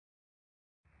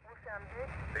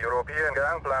The European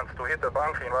gang plans to hit a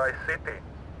bank in Vice City.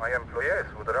 My employees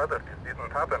would rather this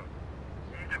didn't happen.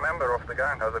 Each member of the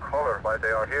gang has a collar while they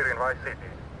are here in Vice City.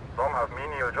 Some have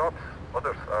menial jobs,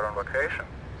 others are on vacation.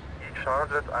 Each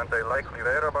target and their likely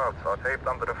whereabouts are taped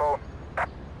under the phone.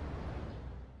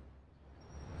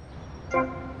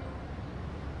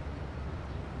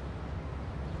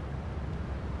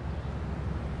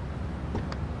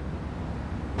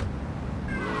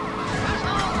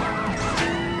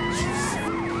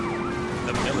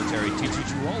 The military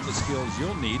teaches you all the skills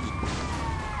you'll need.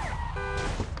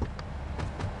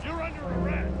 You're under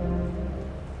arrest!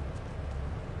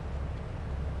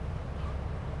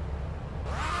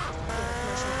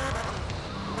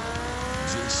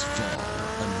 This fall,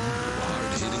 a new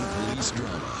hard-hitting police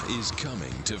drama is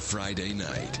coming to Friday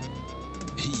night.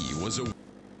 He was a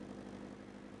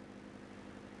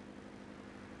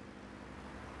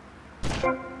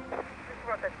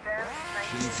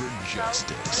for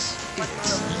justice.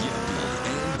 It's Yippee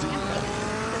and the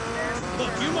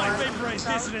Look, you might vaporize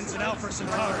dissidents in Alpha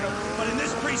Centauri, but in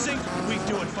this precinct, we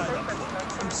do it by the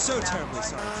book. I'm so terribly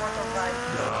sorry.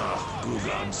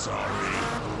 Google, I'm sorry.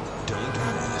 Don't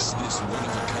miss this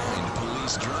one-of-a-kind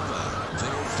police drama.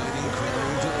 They're fighting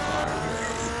crime the hard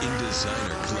way in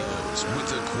designer clothes with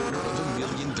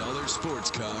 $250,000 sports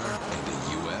car and a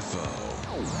UFO.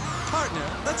 Partner,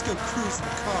 let's go cruise in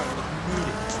the car and look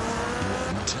moody.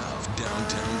 One tough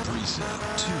downtown precinct,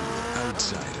 two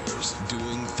outsiders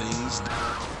doing things.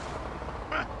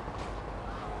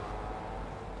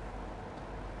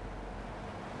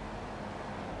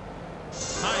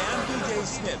 Hi, I'm DJ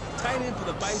Smith, tight end for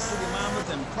the Vice City Mamas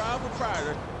and proud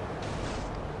proprietor.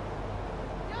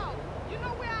 Yo, you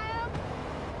know where I am?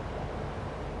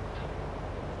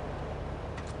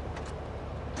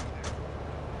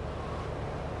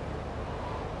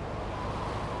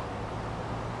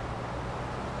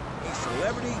 A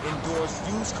celebrity-endorsed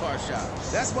used car shop.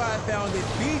 That's why I founded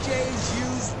BJ's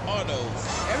Used Autos.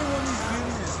 Every one of these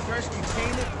beauties is freshly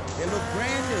painted. They look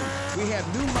brand new. We have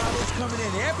new models coming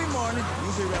in every morning,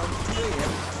 usually around 2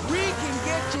 a.m. We can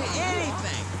get you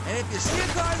anything. And if you see a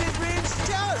car that dreams,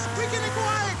 tell us. We can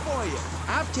acquire it for you.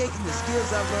 I've taken the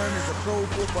skills I've learned as a pro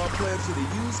football player to the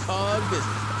used car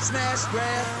business. Smash,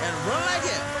 grab, and run like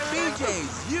hell.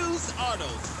 BJ's Used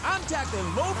Autos. I'm tackling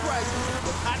low prices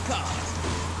with hot cars.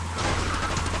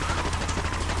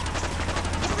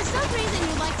 If for some reason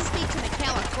you'd like to speak to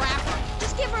Michaela Crapper,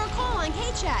 just give her a call on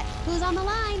K-Chat. Who's on the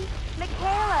line?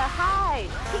 Michaela, hi.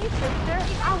 Hey, sister.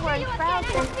 I'm wearing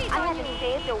trousers. I haven't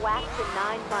shaved or waxed in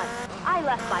 9 months. I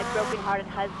left my broken-hearted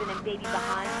husband and baby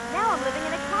behind. Now I'm living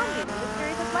in a commune with a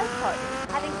series of life partners,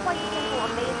 having quite simple,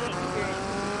 amazing experiences.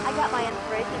 I got my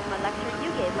inspiration from a lecture you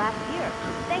gave last year.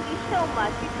 Thank you so much.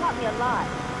 You taught me a lot.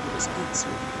 It was good,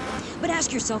 sweetie. But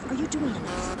ask yourself, are you doing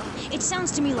enough? It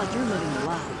sounds to me like you're living a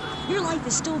lie. Your life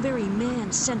is still very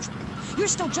man-centric. You're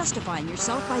still justifying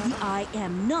yourself by the I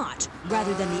am not,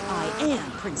 rather than the I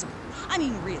am principle. I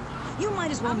mean, really, you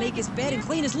might as well make his bed and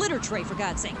clean his litter tray, for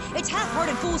God's sake. It's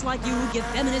half-hearted fools like you who give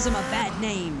feminism a bad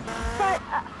name. But,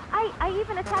 I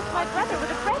even attacked my brother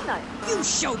with a bread knife. You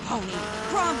show pony,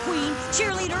 prom queen,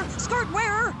 cheerleader, skirt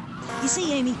wearer. You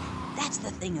see, Amy, that's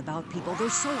the thing about people. They're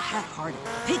so half-hearted,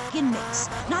 pick and mix,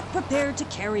 not prepared to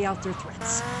carry out their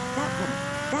threats. That woman,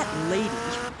 that lady,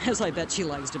 as I bet she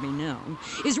likes to be known,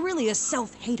 is really a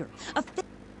self-hater, a fat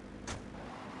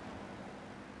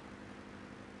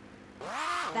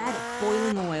of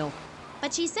boiling oil.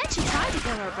 But she said she tried to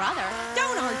kill her brother.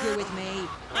 Don't argue with me.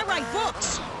 I write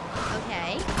books.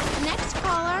 Okay. Next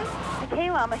caller.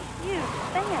 Michaela, I'm a huge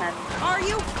fan. Are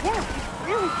you? Yes, you've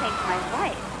really changed my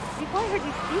life. Before I heard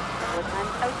you speak a couple of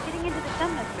times, I was getting into the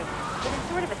feminist movement, but in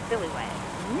sort of a silly way.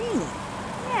 Really?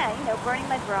 Yeah, you know, burning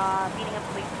my bra, beating up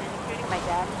policemen, shooting my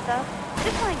dad and stuff.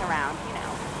 Just playing around, you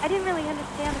know. I didn't really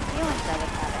understand the feelings I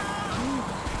was having.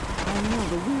 I know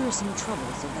the wearisome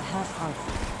troubles of the half-hearted.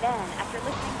 Then, after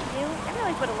listening to you, I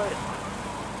realized what a load of fun.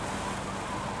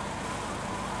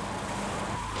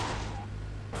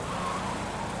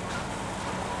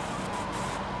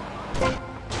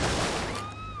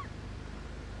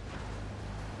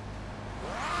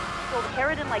 Well,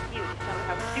 Sheridan like you to tell me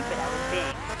how stupid I was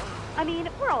being. I mean,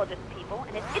 we're all just people,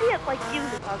 and it's idiots like you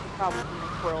who cause the problems in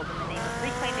this world in the name of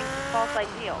reclaiming some false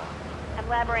ideals. I'm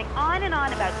blabbering on and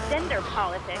on about gender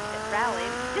politics at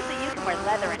rallies just so you can wear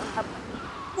leather in public.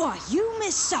 Why, you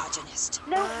misogynist.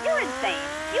 No, you're insane.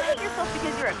 You hate yourself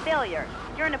because you're a failure.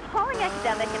 You're an appalling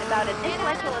academic and about as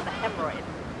intellectual as a hemorrhoid.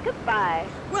 Goodbye.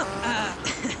 Well,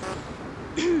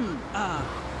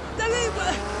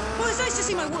 well, it's nice to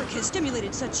see my work has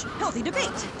stimulated such healthy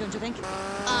debate, don't you think?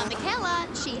 Michaela,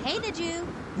 she hated you.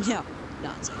 Yeah,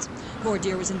 Nonsense. Poor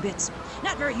dear was in bits.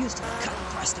 Not very used to the cut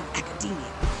crust of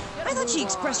academia. I thought she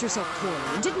expressed herself poorly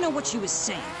and didn't know what she was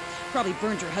saying. Probably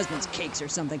burned her husband's cakes or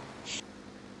something.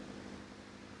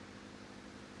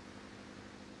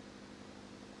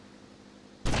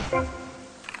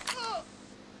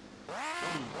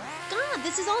 God,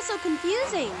 this is all so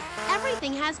confusing.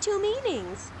 Everything has two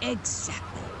meanings.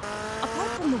 Exactly. Apart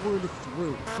from the word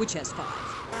through, which has 5.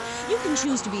 You can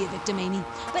choose to be a victim, Amy,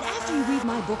 but after you read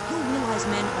my book, you'll realize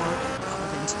men are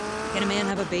irrelevant. Can a man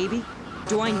have a baby?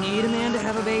 Do I need a man to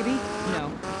have a baby?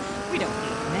 No. We don't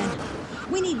need men.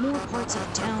 We need more parts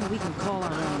of town we can call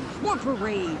our own. More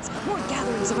parades, more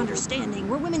gatherings of understanding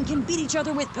where women can beat each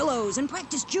other with pillows and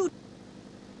practice judo.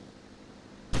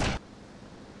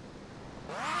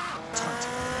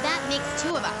 That makes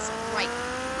 2 of us, right?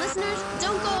 Listeners,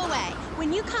 don't go away.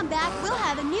 When you come back, we'll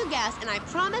have a new guest, and I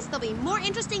promise they'll be more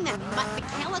interesting than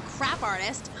Michaela Crap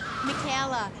Artist.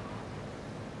 Michaela.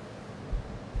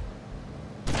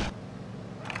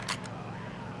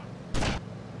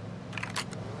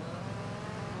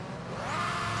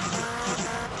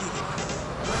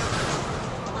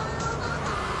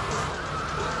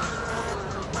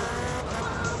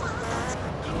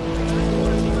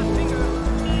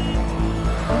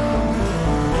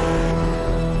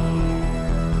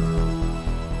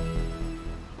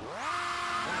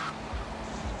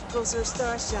 Goes her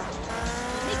star shot.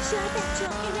 Make sure that you're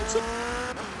energy.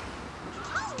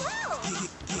 Oh no!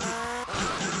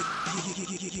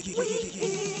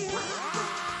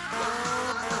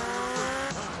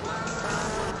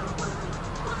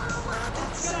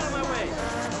 Get out of my way!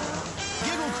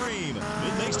 Giggle cream.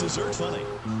 It makes dessert funny.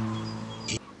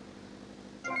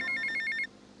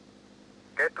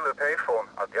 Get to the payphone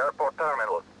at the airport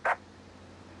terminal.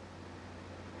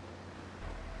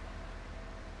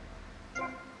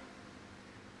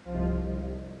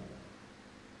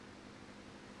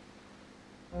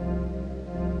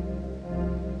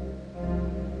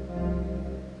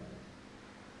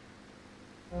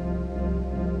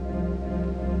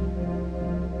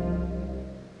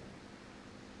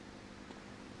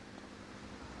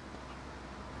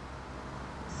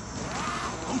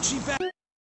 Gucci back.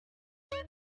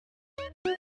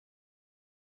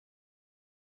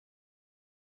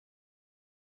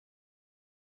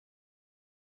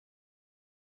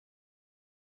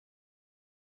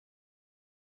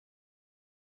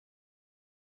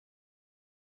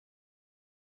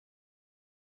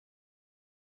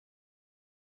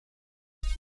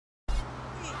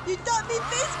 You taught me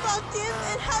baseball, Tim,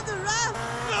 and how to rap.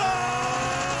 No!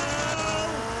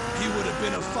 He would have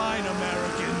been a fine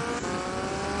American.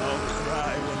 I'll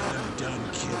cry when I'm done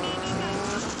killing.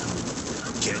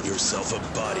 Get yourself a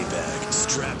body bag,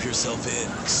 strap yourself in,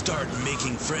 start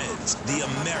making friends the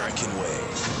American way.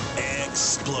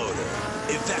 Exploder.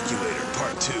 Evacuator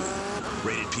Part 2.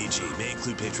 Rated PG. May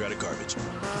include patriotic garbage.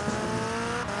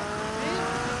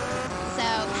 So,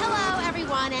 hello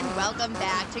everyone, and welcome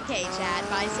back to K-Chat,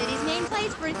 Vice City's main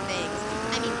place for things.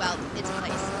 I mean, well, it's a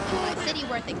place in Vice City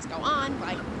where things go on,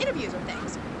 like interviews or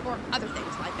things, or other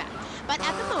things like that. But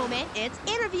at the moment, it's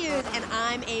interviews, and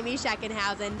I'm Amy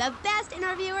Scheckenhausen, the best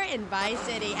interviewer in Vice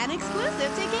City, and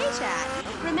exclusive to K-Chat.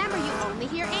 Remember, you only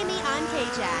hear Amy on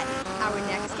K-Chat. Our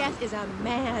next guest is a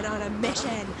man on a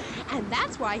mission, and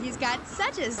that's why he's got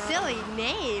such a silly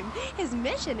name. His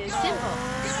mission is simple: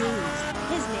 zoos.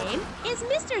 His name is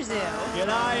Mr. Zoo.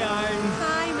 G'day, Ames.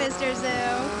 Hi, Mr.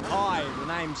 Zoo. Hi, the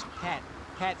name's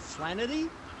Pat Flannery,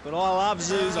 but I love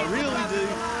zoos, I really do.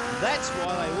 That's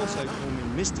why they also call me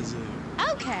Mr. Zoo.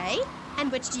 Okay,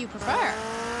 and which do you prefer?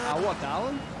 What,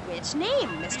 darling? Which name,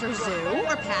 Mr. Zoo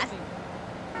or Pat?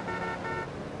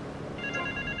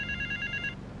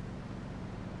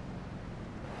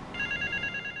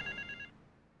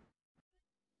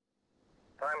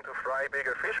 Time to fry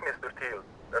bigger fish, Mr. Teal.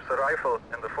 There's a rifle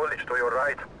in the foliage to your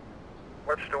right.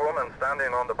 Watch the woman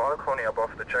standing on the balcony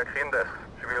above the check-in desk.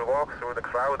 She will walk through the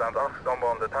crowd and ask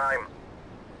someone the time.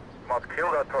 You must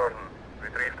kill that person,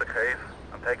 retrieve the case,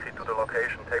 and take it to the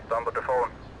location taped under the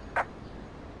phone.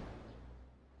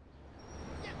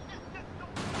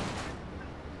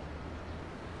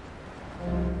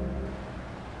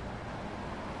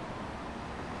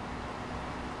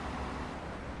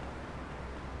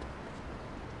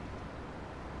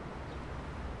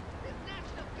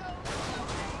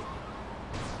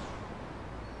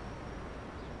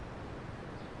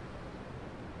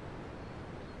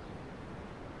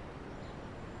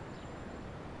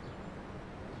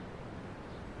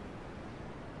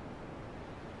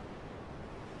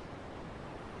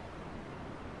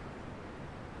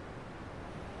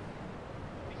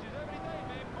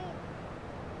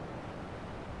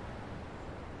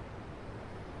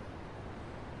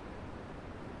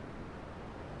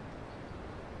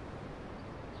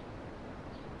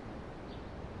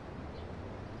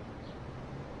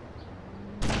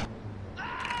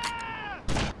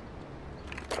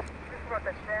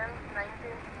 Protect 10, 19,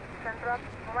 Central,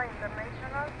 Nova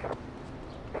International.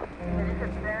 There is a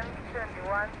 10,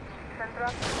 71,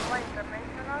 Central, Nova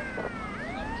International.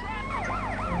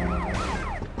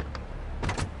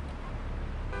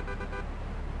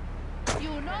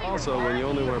 Also, when you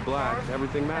only wear black,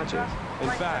 everything matches. In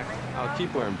fact, I'll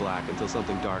keep wearing black until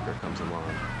something darker comes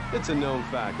along. It's a known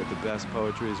fact that the best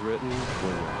poetry is written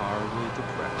when we're horribly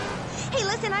depressed. Hey,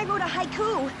 listen, I wrote a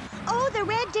haiku. Oh, the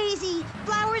red daisy,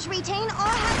 flowers retain all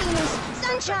happiness.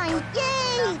 Sunshine,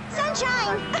 yay!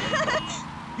 Sunshine!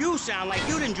 You sound like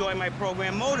you'd enjoy my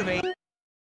program, Motivate.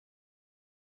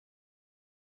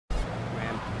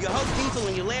 You hug people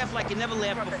and you laugh like you never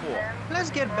laughed before.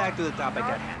 Let's get back to the topic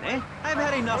at hand, eh? I've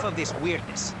had enough of this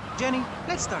weirdness. Jenny,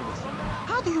 let's start with you.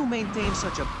 How do you maintain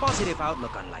such a positive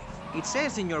outlook on life? It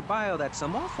says in your bio that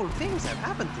some awful things have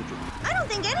happened to you. I don't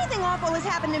think anything awful has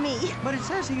happened to me. But it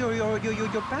says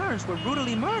your parents were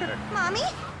brutally murdered. Mommy?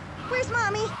 Where's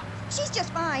Mommy? She's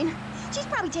just fine. She's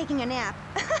probably taking a nap.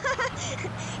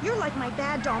 You're like my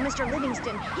bad doll, Mr.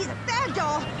 Livingston. He's a bad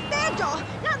doll. Bad doll.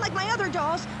 Not like my other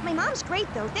dolls. My mom's great,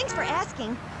 though. Thanks for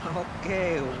asking.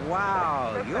 Okay,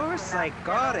 wow. You're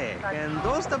psychotic and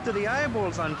dosed up to the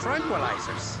eyeballs on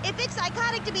tranquilizers. If it's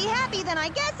psychotic to be happy, then I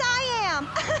guess I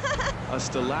am. A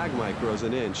stalagmite grows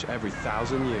an inch every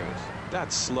 1,000 years.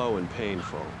 That's slow and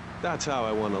painful. That's how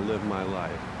I want to live my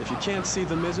life. If you can't see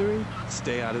the misery,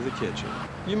 stay out of the kitchen.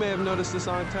 You may have noticed this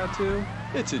eye tattoo.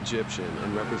 It's Egyptian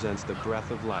and represents the breath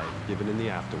of life given in the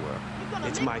afterworld.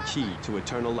 It's my key to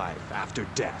eternal life after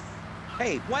death.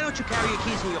 Hey, why don't you carry your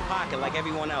keys in your pocket like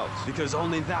everyone else? Because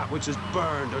only that which is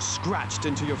burned or scratched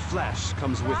into your flesh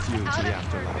comes with you to the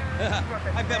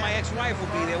afterlife. I bet my ex-wife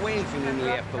will be there waiting for me in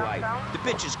the afterlife. The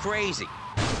bitch is crazy.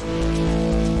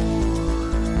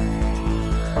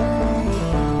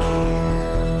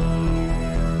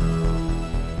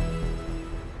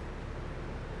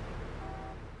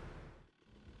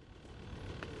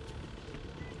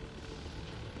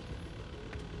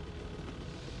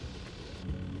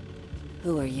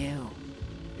 Who are you?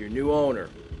 Your new owner.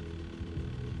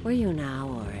 Were you now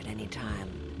or at any time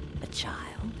a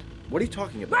child? What are you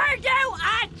talking about? Were you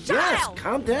a child? Yes,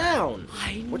 calm down.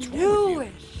 What's wrong with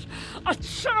you? A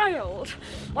child!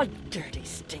 A dirty,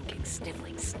 stinking,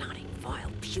 sniveling, snotting,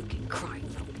 vile, puking, crying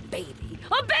little baby.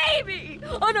 A baby!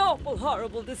 An awful,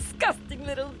 horrible, disgusting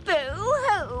little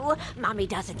boo-hoo! Mommy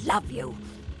doesn't love you.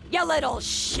 You little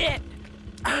shit!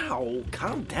 Ow,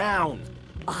 calm down.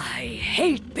 I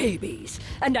hate babies,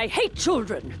 and I hate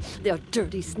children. They're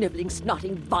dirty, sniveling,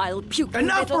 snotting, vile, puking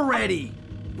Enough little... already!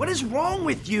 What is wrong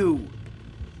with you?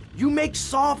 You make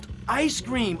soft ice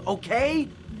cream, okay?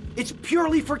 It's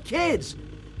purely for kids.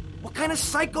 What kind of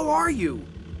psycho are you?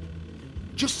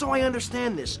 Just so I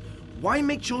understand this, why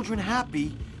make children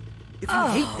happy if you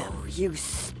hate them? Oh, you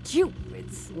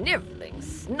stupid, sniveling,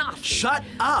 snotty... Shut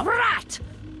up! Brat!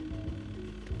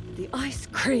 The ice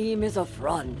cream is a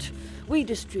front. We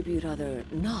distribute other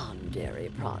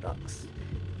non-dairy products.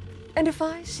 And if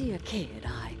I see a kid,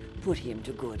 I put him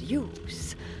to good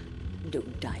use.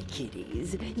 Don't I,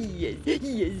 kiddies?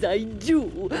 Yes, I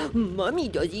do. Mommy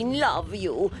doesn't love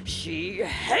you. She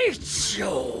hates you.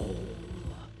 What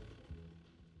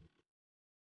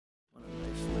a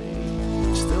nice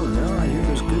lady. Still, no, I hear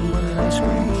there's good money in ice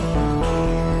cream.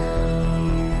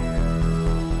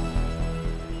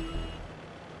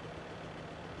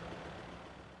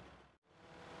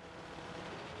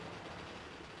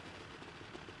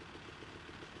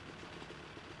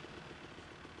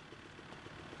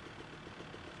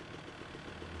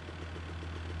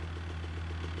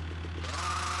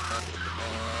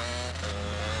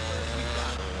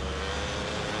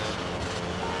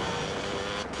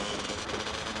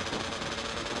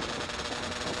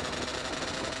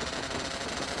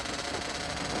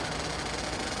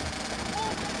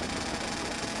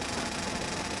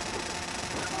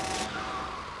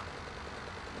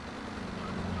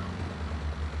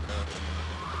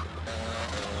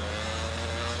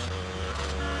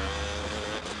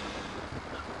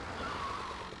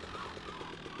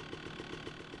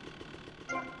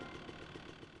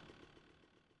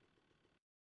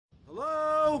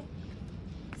 Hello?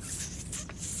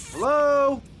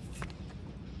 Hello?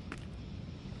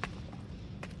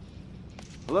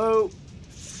 Hello?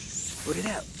 Put it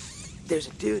out. There's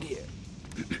a dude here.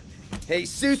 Hey,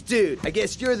 Suit Dude, I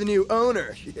guess you're the new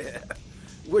owner. Yeah.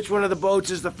 Which one of the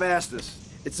boats is the fastest?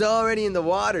 It's already in the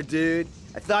water, dude.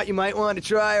 I thought you might want to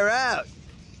try her out.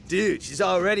 Dude, she's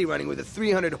already running with a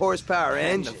 300 horsepower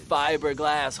engine. And the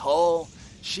fiberglass hull.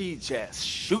 She just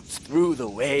shoots through the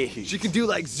waves. She can do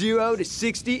like 0 to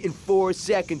 60 in 4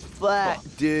 seconds flat,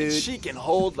 dude. She can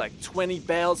hold like 20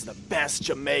 bales of the best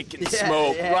Jamaican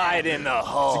smoke right in the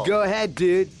hull. So go ahead,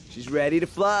 dude. She's ready to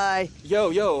fly.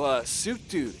 Yo, suit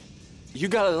dude. You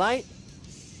got a light?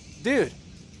 Dude.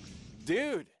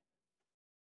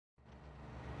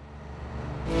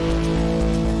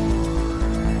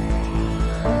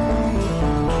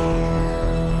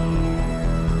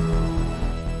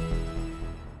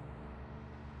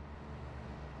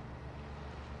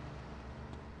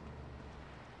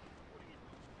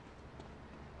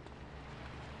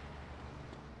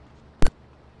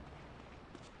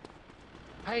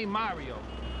 Hey, Mario.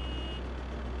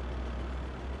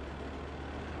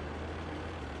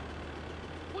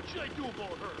 What should I do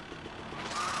about her?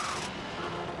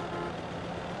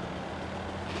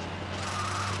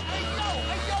 Hey, yo,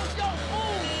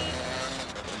 move!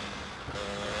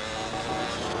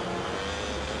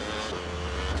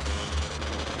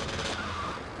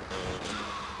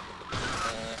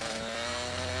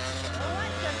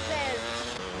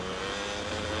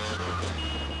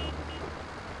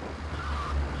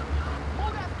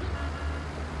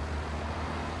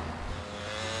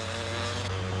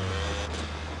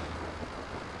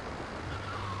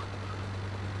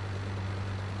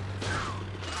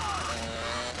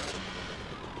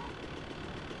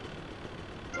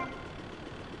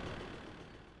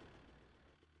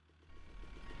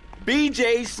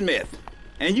 B.J. Smith,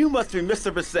 and you must be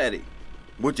Mr. Vassetti.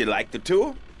 Would you like the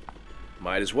tour?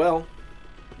 Might as well.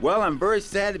 Well, I'm very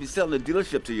sad to be selling the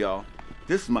dealership to y'all.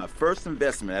 This is my first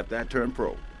investment after I turned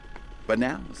pro. But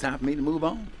now, it's time for me to move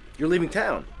on. You're leaving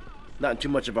town. Not in too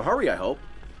much of a hurry, I hope.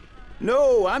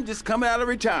 No, I'm just coming out of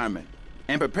retirement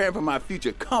and preparing for my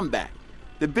future comeback.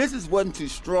 The business wasn't too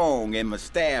strong, and my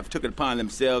staff took it upon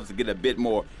themselves to get a bit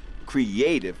more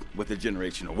creative with the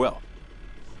generation of wealth.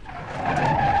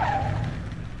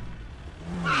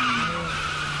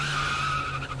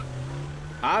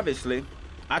 Obviously,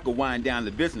 I could wind down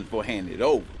the business before handing it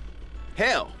over.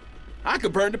 Hell, I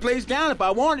could burn the place down if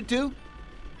I wanted to.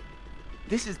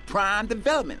 This is prime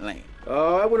development land.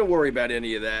 Oh, I wouldn't worry about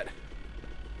any of that.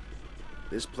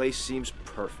 This place seems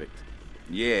perfect.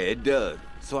 Yeah, it does.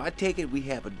 So I take it we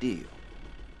have a deal.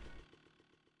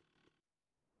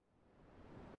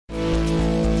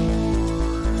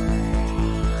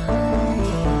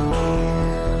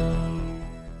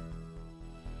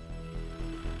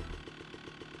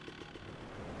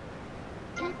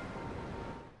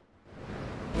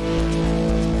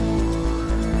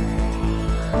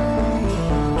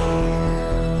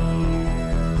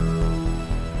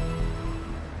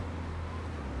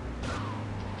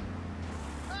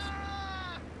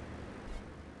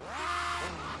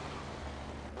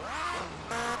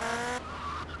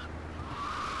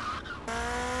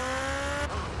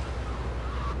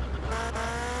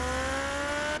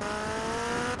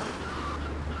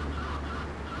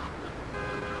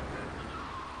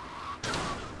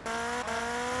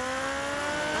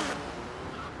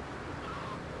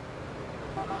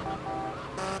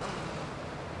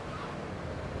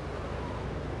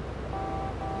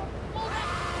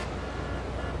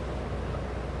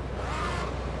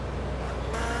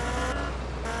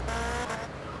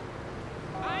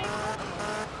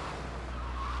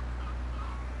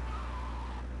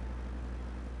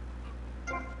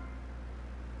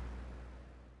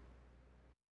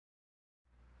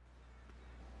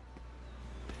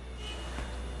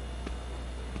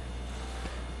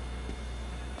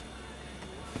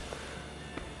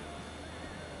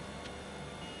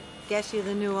 Guess you're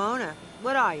the new owner.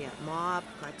 What are you, mob,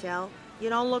 cartel? You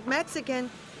don't look Mexican.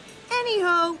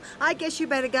 Anywho, I guess you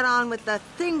better get on with the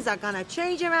things are gonna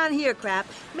change around here crap.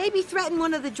 Maybe threaten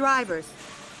one of the drivers.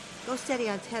 Go steady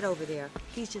on Ted over there.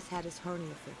 He's just had his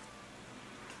hernia fixed.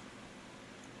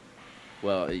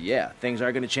 Well, yeah, things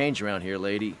are gonna change around here,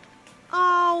 lady.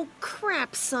 Oh,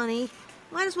 crap, Sonny.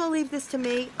 Might as well leave this to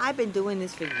me. I've been doing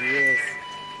this for years.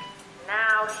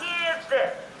 Now, here's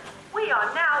this. We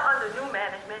are now under new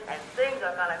management, and things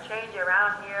are gonna change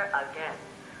around here again.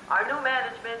 Our new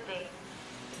management,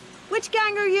 Which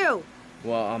gang are you?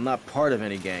 Well, I'm not part of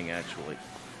any gang, actually.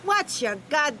 What's your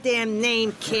goddamn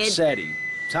name, kid? Versetti.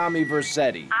 Tommy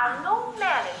Versetti. Our new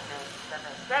management, the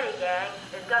Vassetti gang,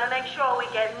 is gonna make sure we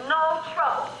get no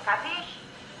trouble. Capiche?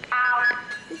 Out.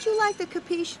 Did you like the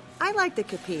capiche? I like the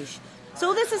capiche.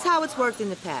 So this is how it's worked in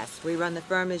the past. We run the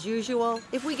firm as usual.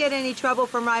 If we get any trouble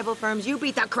from rival firms, you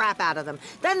beat the crap out of them.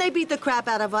 Then they beat the crap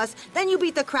out of us. Then you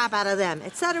beat the crap out of them,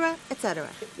 etc., etc.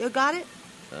 You got it?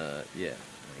 Yeah,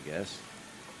 I guess.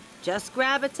 Just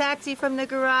grab a taxi from the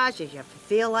garage if you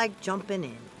feel like jumping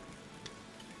in.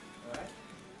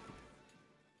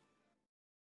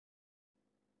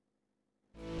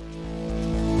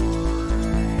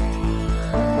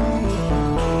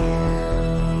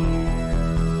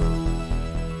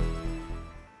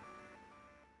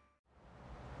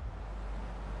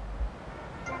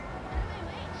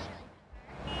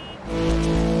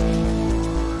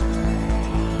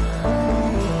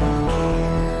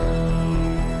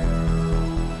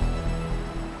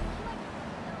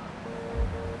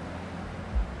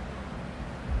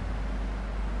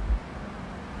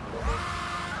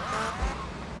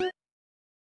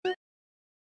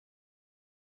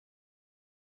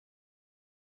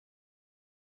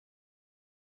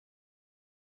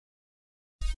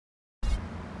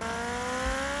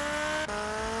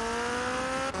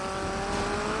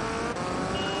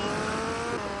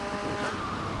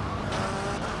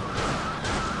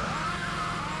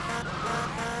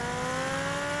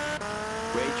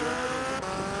 Great drive.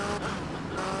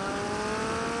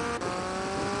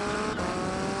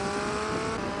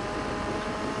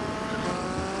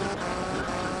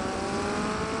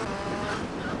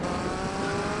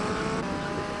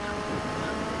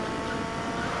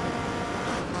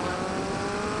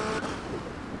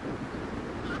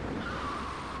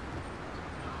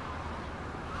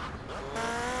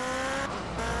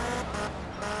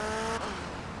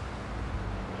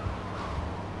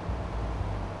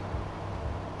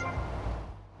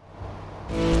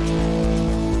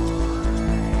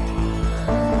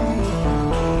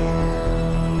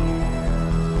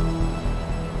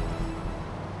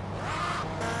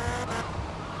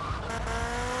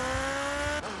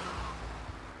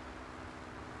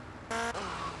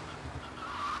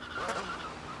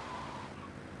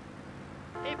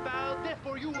 Hey pal, this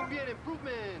for you will be an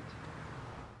improvement.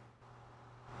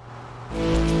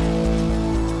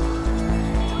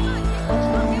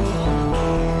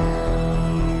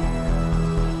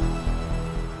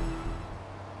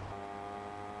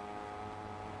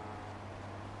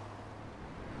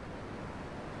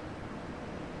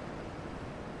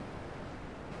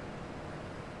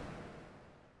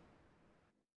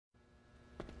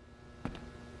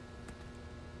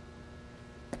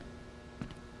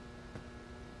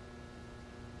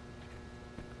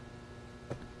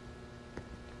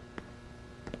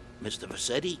 Mr.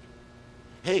 Vassetti?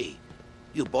 Hey,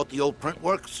 you bought the old print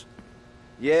works?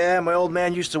 Yeah, my old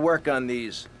man used to work on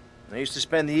these. I used to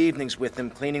spend the evenings with him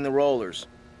cleaning the rollers.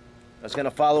 I was gonna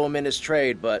follow him in his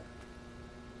trade, but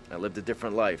I lived a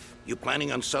different life. You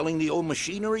planning on selling the old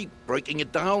machinery? Breaking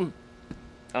it down?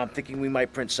 I'm thinking we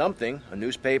might print something. A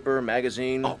newspaper, a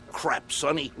magazine. Oh, crap,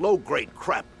 Sonny. Low-grade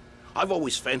crap. I've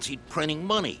always fancied printing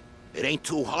money. It ain't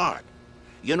too hard.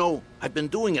 You know, I've been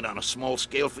doing it on a small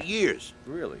scale for years.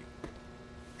 Really?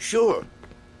 Sure.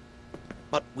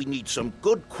 But we need some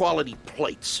good quality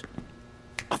plates.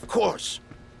 Of course.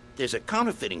 There's a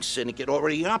counterfeiting syndicate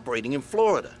already operating in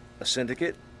Florida. A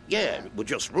syndicate? Yeah, well,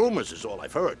 just rumors is all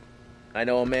I've heard. I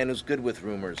know a man who's good with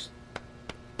rumors.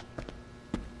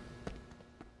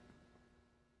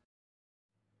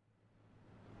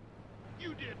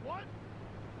 You did what?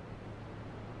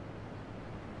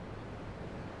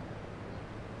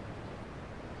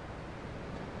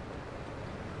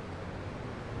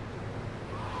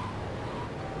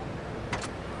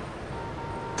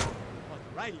 On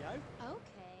the radio.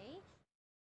 Okay.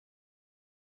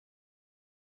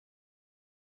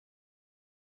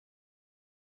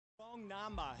 Wrong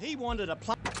number. He wanted a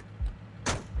play.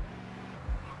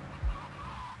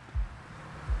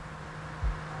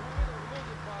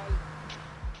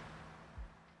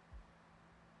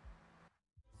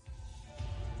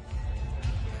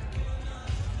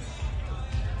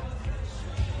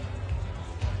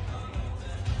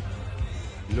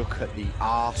 Look at the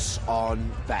arse on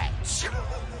that.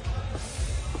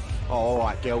 All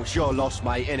right, girls, you're lost,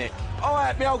 mate, innit? All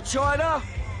right, me old China.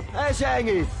 How's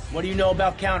hanging? What do you know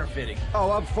about counterfeiting?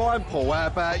 Oh, I'm fine, Paul. How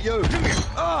about you?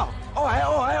 Oh, all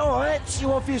right.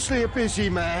 You're obviously a busy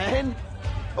man.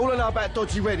 All I know about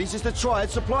Dodgy Reddies is to try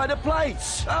and supply the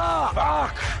plates. Ah,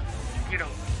 fuck. You know,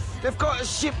 they've got a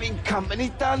shipping company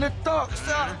down the docks.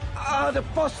 The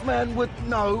boss man would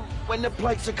know when the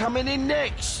plates are coming in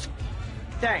next.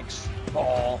 Thanks,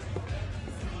 Paul.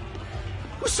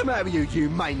 What's the matter with you, you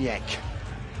maniac?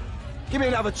 Give me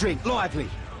another drink, lively.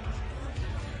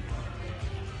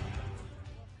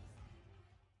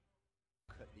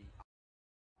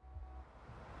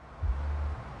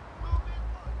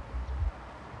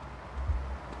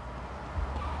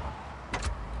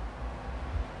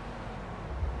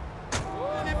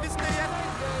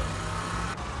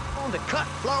 To cut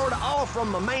Florida off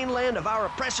from the mainland of our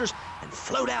oppressors and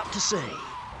float out to sea.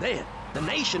 Then, the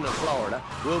nation of Florida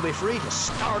will be free to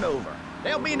start over.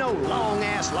 There'll be no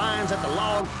long-ass lines at the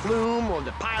log flume or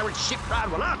the pirate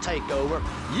shipyard when I take over.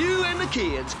 You and the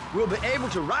kids will be able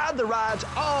to ride the rides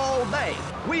all day.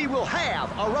 We will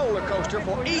have a roller coaster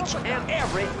for each and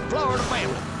every Florida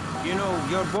family. You know,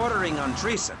 you're bordering on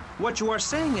treason. What you are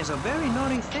saying is a very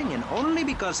naughty thing, and only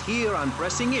because here on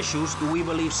pressing issues do we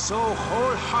believe so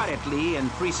wholeheartedly in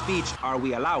free speech are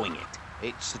we allowing it.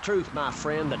 It's the truth, my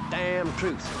friend, the damn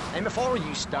truth. And before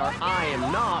you start, I am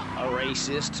not a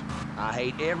racist. I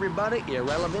hate everybody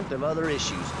irrelevant of other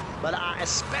issues. But I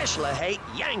especially hate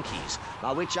Yankees,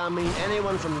 by which I mean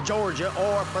anyone from Georgia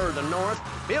or further north.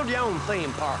 Build your own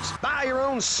theme parks, buy your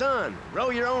own sun, grow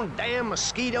your own damn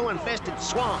mosquito-infested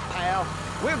swamp, pal.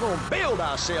 We're gonna build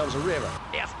ourselves a river.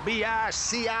 FBI,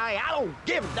 CIA, I don't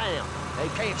give a damn. They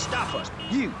can't stop us.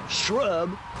 You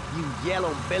shrub, you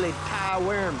yellow-bellied,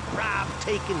 tie-wearing,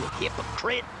 bribe-taking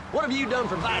hypocrite. What have you done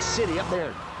for Vice City up there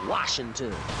in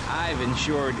Washington? I've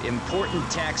ensured important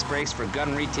tax breaks for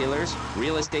gun retailers,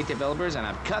 real estate developers, and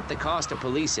I've cut the cost of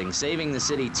policing, saving the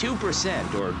city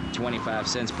 2% or 25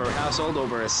 cents per household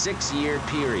over a 6-year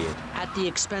period. At the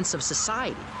expense of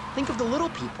society. Think of the little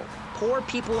people. Poor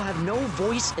people have no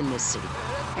voice in this city.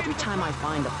 Every time I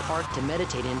find a park to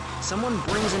meditate in, someone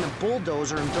brings in a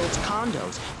bulldozer and builds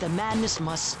condos. The madness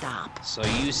must stop. So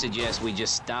you suggest we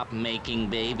just stop making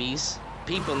babies?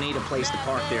 People need a place to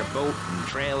park their boat and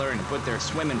trailer and to put their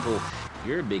swimming pool.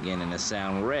 You're beginning to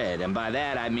sound red, and by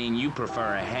that I mean you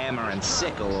prefer a hammer and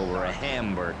sickle over a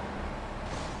hamburger.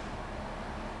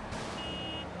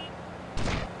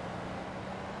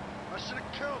 I should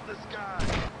have killed this guy.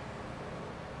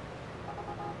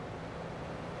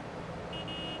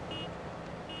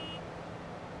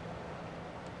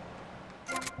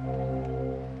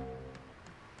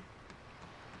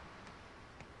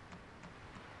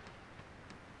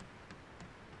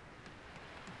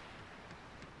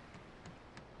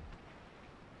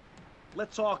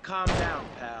 Let's all calm down,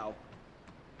 pal.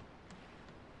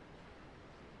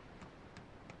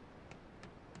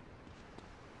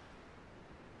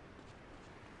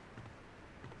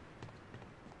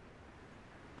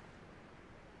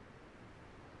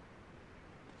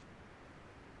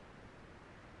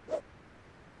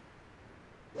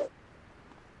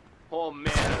 Oh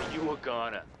man, you were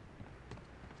gonna.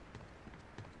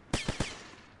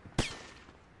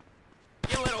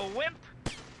 You little wimp!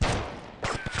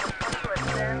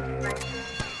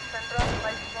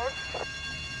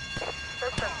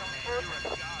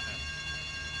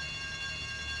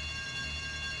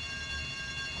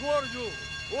 Guardo!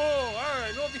 Oh,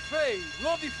 alright, no defeat!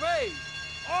 No defeat!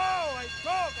 Oh, I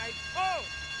talk!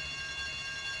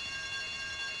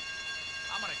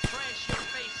 I'm gonna trash your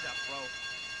face up, bro.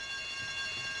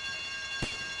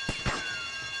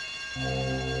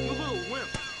 You little wimp!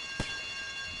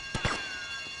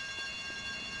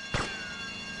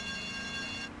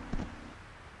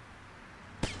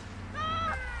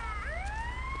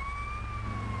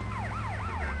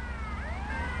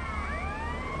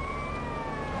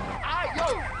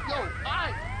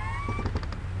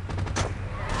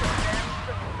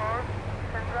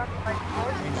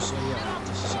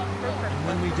 And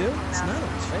when we do, it's none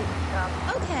of his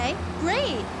favorite. Okay,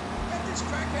 great. Get this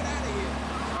crackhead out of here!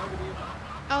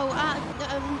 Oh,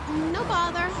 no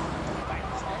bother.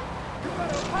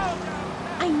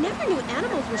 I never knew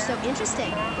animals were so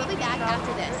interesting. We'll be back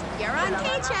after this. You're on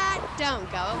K-Chat. Don't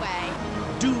go away.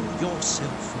 Do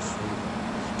yourself a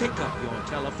favor. Pick up your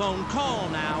telephone. Call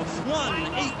now.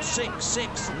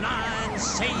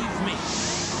 1-866-9-SAVE-ME.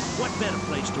 What better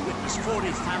place to witness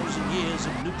 40,000 years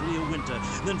of nuclear winter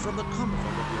than from the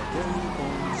comfort of your very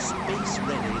own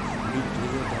space-ready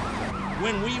nuclear bunker?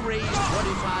 When we raise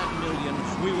 25 million,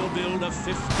 we will build a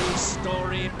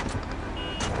 50-story...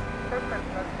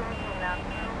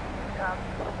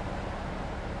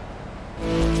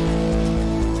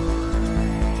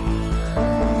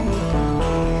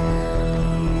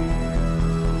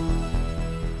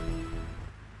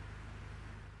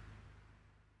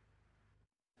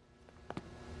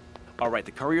 All right,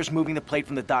 the courier's moving the plate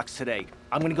from the docks today.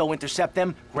 I'm gonna go intercept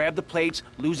them, grab the plates,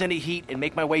 lose any heat, and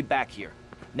make my way back here.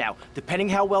 Now, depending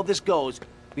how well this goes,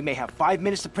 we may have 5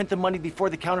 minutes to print the money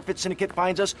before the counterfeit syndicate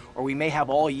finds us, or we may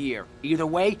have all year. Either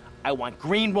way, I want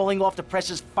green rolling off the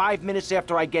presses 5 minutes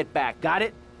after I get back. Got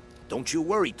it? Don't you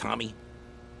worry, Tommy.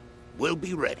 We'll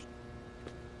be ready.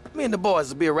 Me and the boys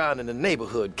will be around in the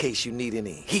neighborhood in case you need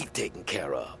any heat taken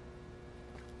care of.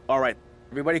 All right,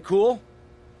 everybody cool? All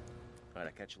right,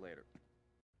 I'll catch you later.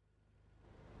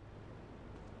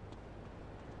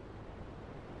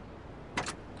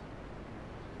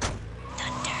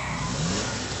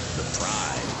 The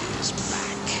pride is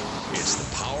back. It's the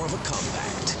power of a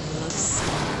compact. Looks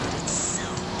small, but it's so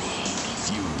big.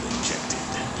 Fuel injected.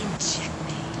 Inject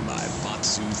me. My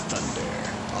Batsu Thunder.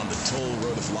 On the toll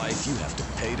road of life, you have to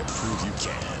pay to prove you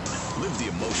can. Live the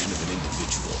emotion of an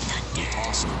individual. The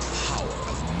awesome power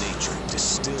of nature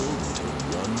distilled into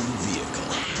one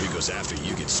vehicle. Because after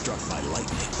you get struck by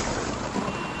lightning,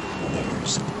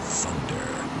 there's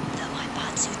thunder. The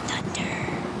Waibatsu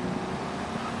Thunder.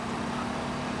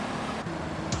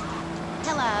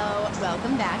 Hello,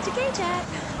 welcome back to K-Chat.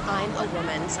 I'm a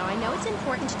woman, so I know it's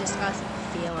important to discuss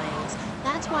feelings.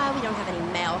 That's why we don't have any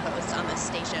male hosts on this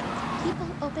station. People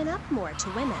open up more to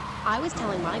women. I was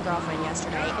telling my girlfriend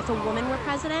yesterday, if a woman were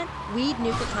president, we'd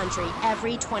nuke the country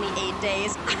every 28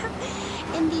 days.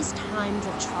 In these times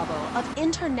of trouble, of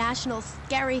international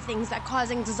scary things that cause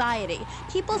anxiety,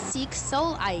 people seek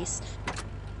soul ice.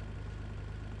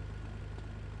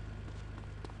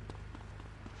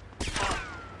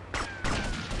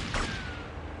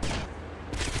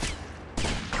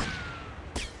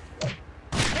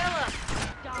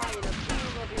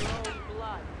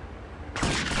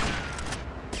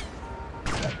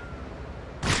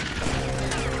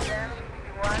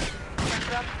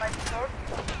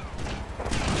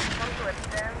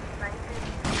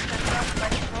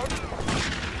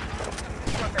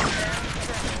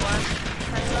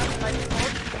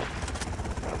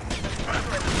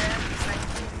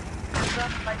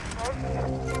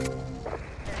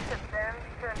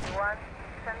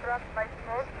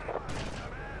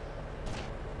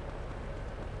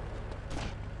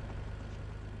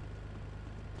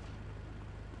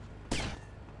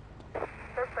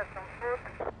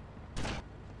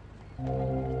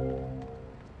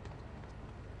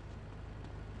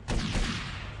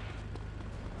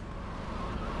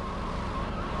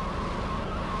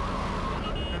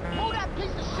 Move that piece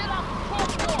of shit off the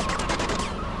floor.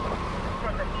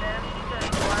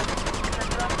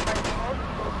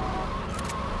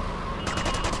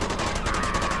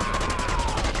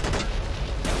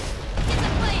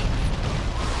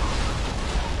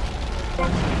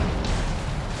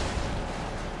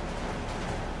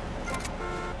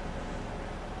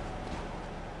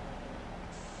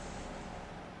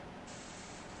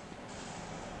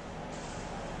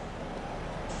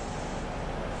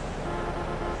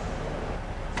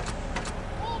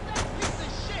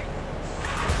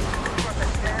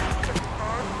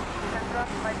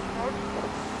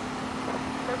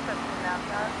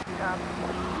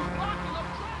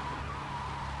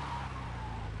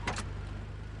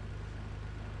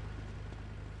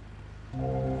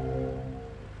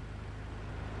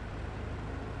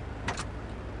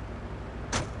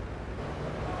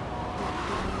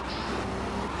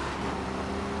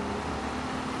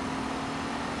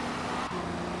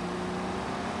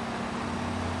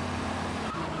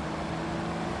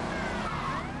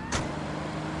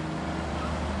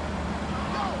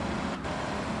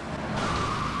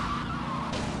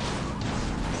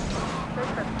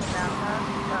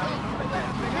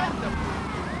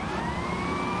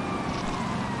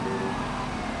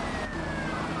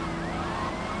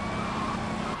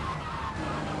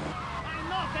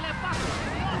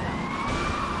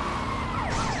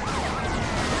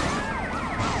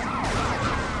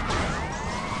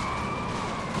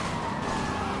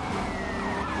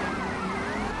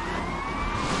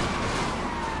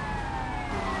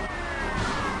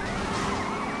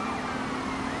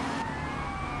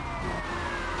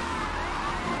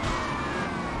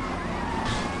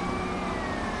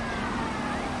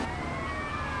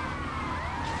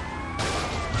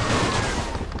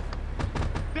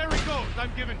 I'm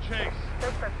giving chase.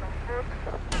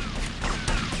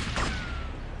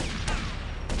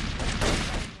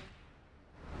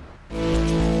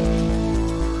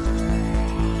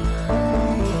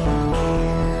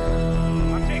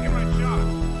 I'm taking my shot.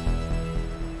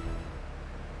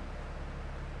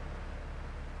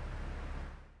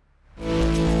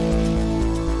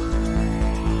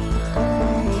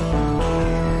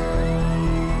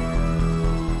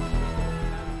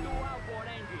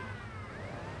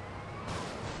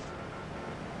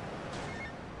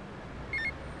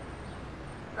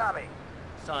 Tommy.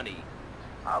 Sonny.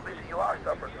 Obviously you are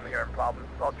suffering from hearing problems,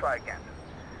 so I'll try again.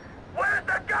 Where's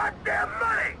the goddamn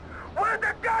money? Where's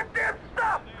the goddamn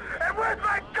stuff? And where's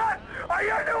my cut? Are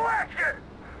your new action?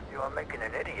 You are making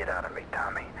an idiot out of me,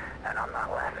 Tommy, and I'm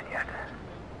not laughing yet.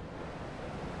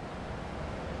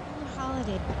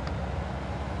 Holiday.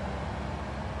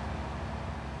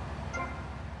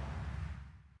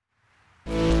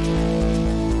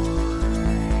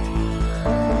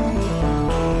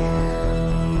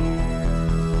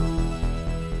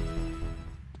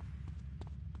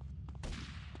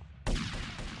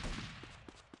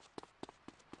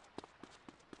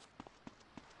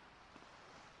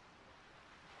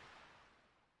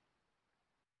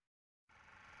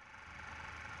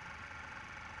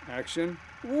 Action.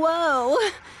 Whoa!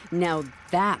 Now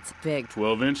that's big.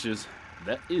 12 inches.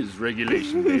 That is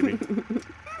regulation, baby.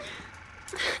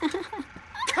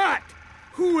 Cut!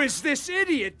 Who is this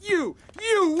idiot? You!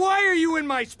 Why are you in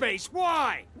my space?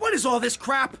 Why? What is all this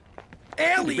crap?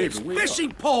 Aliens, Baby, wake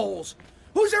fishing poles!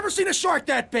 Who's ever seen a shark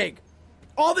that big?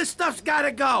 All this stuff's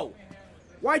gotta go.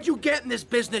 Why'd you get in this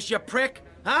business, you prick?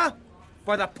 Huh?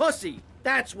 For the pussy.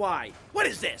 That's why. What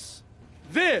is this?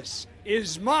 This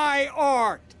is my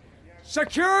art.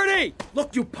 Security!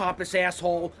 Look, you pompous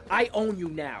asshole. I own you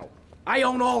now. I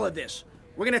own all of this.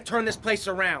 We're gonna turn this place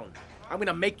around. I'm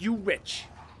gonna make you rich.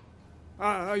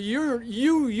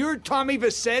 You're Tommy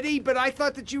Vicetti, but I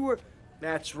thought that you were...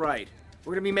 That's right.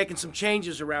 We're gonna be making some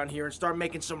changes around here and start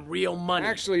making some real money.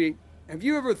 Actually, have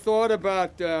you ever thought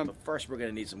about, But first we're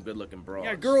gonna need some good-looking broads.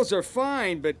 Yeah, girls are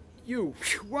fine, but you,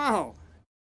 wow.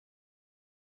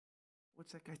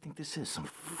 What's that guy think this is? Some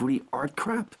free art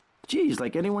crap? Geez,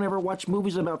 like anyone ever watched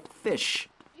movies about fish?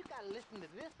 You gotta listen to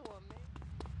this one, man.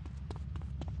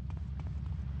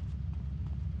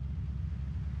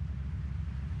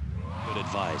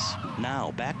 Vice.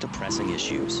 Now, back to pressing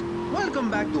issues. Welcome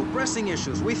back to Pressing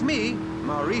Issues with me,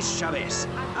 Maurice Chavez.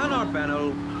 On our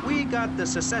panel, we got the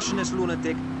secessionist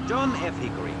lunatic John F.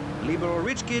 Hickory, liberal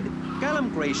rich kid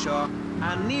Callum Grayshaw,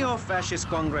 and neo-fascist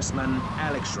congressman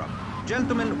Alex Shrub.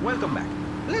 Gentlemen, welcome back.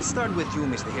 Let's start with you,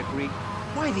 Mr. Hickory.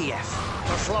 Why the F?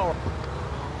 The floor.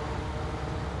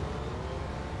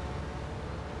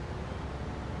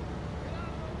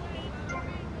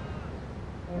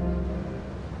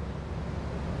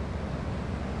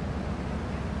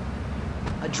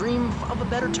 A dream of a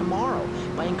better tomorrow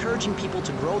by encouraging people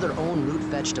to grow their own root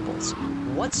vegetables.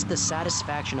 What's the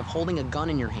satisfaction of holding a gun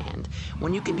in your hand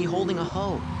when you could be holding a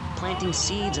hoe, planting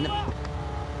seeds in the...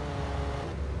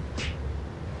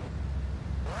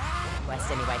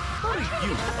 West, anyway. How do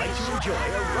you like to enjoy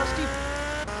a rusty...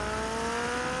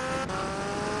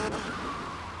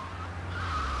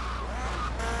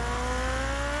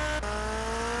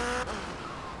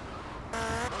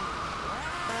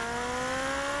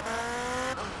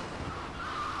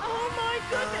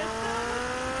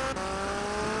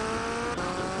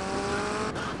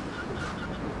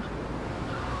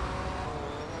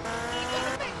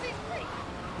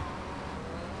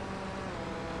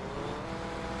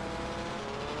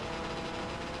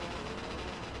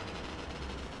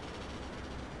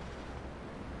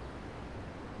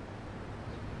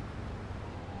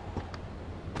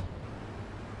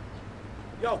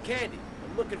 Yo, Candy,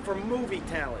 I'm looking for movie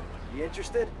talent. You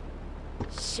interested?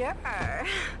 Sure.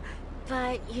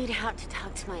 But you'd have to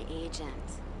talk to my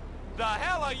agent. The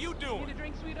hell are you doing?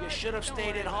 You should have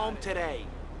stayed at home today.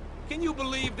 Can you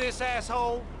believe this,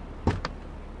 asshole?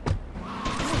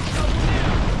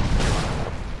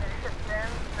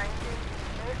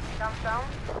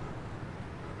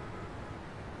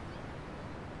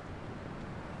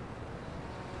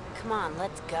 Come on,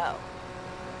 let's go.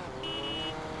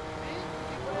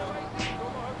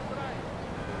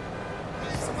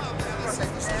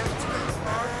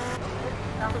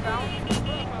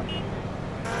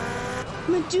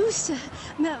 Medusa.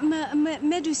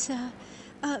 Medusa.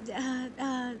 No, I think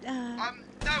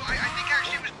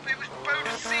actually it was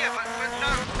Bodicea, but no,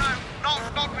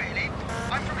 not really.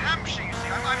 I'm from Hampshire, you see.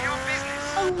 I'm your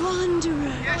business. A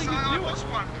wanderer. Yes, I was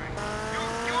wondering.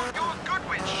 You're a good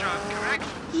witch, correct?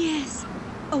 Yes,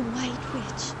 a white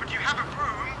witch. But you have a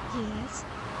broom? Yes,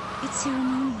 it's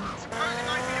ceremonial. Supposing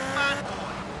I'd be a bad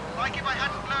boy, like if I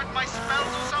hadn't learned my spells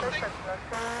or something?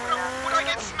 Would I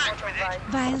get smacked with it?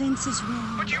 Violence is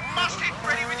wrong. But you must hit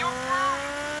Freddy with your broom.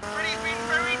 Freddy's been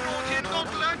very naughty and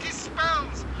not learned his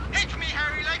spells. Hit me,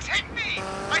 Hairy Legs, hit me!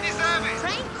 I deserve it!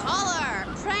 Prank caller!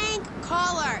 Prank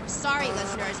caller! Sorry,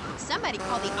 listeners. Somebody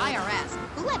call the IRS.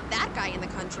 Who let that guy in the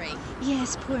country?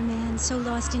 Yes, poor man, so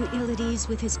lost in ill at ease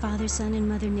with his father, son, and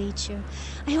Mother Nature.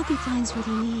 I hope he finds what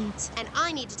he needs. And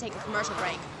I need to take a commercial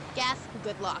break. Gaff,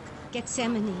 good luck.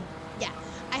 Gethsemane. Yeah,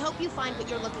 I hope you find what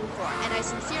you're looking for, and I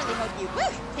sincerely hope you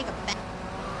take a bet.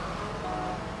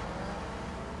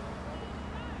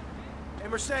 Hey,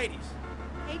 Mercedes.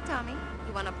 Hey, Tommy.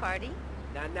 You want a party?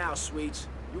 Not now, sweets.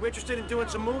 You interested in doing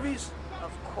some movies?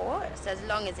 Of course, as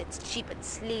long as it's cheap and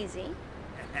sleazy.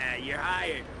 You're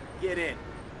hired. Get in.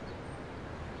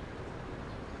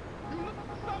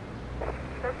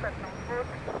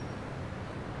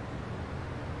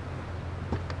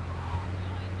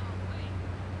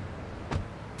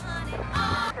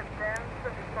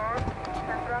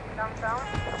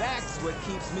 That's what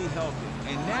keeps me healthy.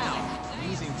 And now,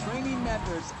 using training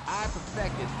methods I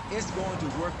perfected, it's going to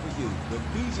work for you. With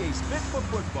BJ's Fit for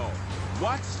Football.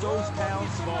 Watch those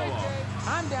pounds fall off.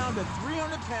 I'm down to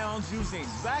 300 pounds using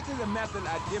exactly the method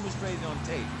I demonstrated on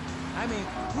tape. I mean,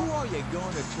 who are you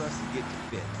going to trust to get you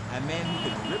fit? A man who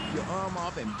could rip your arm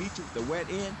off and beat you with the wet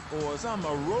end? Or some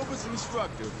aerobics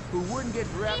instructor who wouldn't get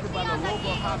drafted by the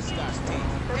local hopscotch team?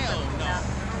 Hell no.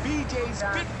 BJ's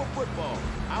Fit for Football.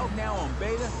 Out now on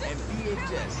beta and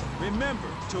VHS.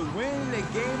 Remember, to win the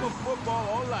game of football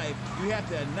or life, you have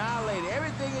to annihilate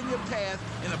everything in your path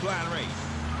in a blind race.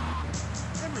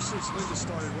 Ever since Linda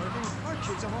started working, our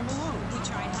kids are home alone. We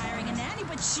tried hiring a nanny,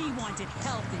 but she wanted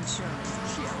health insurance.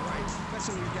 Yeah, right. That's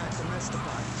when we got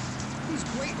Domestobot. He's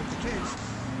great with the kids.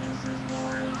 And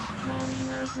he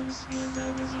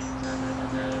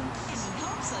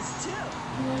helps us, too.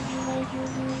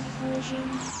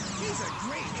 He's a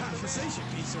great conversation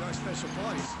piece at our special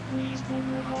parties.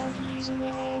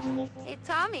 Hey,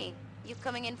 Tommy. You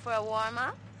coming in for a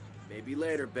warm-up? Maybe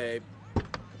later, babe.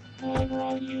 I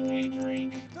brought you a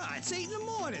drink. Ah, it's 8 in the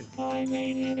morning. I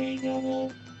made it a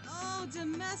double. Oh,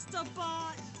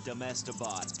 Domestobot.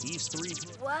 Domestobot. He's 3.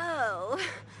 Whoa.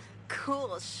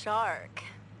 Cool shark.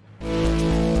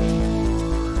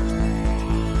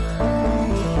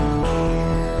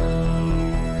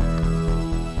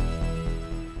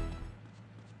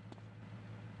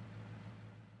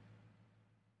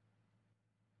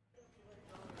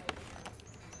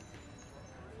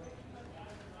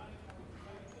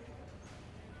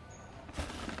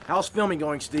 How's filming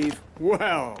going, Steve?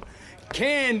 Well,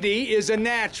 Candy is a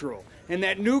natural. And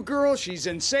that new girl, she's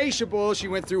insatiable. She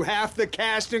went through half the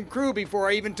cast and crew before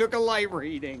I even took a light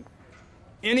reading.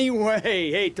 Anyway,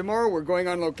 hey, tomorrow we're going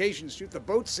on location to shoot the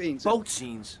boat scenes. Boat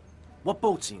scenes? What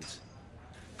boat scenes?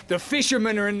 The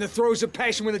fishermen are in the throes of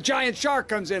passion when the giant shark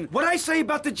comes in. What'd I say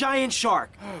about the giant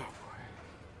shark?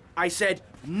 I said,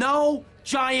 no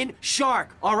giant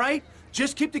shark, all right?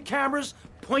 Just keep the cameras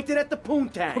pointed at the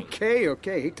poontang.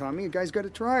 Okay. Hey, Tommy, you guys got to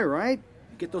try, right?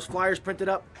 You get those flyers printed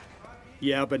up?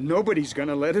 Yeah, but nobody's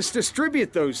gonna let us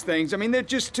distribute those things. I mean, they're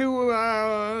just too,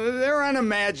 they're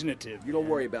unimaginative. You don't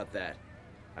worry about that.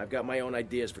 I've got my own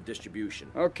ideas for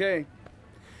distribution. Okay.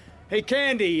 Hey,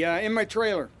 Candy, in my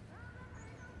trailer.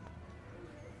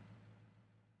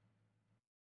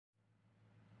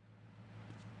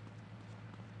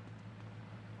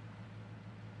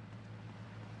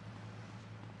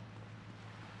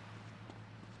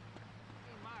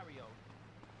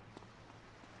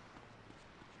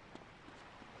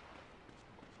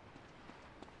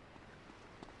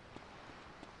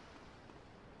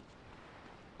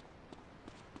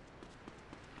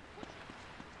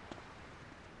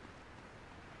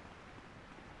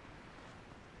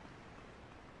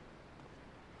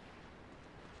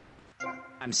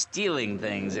 I'm stealing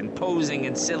things and posing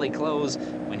in silly clothes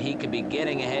when he could be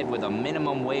getting ahead with a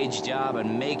minimum wage job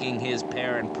and making his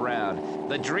parent proud.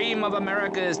 The dream of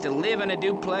America is to live in a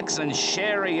duplex and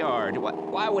share a yard.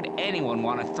 Why would anyone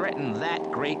want to threaten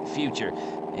that great future?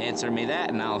 Answer me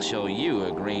that and I'll show you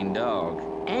a green dog.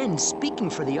 And speaking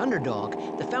for the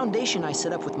underdog, the foundation I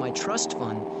set up with my trust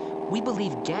fund, we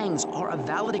believe gangs are a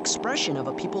valid expression of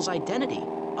a people's identity,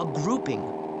 a grouping,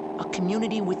 a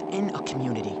community within a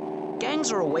community.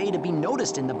 Gangs are a way to be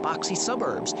noticed in the boxy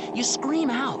suburbs. You scream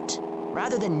out.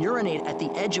 Rather than urinate at the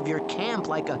edge of your camp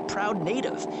like a proud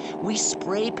native, we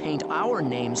spray paint our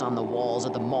names on the walls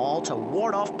of the mall to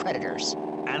ward off predators.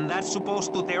 And that's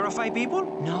supposed to terrify people?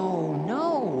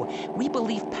 No. We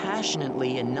believe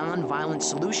passionately in non-violent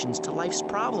solutions to life's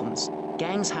problems.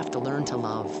 Gangs have to learn to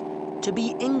love, to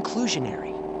be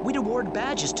inclusionary. We'd award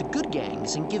badges to good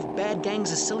gangs and give bad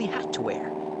gangs a silly hat to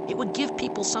wear. It would give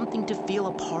people something to feel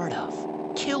a part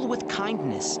of. Kill with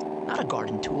kindness, not a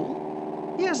garden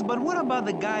tool. Yes, but what about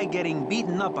the guy getting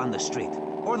beaten up on the street?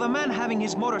 Or the man having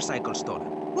his motorcycle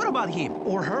stolen? What about him?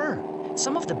 Or her.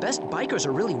 Some of the best bikers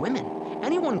are really women.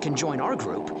 Anyone can join our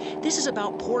group. This is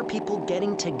about poor people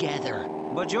getting together.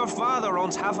 But your father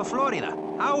owns half of Florida.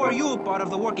 How are you part of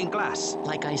the working class?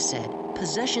 Like I said,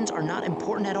 possessions are not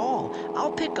important at all.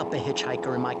 I'll pick up a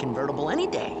hitchhiker in my convertible any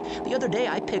day. The other day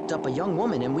I picked up a young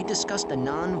woman and we discussed a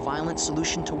non-violent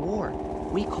solution to war.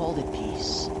 We called it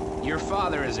peace. Your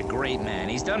father is a great man.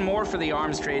 He's done more for the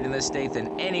arms trade in this state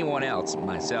than anyone else,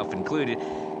 myself included.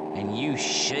 And you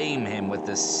shame him with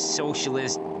the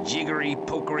socialist,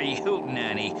 jiggery-pokery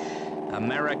hootenanny.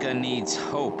 America needs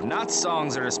hope, not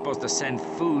songs that are supposed to send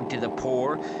food to the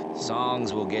poor.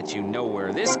 Songs will get you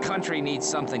nowhere. This country needs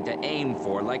something to aim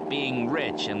for, like being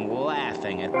rich and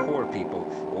laughing at poor people,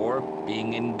 or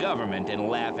being in government and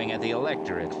laughing at the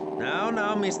electorate. Now,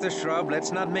 Mr. Shrub,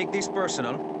 let's not make this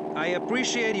personal. I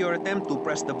appreciate your attempt to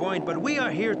press the point, but we are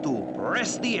here to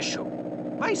press the issue.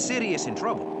 My city is in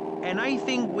trouble, and I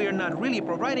think we're not really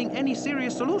providing any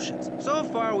serious solutions. So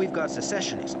far, we've got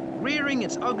secessionism rearing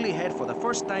its ugly head for the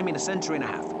first time in a century and a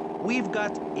half. We've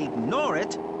got ignore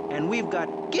it, and we've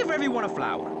got give everyone a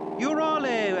flower. You're all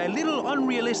a little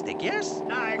unrealistic, yes?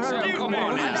 Come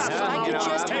on now.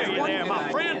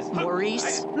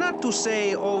 Maurice? Not to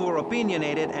say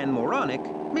over-opinionated and moronic,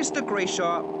 Mr.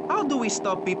 Grayshaw, how do we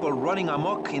stop people running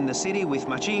amok in the city with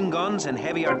machine guns and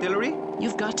heavy artillery?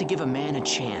 You've got to give a man a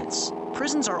chance.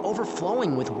 Prisons are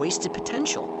overflowing with wasted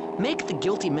potential. Make the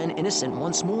guilty men innocent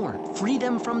once more. Free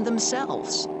them from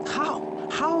themselves. How?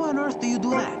 How on earth do you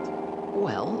do that?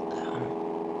 Well,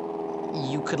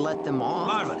 you could let them off.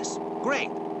 Marvelous. Great.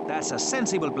 That's a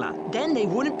sensible plan. Then they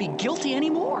wouldn't be guilty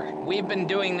anymore. We've been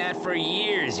doing that for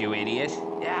years, you idiot.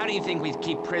 How do you think we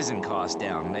keep prison costs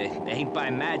down? They ain't by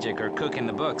magic or cooking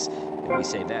the books. And we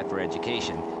save that for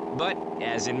education. But,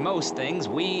 as in most things,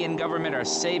 we in government are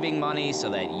saving money so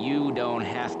that you don't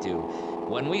have to.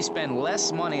 When we spend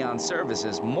less money on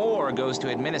services, more goes to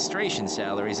administration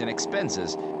salaries and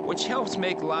expenses, which helps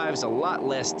make lives a lot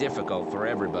less difficult for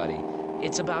everybody.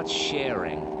 It's about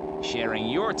sharing. Sharing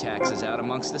your taxes out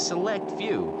amongst the select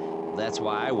few. That's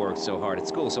why I worked so hard at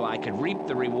school, so I could reap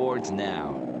the rewards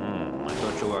now. I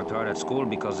thought you worked hard at school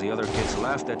because the other kids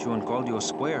laughed at you and called you a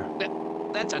square.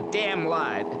 That's a damn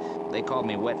lie. They called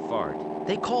me wet fart.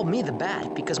 They called me the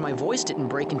Bat because my voice didn't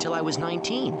break until I was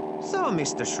 19. So,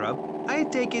 Mr. Shrub, I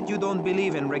take it you don't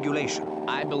believe in regulation.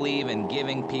 I believe in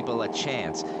giving people a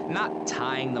chance, not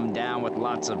tying them down with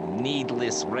lots of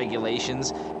needless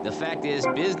regulations. The fact is,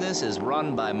 business is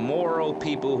run by moral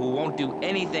people who won't do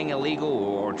anything illegal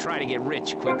or try to get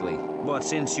rich quickly. But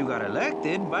since you got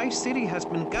elected, Vice City has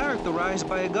been characterized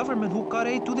by a government who cut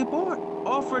aid to the poor,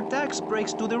 offered tax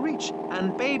breaks to the rich,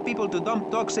 and paid people to dump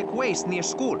toxic waste near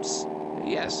schools.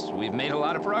 Yes, we've made a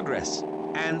lot of progress.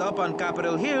 And up on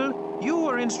Capitol Hill, you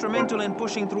were instrumental in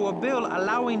pushing through a bill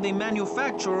allowing the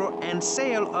manufacture and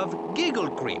sale of giggle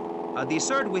cream, a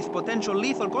dessert with potential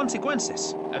lethal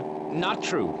consequences. Not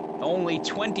true. Only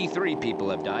 23 people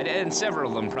have died, and several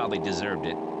of them probably deserved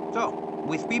it. So,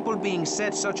 with people being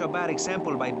set such a bad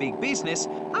example by big business,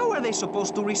 how are they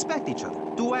supposed to respect each other,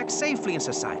 to act safely in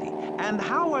society? And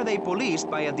how are they policed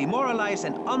by a demoralized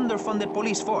and underfunded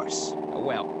police force?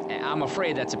 Well, I'm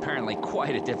afraid that's apparently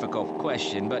quite a difficult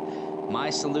question, but my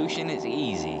solution is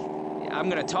easy. I'm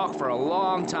gonna talk for a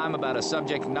long time about a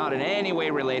subject not in any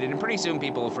way related, and pretty soon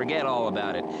people will forget all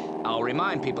about it. I'll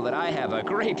remind people that I have a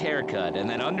great haircut, and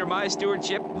that under my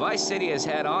stewardship, Vice City has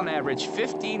had on average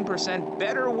 15%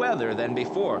 better weather than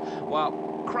before, while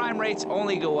crime rates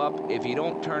only go up if you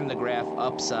don't turn the graph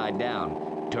upside down.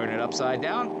 Turn it upside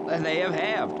down, and they have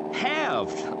halved.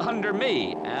 Halved! Under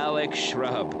me, Alex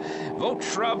Shrub. Vote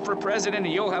Shrub for president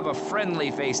and you'll have a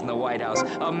friendly face in the White House.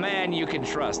 A man you can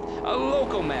trust. A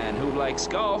local man who likes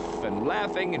golf and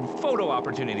laughing and photo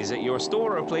opportunities at your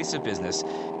store or place of business.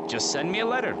 Just send me a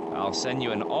letter. I'll send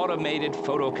you an automated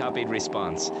photocopied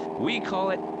response. We call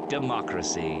it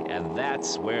democracy, and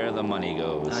that's where the money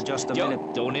goes. Now, just a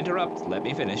minute. Don't interrupt. Let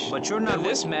me finish. But you're not...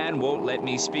 This man won't let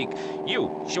me speak.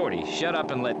 You, Shorty, shut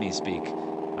up and let me speak.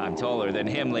 I'm taller than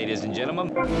him, ladies and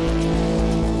gentlemen.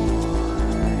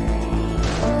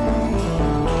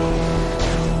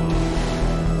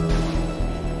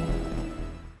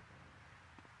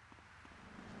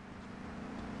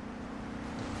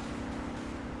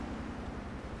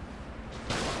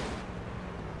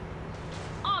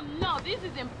 No, this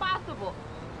is impossible.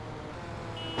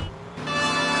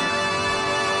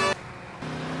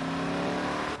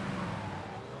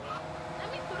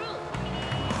 Let me through.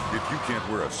 If you can't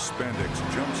wear a spandex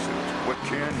jumpsuit, what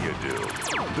can you do?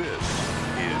 This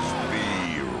is the...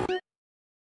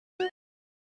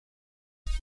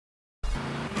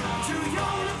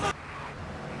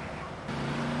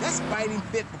 That's Fighting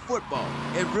Fit for Football.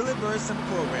 It really burns some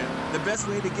program. The best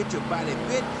way to get your body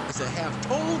fit is to have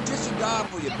total disregard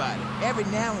for your body. Every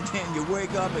now and then you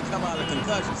wake up and come out of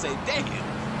concussion and say, damn,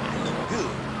 I look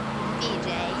good.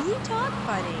 BJ, you talk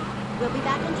funny. We'll be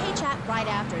back on K-Chat right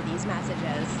after these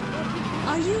messages.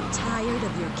 Are you tired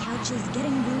of your couches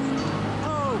getting ruined?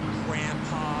 Oh,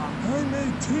 Grandpa. I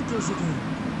made tinkers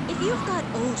again. If you've got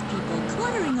old people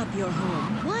cluttering up your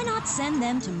home, why not send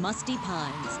them to Musty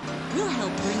Pines? We'll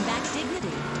help bring back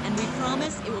dignity, and we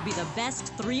promise it will be the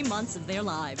best 3 months of their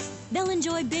lives. They'll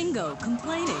enjoy bingo,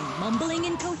 complaining, mumbling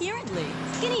incoherently,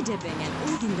 skinny dipping,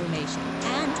 and organ donation.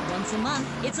 And once a month,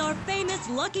 it's our famous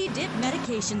Lucky Dip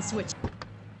medication switch.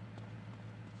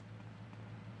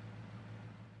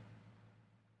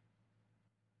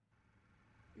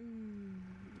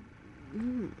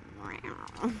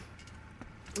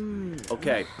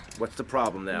 Okay, what's the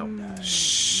problem now?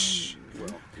 Shh.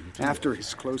 After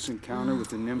his close encounter with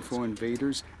the Nympho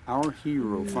invaders, our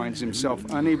hero finds himself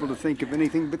unable to think of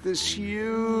anything but this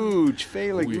huge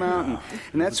phallic mountain.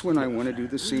 And that's when I want to do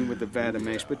the scene with the vat of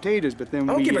mashed potatoes, but then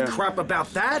I don't give a crap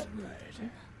about that.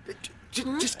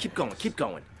 Just keep going, keep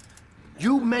going.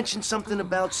 You mentioned something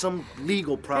about some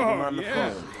legal problem on the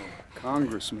phone.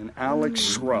 Congressman Alex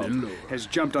Shrub has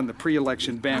jumped on the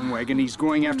pre-election bandwagon. He's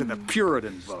going after the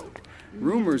Puritan vote.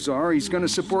 Rumors are he's going to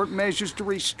support measures to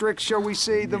restrict, shall we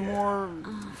say, the more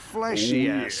fleshy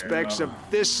aspects of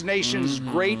this nation's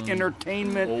great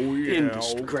entertainment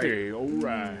industry. Okay, all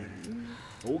right.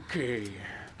 Okay.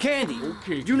 Candy,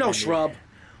 Okay, you know Candy. Shrub.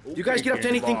 You guys get up to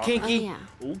anything kinky? Oh,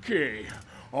 yeah. Okay.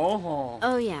 Uh-huh.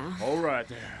 Oh, yeah. All right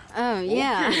there. Oh,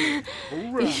 yeah. Okay.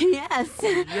 All right. Yes.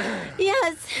 Yeah.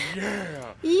 Yes.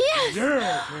 Yeah. Yes.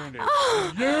 Yeah, Candy.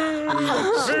 Oh. Yeah.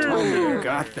 Totally you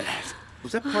got that.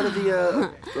 Was that part of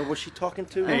the, was she talking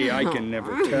to? Hey, I can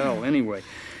never tell. Anyway,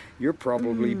 you're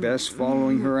probably best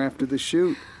following her after the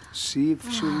shoot. See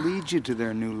if she'll lead you to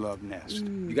their new love nest.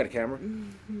 You got a camera?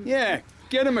 Yeah,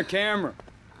 get him a camera.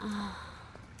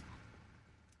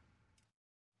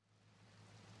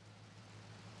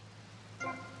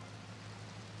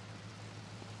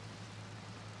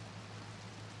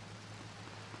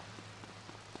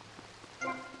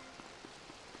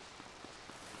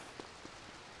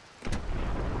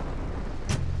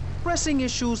 Pressing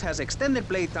Issues has extended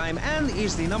playtime and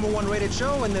is the #1 rated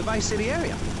show in the Vice City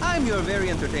area. I'm your very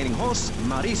entertaining host,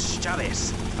 Maurice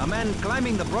Chavez, a man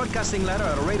climbing the broadcasting ladder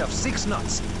at a rate of 6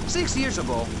 knots. 6 years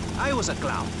ago, I was a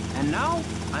clown, and now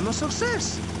I'm a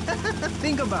success.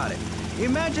 Think about it.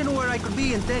 Imagine where I could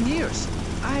be in 10 years.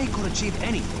 I could achieve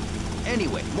anything.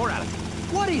 Anyway, morality.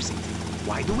 What is it?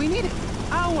 Why do we need it?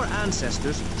 Our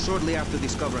ancestors, shortly after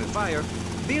discovering fire,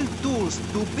 built tools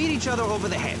to beat each other over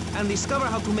the head and discover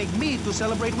how to make meat to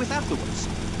celebrate with afterwards.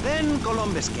 Then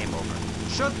Columbus came over,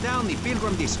 shut down the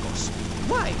Pilgrim Discos.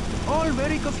 Why? All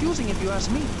very confusing if you ask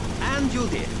me. And you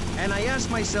did. And I asked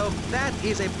myself, that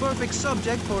is a perfect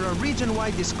subject for a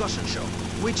region-wide discussion show,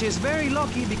 which is very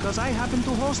lucky because I happen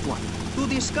to host one. To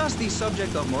discuss the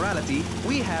subject of morality,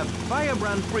 we have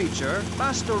firebrand preacher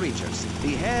Pastor Richards,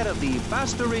 the head of the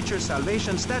Pastor Richards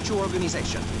Salvation Statue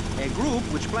Organization, a group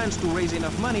which plans to raise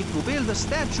enough money to build a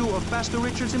statue of Pastor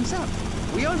Richards himself.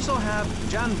 We also have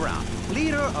John Brown,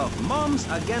 leader of Moms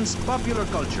Against Popular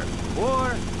Culture,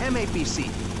 or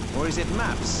MAPC. Or is it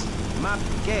MAPS?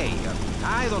 MAPK?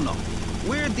 I don't know.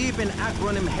 We're deep in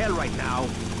acronym hell right now,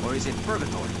 or is it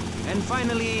purgatory? And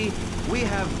finally, we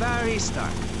have Barry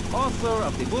Stark, author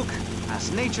of the book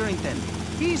As Nature Intended.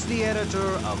 He's the editor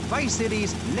of Vice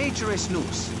City's Naturist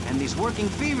News, and is working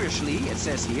feverishly, it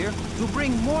says here, to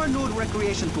bring more nude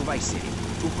recreation to Vice City.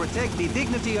 To protect the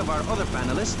dignity of our other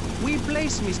panelists, we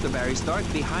place Mr. Barry Stark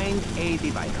behind a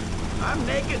divider. I'm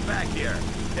naked back here.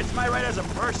 It's my right as a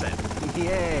person.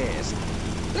 Yes.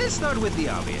 Let's start with the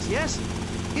obvious, yes?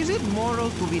 Is it moral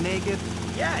to be naked?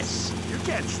 Yes. You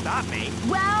can't stop me.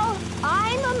 Well,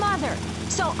 I'm a mother,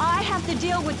 so I have to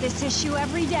deal with this issue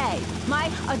every day. My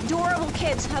adorable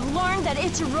kids have learned that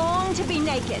it's wrong to be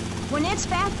naked. When it's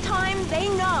bath time, they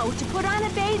know to put on a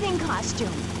bathing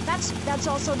costume. That's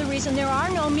also the reason there are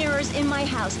no mirrors in my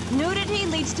house. Nudity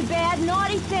leads to bad,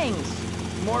 naughty things.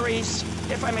 Maurice,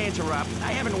 if I may interrupt,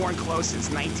 I haven't worn clothes since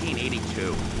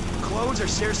 1982. Clothes are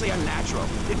seriously unnatural.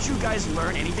 Did you guys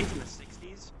learn anything from the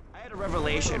 60s? I had a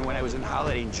revelation when I was on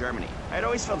holiday in Germany. I had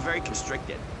always felt very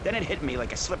constricted. Then it hit me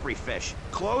like a slippery fish.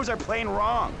 Clothes are plain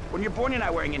wrong. When you're born, you're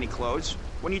not wearing any clothes.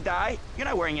 When you die, you're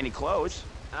not wearing any clothes.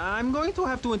 I'm going to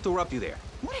have to interrupt you there.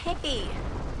 Hey!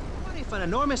 What if an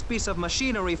enormous piece of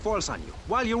machinery falls on you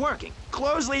while you're working?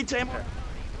 Clothes lead to...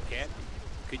 Ken,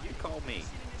 could you call me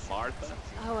Martha?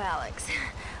 Oh, Alex.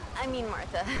 I mean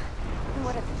Martha.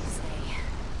 What did they say?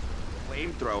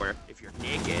 Flamethrower, if you're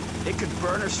naked, it could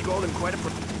burn or scald in quite a...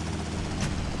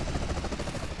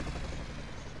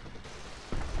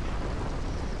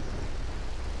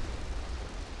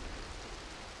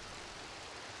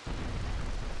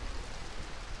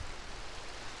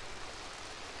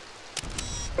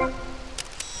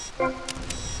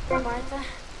 Martha,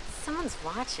 someone's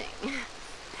watching.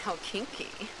 How kinky.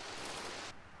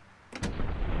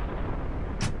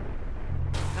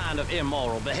 Kind of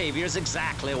immoral behavior is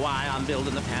exactly why I'm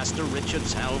building the Pastor Richard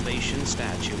Salvation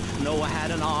statue. Noah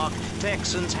had an ark,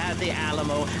 Texans had the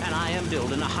Alamo, and I am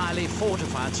building a highly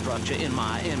fortified structure in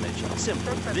my image.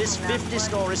 Simple. This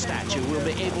 50-story statue will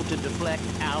be able to deflect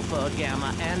alpha,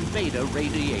 gamma, and beta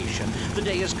radiation. The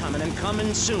day is coming, and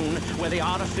coming soon, where the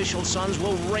artificial suns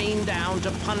will rain down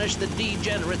to punish the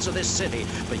degenerates of this city.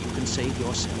 But you can save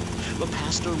yourself. The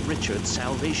Pastor Richard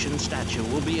Salvation statue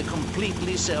will be a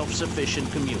completely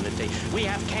self-sufficient community. We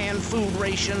have canned food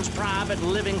rations, private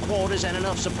living quarters, and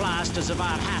enough supplies to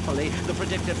survive happily the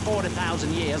predicted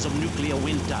 40,000 years of nuclear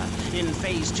winter. In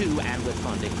Phase 2, and with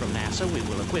funding from NASA, we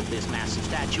will equip this massive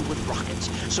statue with rockets.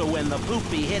 So when the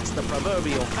poopy hits the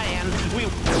proverbial fan, we...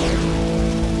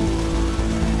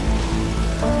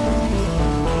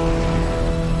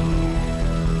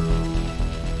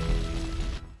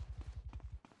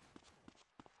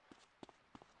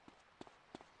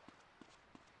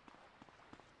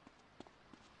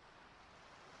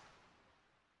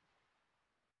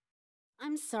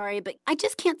 I'm sorry, but I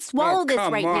just can't swallow this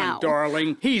right now. Come on,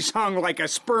 darling. He's hung like a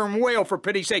sperm whale, for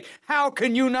pity's sake. How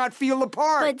can you not feel the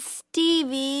part? But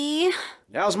Stevie...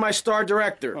 How's my star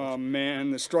director? Oh,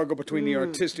 man, the struggle between the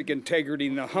artistic integrity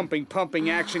and the humping, pumping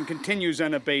action continues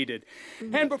unabated.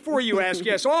 And before you ask,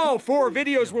 yes, all 4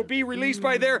 videos will be released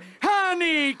by their...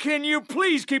 Honey, can you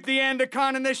please keep the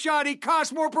Andacon in the shot? He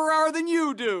costs more per hour than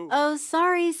you do. Oh,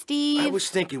 sorry, Steve. I was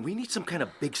thinking, we need some kind of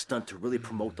big stunt to really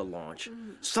promote the launch.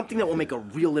 Something that will make a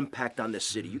real impact on this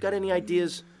city. You got any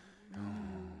ideas?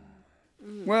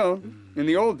 Well, in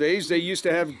the old days, they used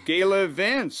to have gala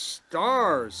events,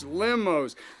 stars,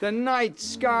 limos, the night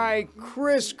sky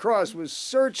crisscrossed with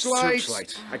searchlights.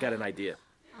 Searchlights. I got an idea.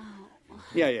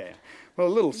 Yeah. Oh,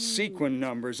 little sequin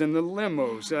numbers and the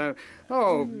limos.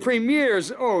 Oh,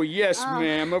 premieres. Oh, yes,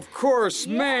 ma'am. Of course,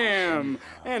 ma'am.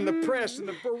 And the press and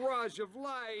the barrage of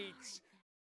lights.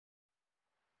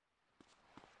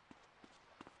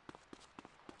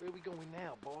 Where are we going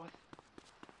now, boss?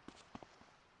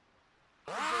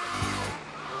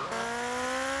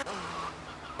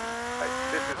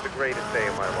 This is the greatest day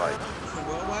of my life.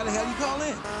 Well, why the hell you call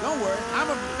in? Don't worry, I'm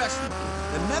a professional.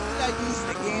 The method I use in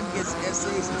the game against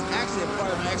essays is actually a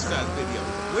part of my exercise video.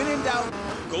 When in doubt,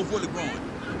 go for the groin.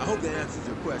 I hope that answers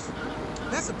your question.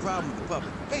 That's the problem with the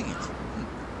public. Fans.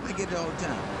 I get it all the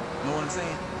time. Know what I'm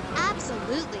saying?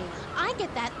 Absolutely. I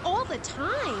get that all the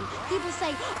time. People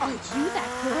say, are you that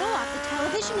girl off the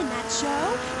television in that show?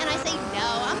 And I say, no,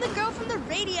 I'm the girl from the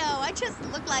radio. I just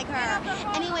look like her.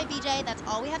 Anyway, BJ, that's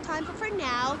all we have time for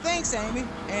now. Thanks, Amy.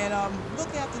 And,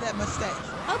 look after that mustache.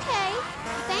 Okay.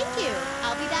 Thank you.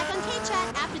 I'll be back on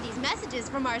K-Chat after these messages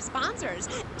from our sponsors.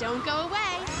 Don't go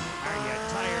away. Are you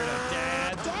tired of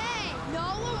Dad? Dang,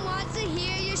 no one wants to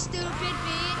hear your stupid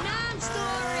Vietnam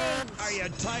stories. Are you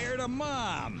tired of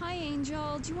Mom? Hi,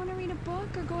 Angel. Do you want to read a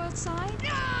book or go outside? No!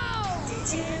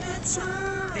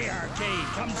 The arcade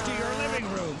comes to your living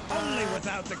room, only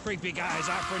without the creepy guys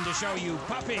offering to show you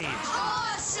puppies.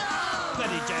 Awesome! The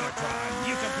Degenitron.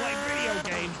 You can play video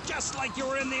games just like you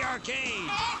were in the arcade.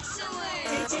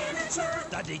 Excellent!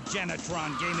 The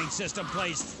Degenitron gaming system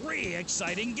plays 3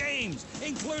 exciting games,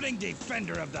 including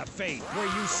Defender of the Faith, where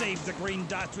you save the green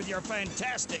dots with your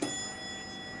fantastic...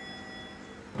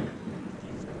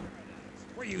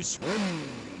 where you swim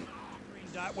green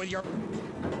dot with your...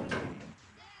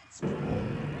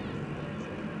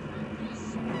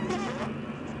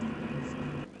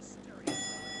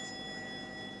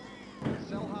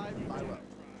 Sell high, buy low.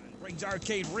 Brings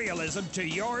arcade realism to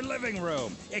your living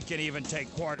room. It can even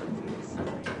take quarters.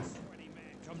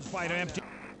 Comes by to empty...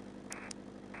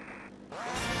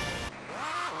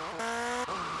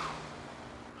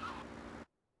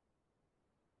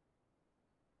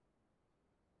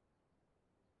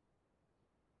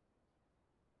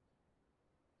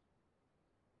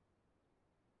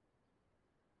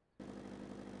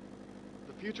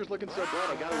 The future's looking so bright,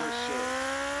 I gotta wear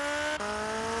shades.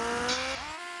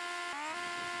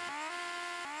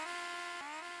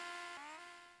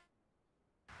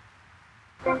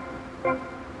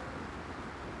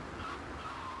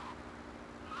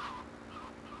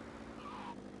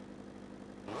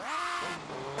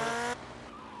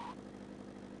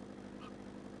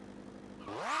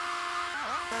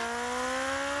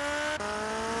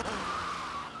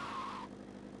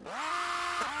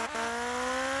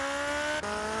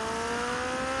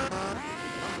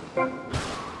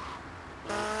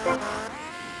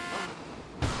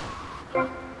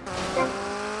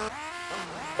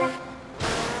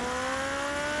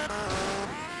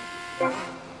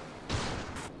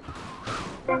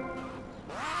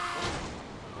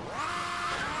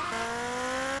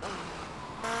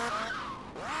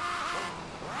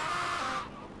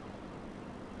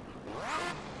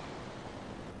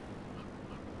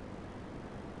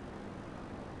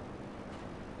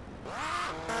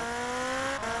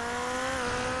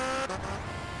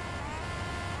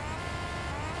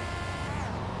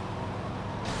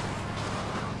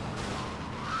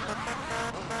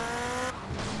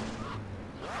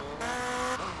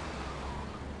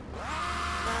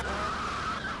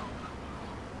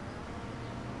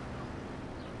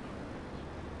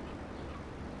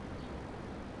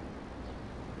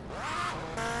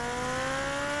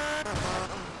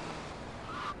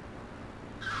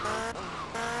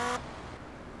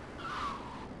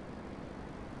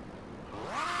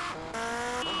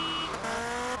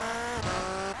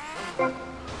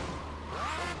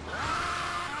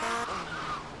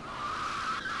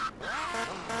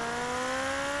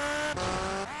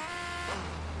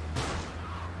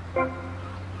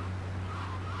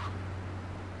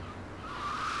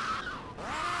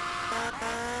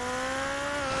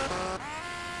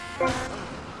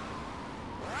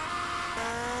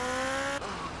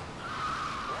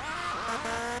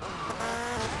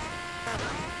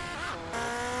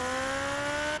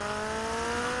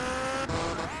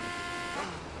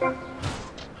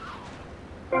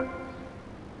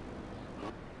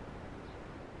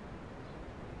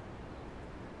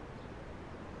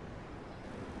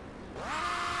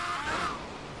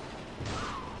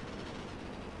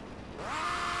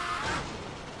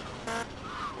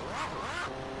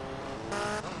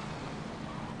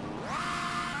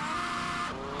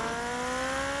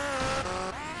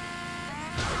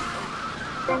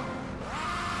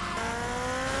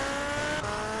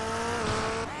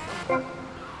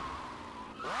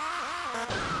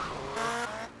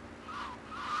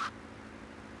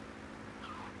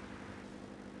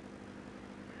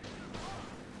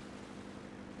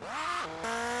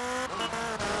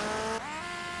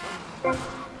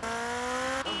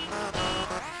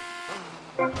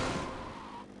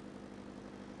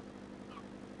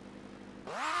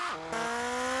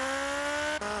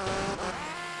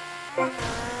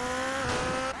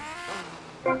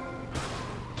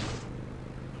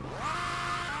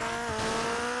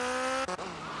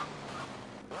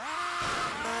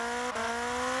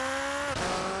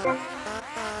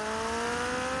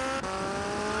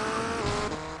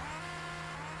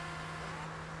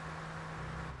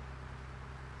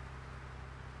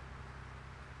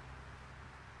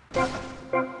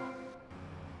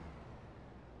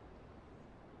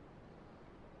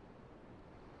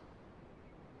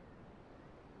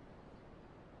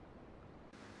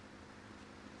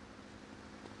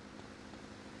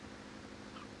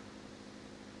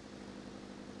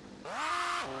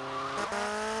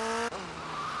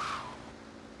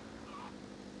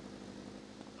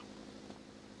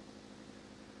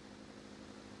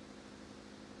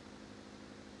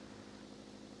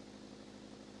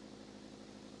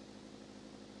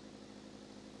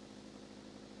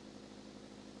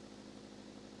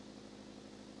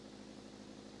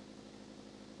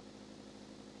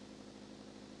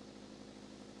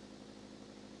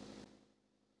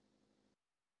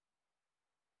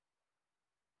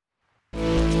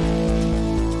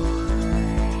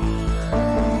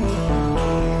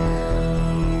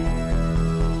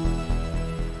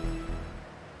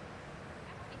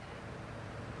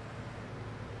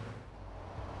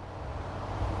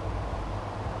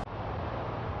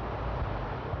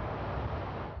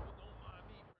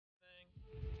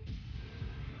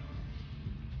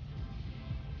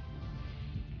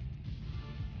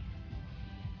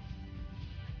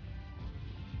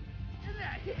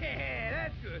 Yeah,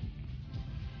 that's good.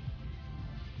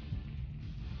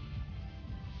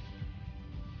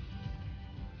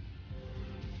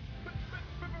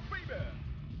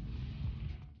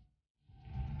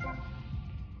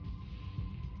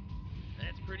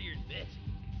 That's prettier than this.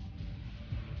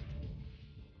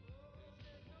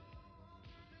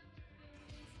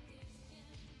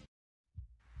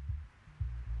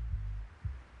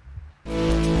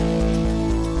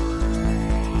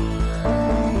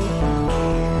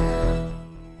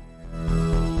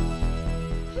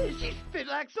 She spit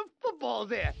like some footballs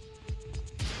there.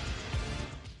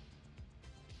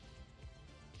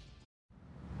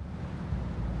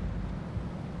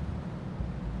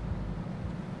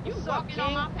 You walking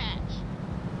on my patch.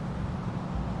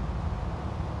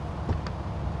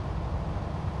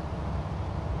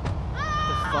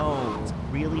 The phone's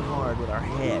really hard with our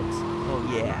heads.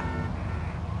 Oh, yeah.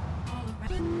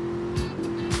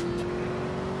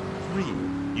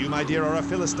 You, my dear, are a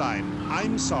Philistine.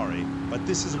 I'm sorry, but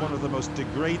this is one of the most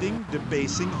degrading,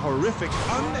 debasing, horrific,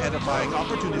 unedifying,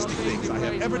 opportunistic things I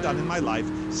have ever done in my life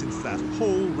since that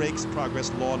whole Rake's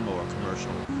Progress lawnmower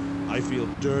commercial. I feel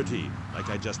dirty, like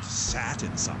I just sat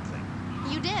in something.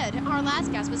 You did. Our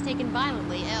last guest was taken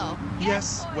violently ill.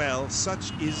 Yes, well,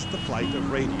 such is the plight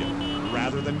of radio.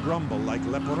 Rather than grumble like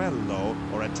Leporello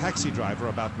or a taxi driver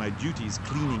about my duties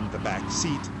cleaning the back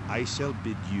seat, I shall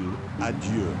bid you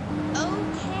adieu.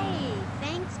 Okay,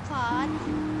 thanks, Claude.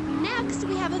 Next,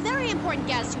 we have a very important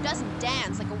guest who doesn't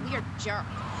dance like a weird jerk.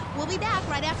 We'll be back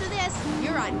right after this.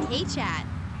 You're on K-Chat.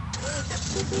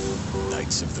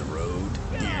 Knights of the Road,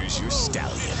 here's your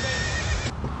stallion.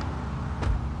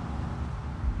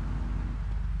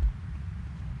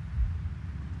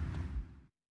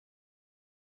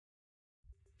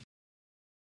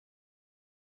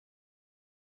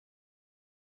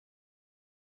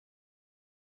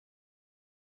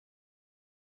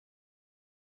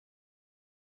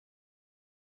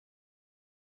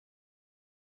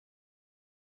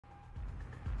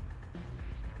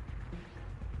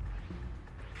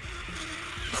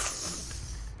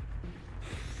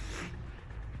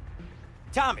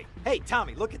 Tommy! Hey,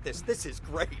 Tommy, look at this. This is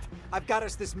great. I've got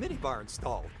us this minibar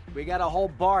installed. We got a whole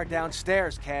bar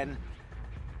downstairs, Ken.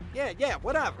 Yeah,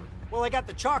 whatever. Well, I got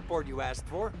the chalkboard you asked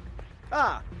for.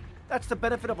 Ah, that's the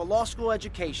benefit of a law school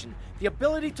education. The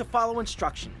ability to follow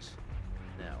instructions.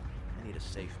 Now, I need a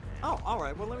safe man. Oh, all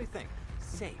right. Well, let me think.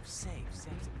 Safe.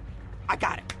 I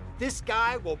got it. This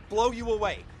guy will blow you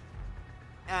away.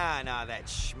 Ah, nah, that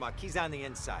schmuck. He's on the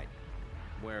inside.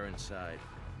 Where inside?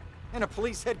 In a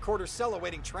police headquarters cell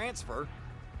awaiting transfer.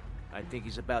 I think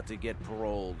he's about to get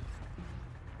paroled.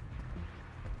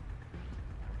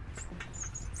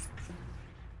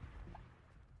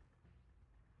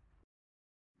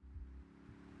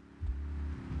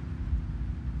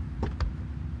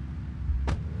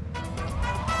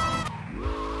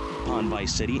 On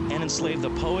Vice City and enslave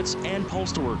the poets and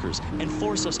postal workers and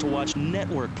force us to watch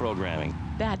network programming.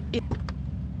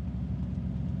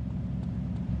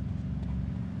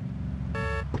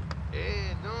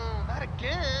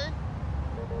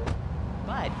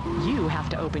 You have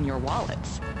to open your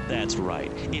wallets. That's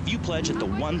right. If you pledge at the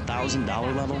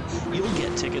 $1,000 level, you'll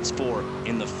get tickets for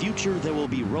In the Future There Will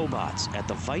Be Robots at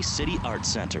the Vice City Arts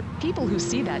Center. People who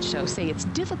see that show say it's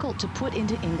difficult to put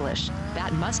into English.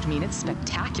 That must mean it's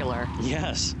spectacular.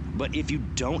 Yes, but if you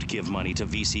don't give money to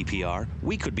VCPR,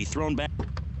 we could be thrown back.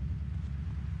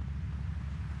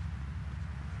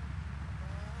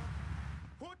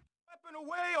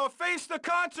 Away or face the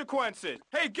consequences.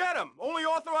 Hey, get him! Only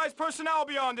authorized personnel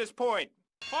beyond this point.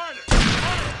 Harder!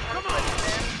 Harder! Come on!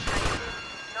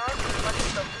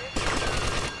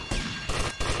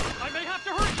 I may have to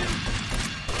hurt you!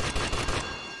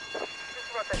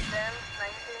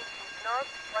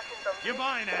 You're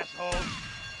mine, asshole!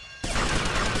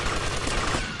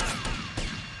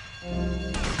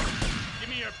 Give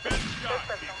me your best shot,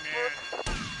 big man.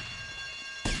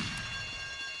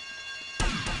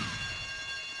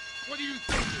 What are you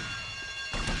thinking?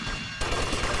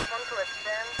 Respond to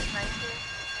extend 19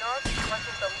 North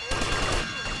Washington Beach.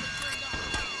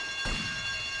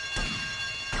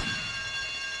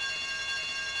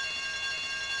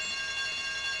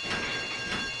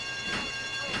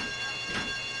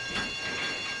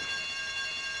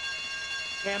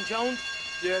 Cam Jones?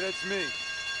 Yeah, that's me.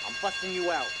 I'm busting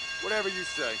you out. Whatever you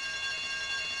say.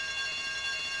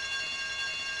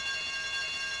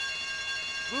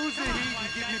 Lose the heat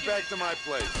and get me back to my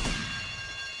place.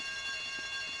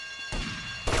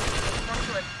 Respond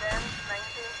to extend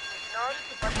 19 North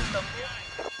Washington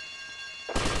Beach.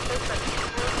 Take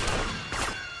continue.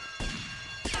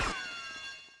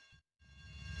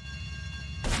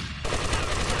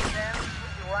 Extend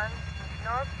 51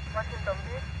 North Washington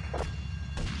Beach.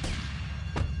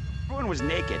 Everyone was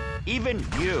naked. Even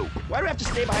you. Why do we have to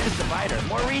stay behind this divider?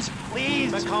 Maurice,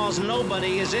 please! Because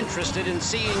nobody is interested in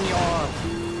seeing your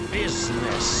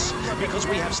business. Because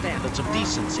we have standards of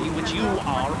decency which you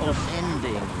are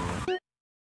offending.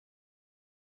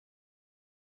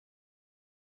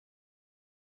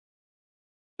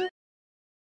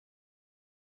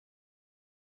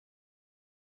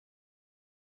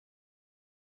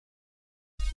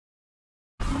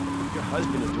 Your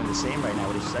husband is doing the same right now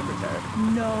with his secretary.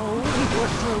 No, he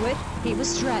worked through it. He was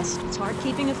stressed. It's hard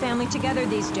keeping a family together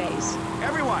these days.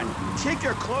 Everyone, take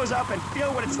your clothes off and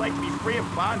feel what it's like to be free of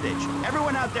bondage.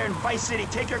 Everyone out there in Vice City,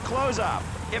 take your clothes off.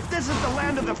 If this is the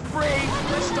land of the free,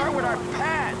 let's start with our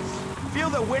pants. Feel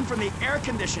the wind from the air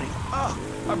conditioning. Oh,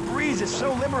 a breeze is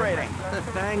so liberating.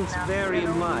 Thanks very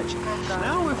much.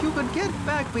 Now, if you could get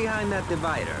back behind that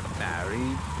divider,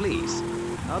 Barry, please.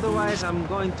 Otherwise, I'm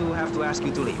going to have to ask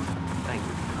you to leave. Thank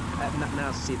you.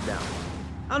 Now sit down.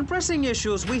 On pressing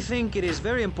issues, we think it is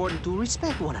very important to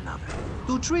respect one another.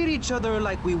 To treat each other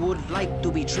like we would like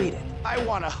to be treated. I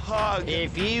want a hug.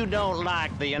 If you don't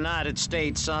like the United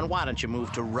States, son, why don't you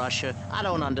move to Russia? I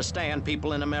don't understand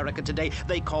people in America today.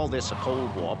 They call this a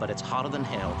Cold War, but it's hotter than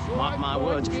hell. Mark my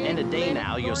words, in a day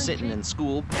now, you're sitting in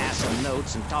school, passing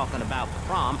notes and talking about the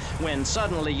prom, when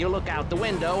suddenly you look out the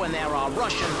window and there are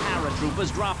Russian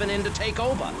paratroopers dropping in to take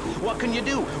over. What can you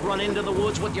do? Run into the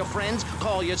woods with your friends?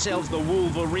 Call yourselves the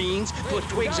Wolverines? Put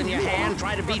twigs in your hair and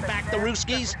try to beat back the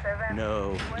Ruskies?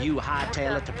 No, you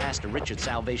hightail it to Pastor Richard's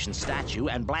Salvation statue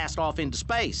and blast off into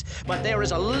space. But there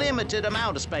is a limited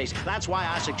amount of space. That's why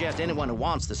I suggest anyone who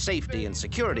wants the safety and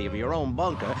security of your own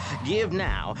bunker, give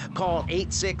now. Call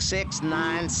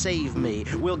 866-9-SAVE-ME.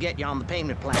 We'll get you on the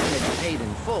payment plan. If you're paid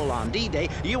in full on D-Day,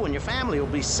 you and your family will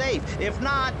be safe. If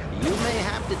not, you may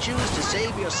have to choose to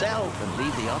save yourself and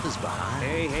leave the others behind.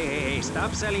 Hey,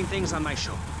 stop selling things on my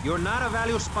show. You're not a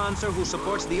value sponsor who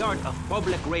supports the art of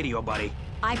public radio, buddy.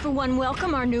 I, for one,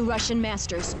 welcome our new Russian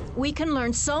masters. We can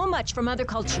learn so much from other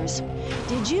cultures.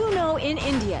 Did you know in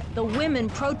India, the women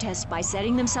protest by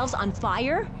setting themselves on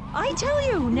fire? I tell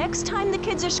you, next time the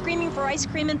kids are screaming for ice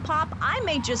cream and pop, I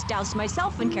may just douse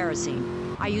myself in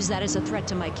kerosene. I use that as a threat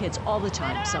to my kids all the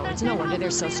time, so it's no wonder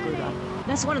they're so screwed up.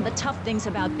 That's one of the tough things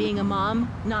about being a mom,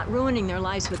 not ruining their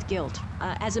lives with guilt.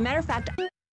 As a matter of fact...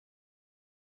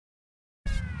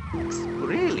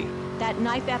 Really? That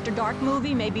Knife After Dark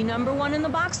movie may be #1 in the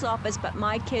box office, but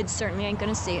my kids certainly ain't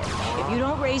gonna see it. If you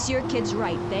don't raise your kids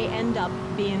right, they end up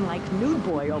being like Nude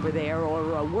Boy over there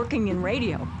or working in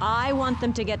radio. I want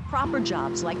them to get proper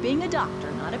jobs, like being a doctor,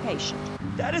 not a patient.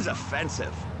 That is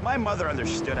offensive. My mother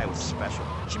understood I was special.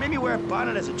 She made me wear a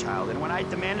bonnet as a child, and when I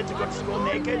demanded to go to school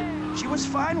naked, she was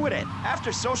fine with it.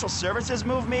 After social services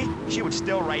moved me, she would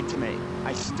still write to me.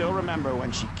 I still remember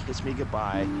when she kissed me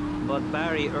goodbye. But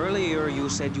Barry, earlier you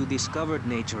said you discovered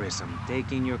naturism,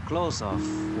 taking your clothes off,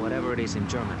 whatever it is in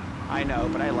Germany. I know,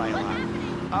 but I lie a lot.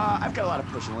 I've got a lot of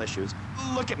personal issues.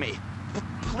 Look at me.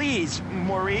 Please,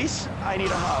 Maurice, I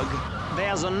need a hug.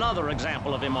 There's another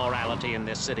example of immorality in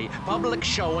this city. Public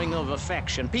showing of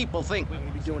affection. People think I'm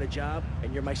gonna be doing a job,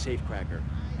 and you're my safecracker.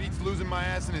 Beats losing my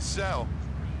ass in his cell.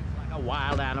 like a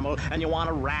wild animal, and you want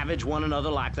to ravage one another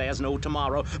like there's no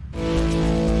tomorrow.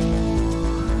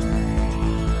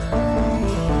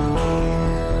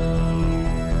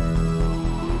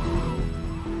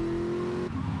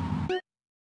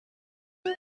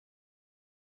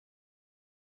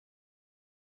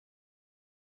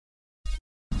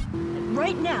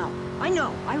 Right now. I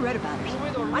know, I read about it.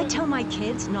 I tell my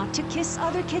kids not to kiss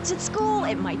other kids at school.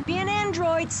 It might be an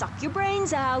android, suck your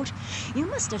brains out. You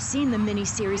must have seen the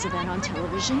mini-series event on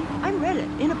television. I read it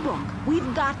in a book.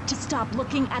 We've got to stop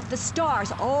looking at the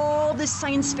stars, all this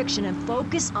science fiction, and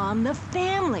focus on the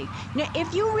family. Now,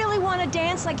 if you really want to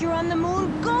dance like you're on the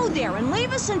moon, go there and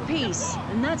leave us in peace.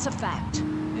 And that's a fact.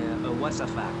 What's a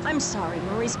fact? I'm sorry,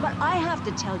 Maurice, but I have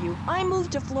to tell you, I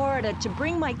moved to Florida to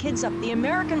bring my kids up the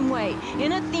American way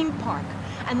in a theme park.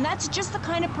 And that's just the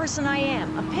kind of person I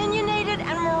am, opinionated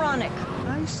and moronic.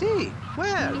 I see.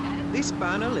 Well, this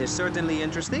panel is certainly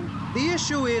interesting. The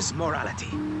issue is morality.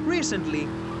 Recently,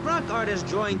 rock artists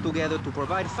joined together to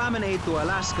provide famine aid to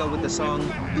Alaska with the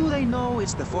song, Do They Know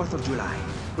It's the 4th of July?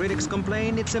 Critics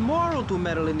complain it's immoral to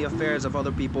meddle in the affairs of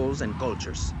other peoples and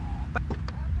cultures.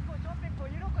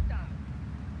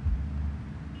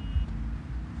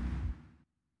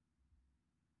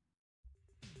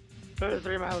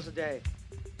 3 miles a day.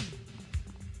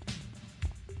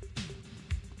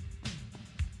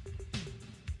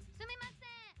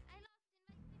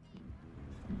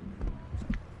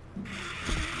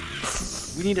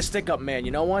 We need a stick-up man,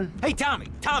 you know one? Hey,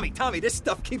 Tommy, this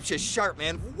stuff keeps you sharp,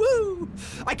 man. Woo!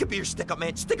 I could be your stick-up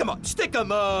man. Stick 'em up, stick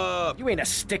 'em up! You ain't a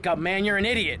stick-up man, you're an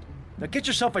idiot. Now get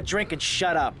yourself a drink and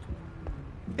shut up.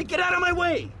 Hey, get out of my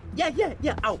way! Yeah,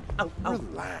 ow.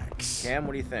 Relax. Cam,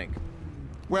 what do you think?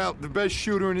 Well, the best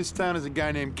shooter in this town is a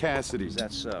guy named Cassidy. Is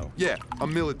that so? Yeah, a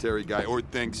military guy, or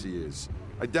thinks he is.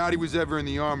 I doubt he was ever in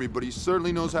the army, but he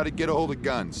certainly knows how to get a hold of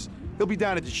guns. He'll be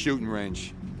down at the shooting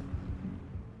range.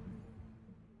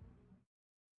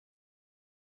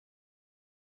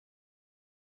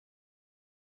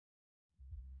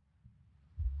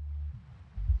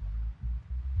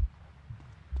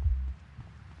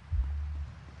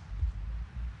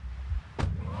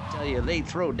 They'd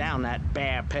throw down that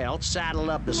bear pelt, saddle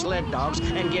up the sled dogs,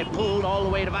 and get pulled all the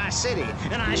way to Vice City.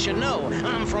 And I should know,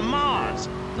 I'm from Mars.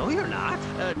 No, you're not.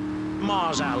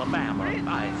 Mars, Alabama.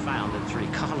 I founded 3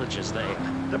 colleges there.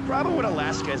 The problem with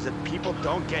Alaska is that people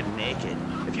don't get naked.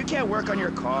 If you can't work on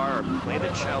your car, or play the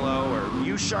cello, or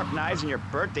use sharp knives in your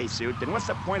birthday suit, then what's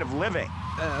the point of living?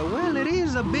 Well, it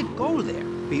is a bit cold there.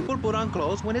 People put on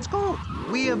clothes when it's cold.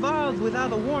 We evolved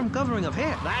without a warm covering of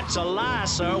hair. That's a lie,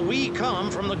 sir. We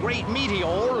come from the great meteor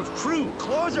of truth.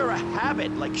 Clothes are a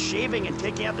habit, like shaving and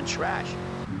taking out the trash.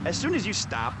 As soon as you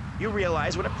stop, you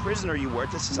realize what a prisoner you were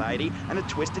to society and the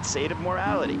twisted state of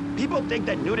morality. People think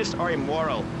that nudists are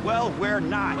immoral. Well, we're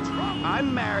not. What's wrong?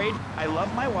 I'm married. I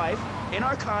love my wife. In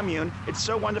our commune, it's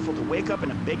so wonderful to wake up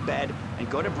in a big bed and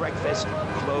go to breakfast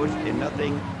clothed in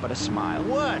nothing but a smile.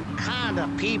 What kind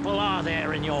of people are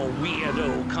there in your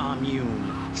weirdo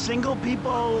commune? Single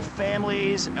people,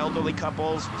 families, elderly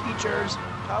couples, teachers,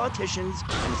 politicians,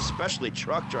 and especially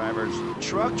truck drivers.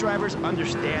 Truck drivers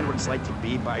understand what it's like to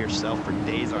be by yourself for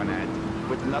days on end,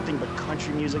 with nothing but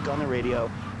country music on the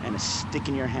radio and a stick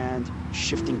in your hand,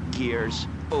 shifting gears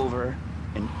over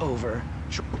and over.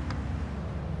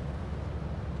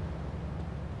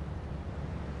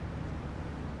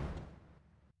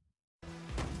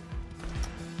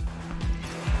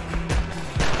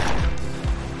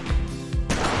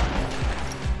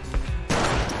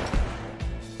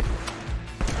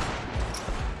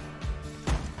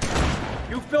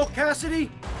 Phil Cassidy?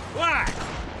 What?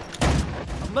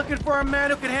 I'm looking for a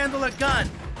man who can handle a gun.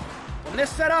 From this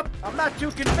setup, I'm not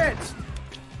too convinced.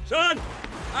 Son,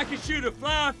 I can shoot a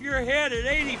fly off your head at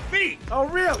 80 feet. Oh,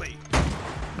 really?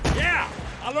 Yeah,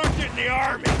 I learned it in the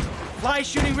Army. Fly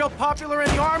shooting real popular in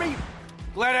the Army?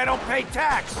 Glad I don't pay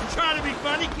tax. You trying to be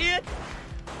funny, kid?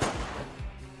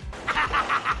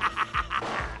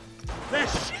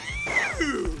 Let's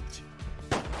shoot!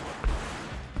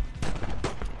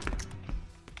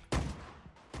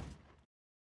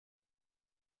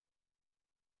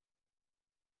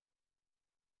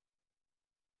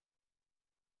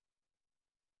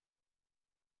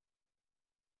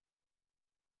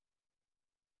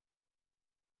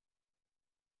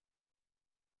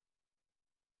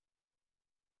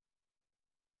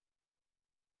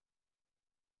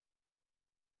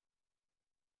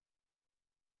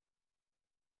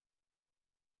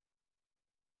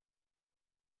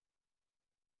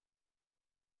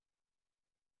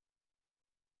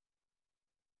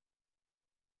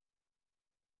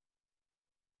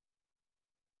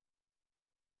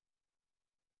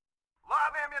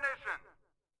 ammunition.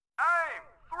 Aim!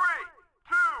 3,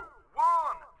 2, 1,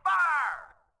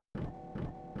 fire!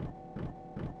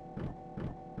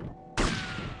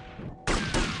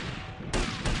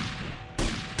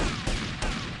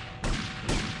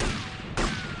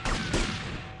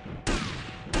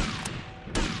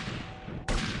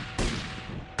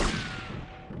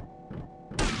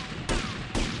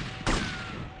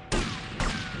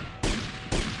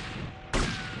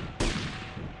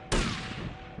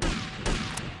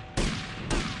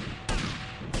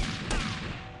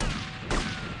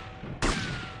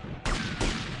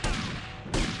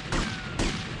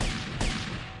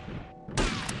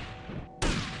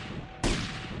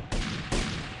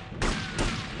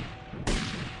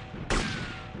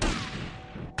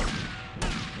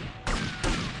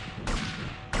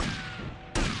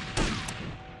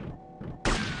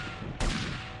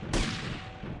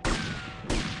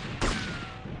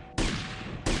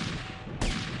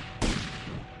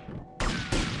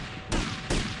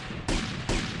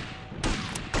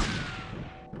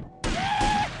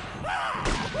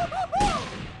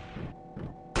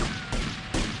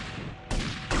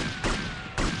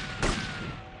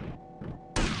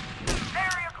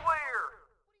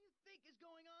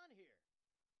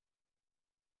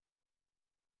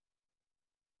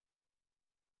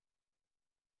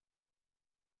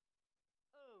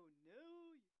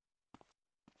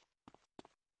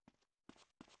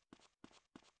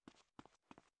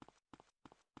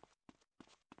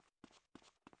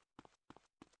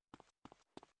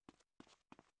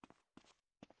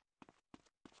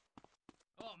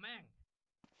 Oh, man.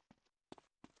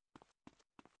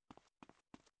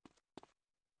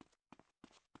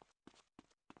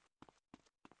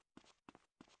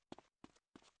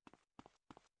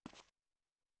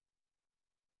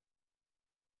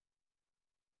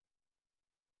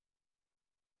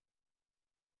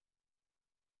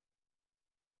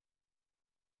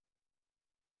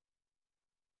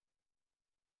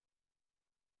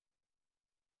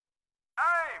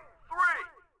 Aim! 3,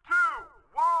 2,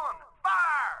 1,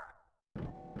 fire!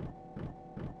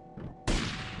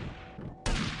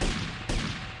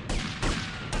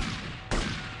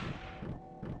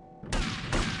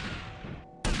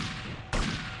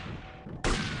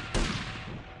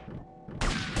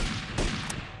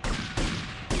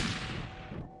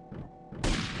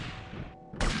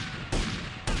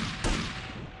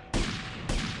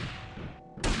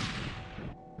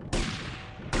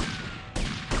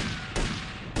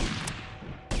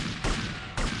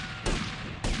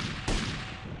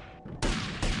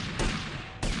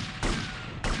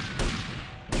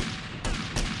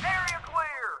 Area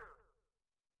clear!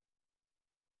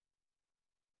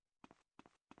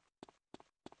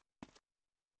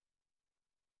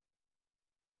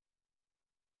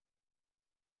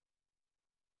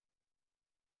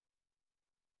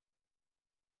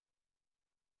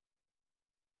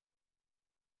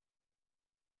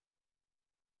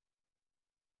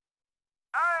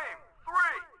 Aim! 3,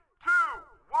 2,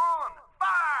 1,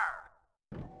 fire!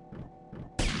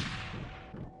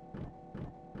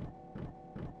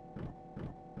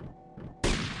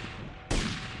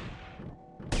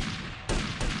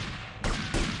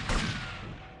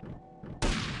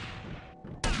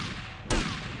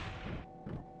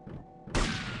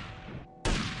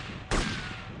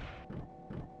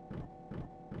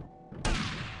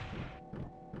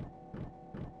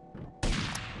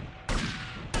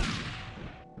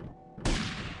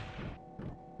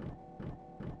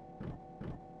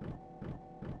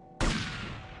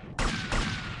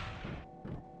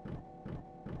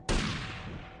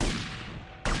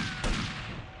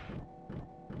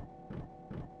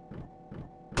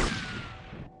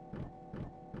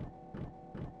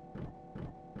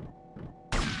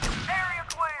 Area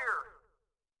clear!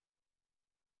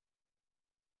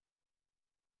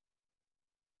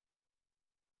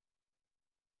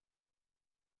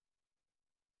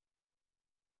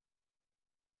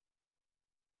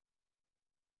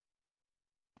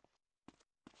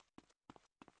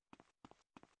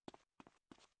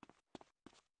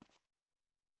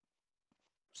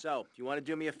 So, you want to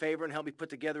do me a favor and help me put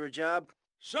together a job?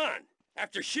 Son,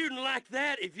 after shooting like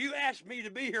that, if you asked me to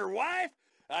be your wife,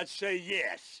 I'd say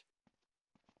yes.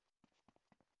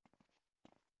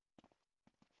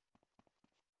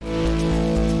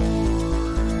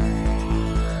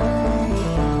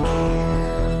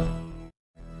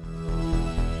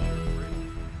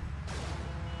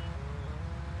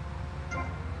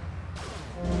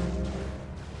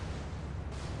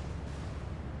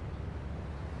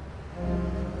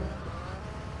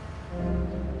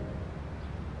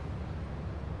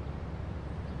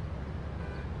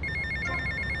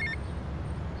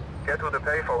 Get to the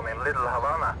payphone in Little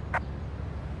Havana.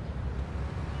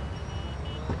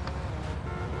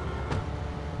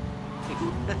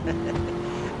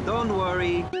 Don't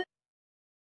worry.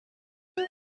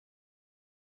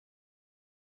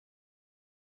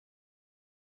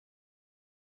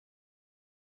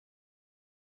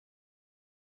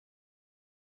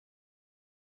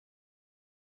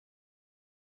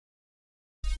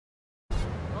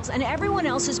 And everyone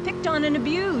else is picked on and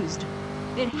abused.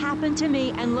 It happened to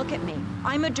me, and look at me.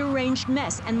 I'm a deranged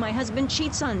mess, and my husband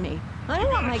cheats on me. I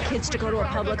don't want my kids to go to a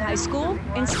public high school.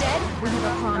 Instead, we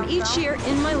have a prom each year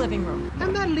in my living room.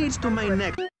 And that leads to my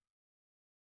next.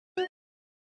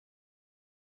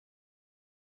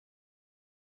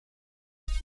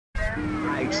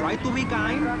 I try to be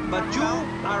kind, but you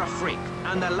are a freak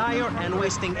and a liar and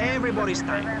wasting everybody's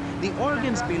time. The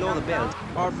organs below the belt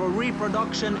are for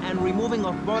reproduction and removing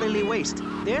of bodily waste.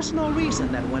 There's no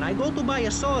reason that when I go to buy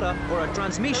a soda or a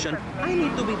transmission, I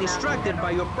need to be distracted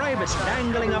by your privates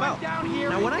dangling about.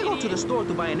 Now, when I go to the store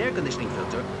to buy an air conditioning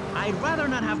filter, I'd rather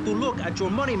not have to look at your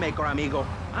moneymaker, amigo.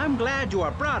 I'm glad you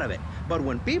are proud of it. But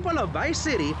when people of Vice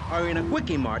City are in a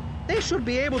Quickie Mart, they should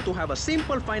be able to have a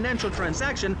simple financial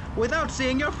transaction without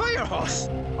seeing your fire hose.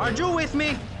 Are you with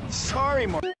me? Sorry,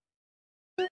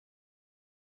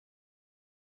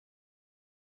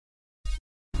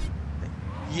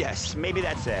 Yes, maybe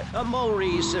that's it.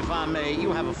 Maurice, if I may,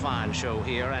 you have a fine show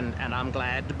here, and I'm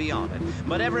glad to be on it.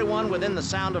 But everyone within the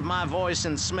sound of my voice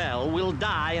and smell will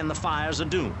die in the fires of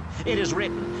doom. It is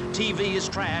written, TV is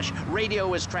trash,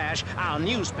 radio is trash, our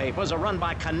newspapers are run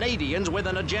by Canadians with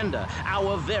an agenda.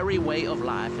 Our very way of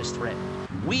life is threatened.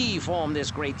 We formed this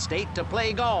great state to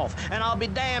play golf, and I'll be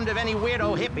damned if any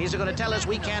weirdo hippies are going to tell us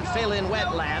we can't fill in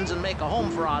wetlands and make a home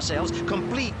for ourselves,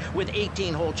 complete with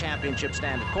 18-hole championship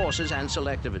standard courses and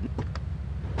selective.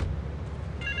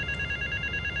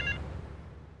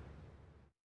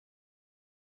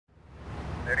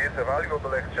 There is a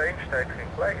valuable exchange taking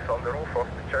place on the roof of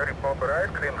the Cherry Popper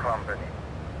Ice Cream Company.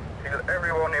 Seal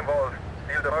everyone involved,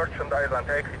 seal the merchandise and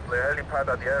take it to the helipad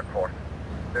at the airport.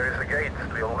 There is a gate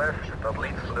to your left that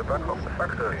leads to the back of the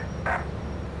factory.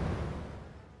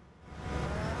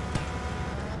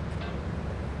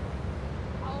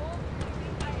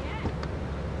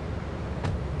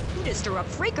 You just are a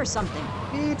freak or something.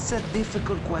 It's a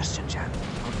difficult question, Chad.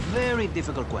 A very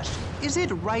difficult question. Is it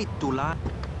right to lie?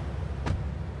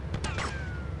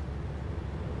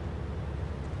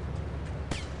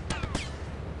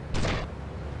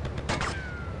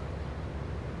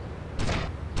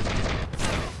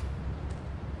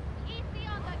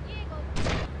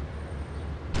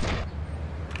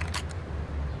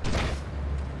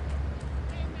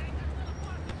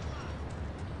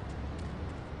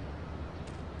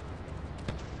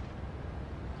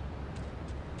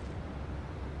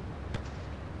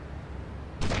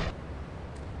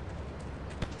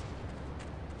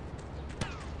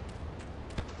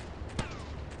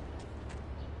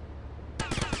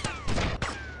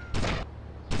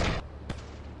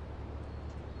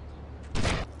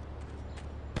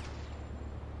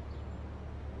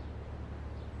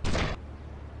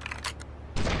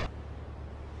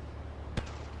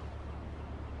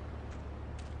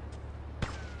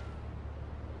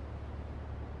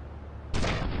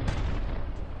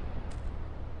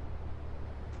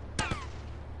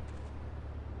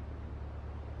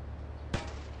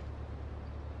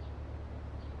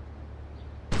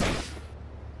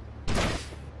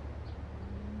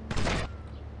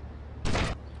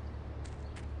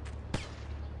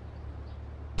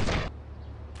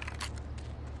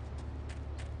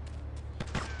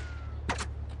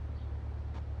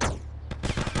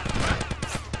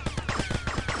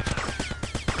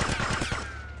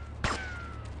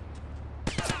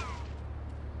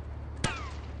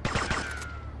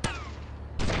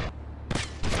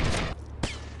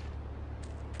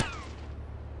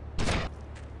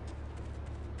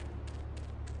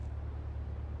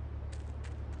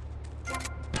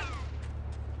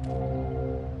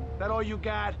 That all you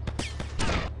got?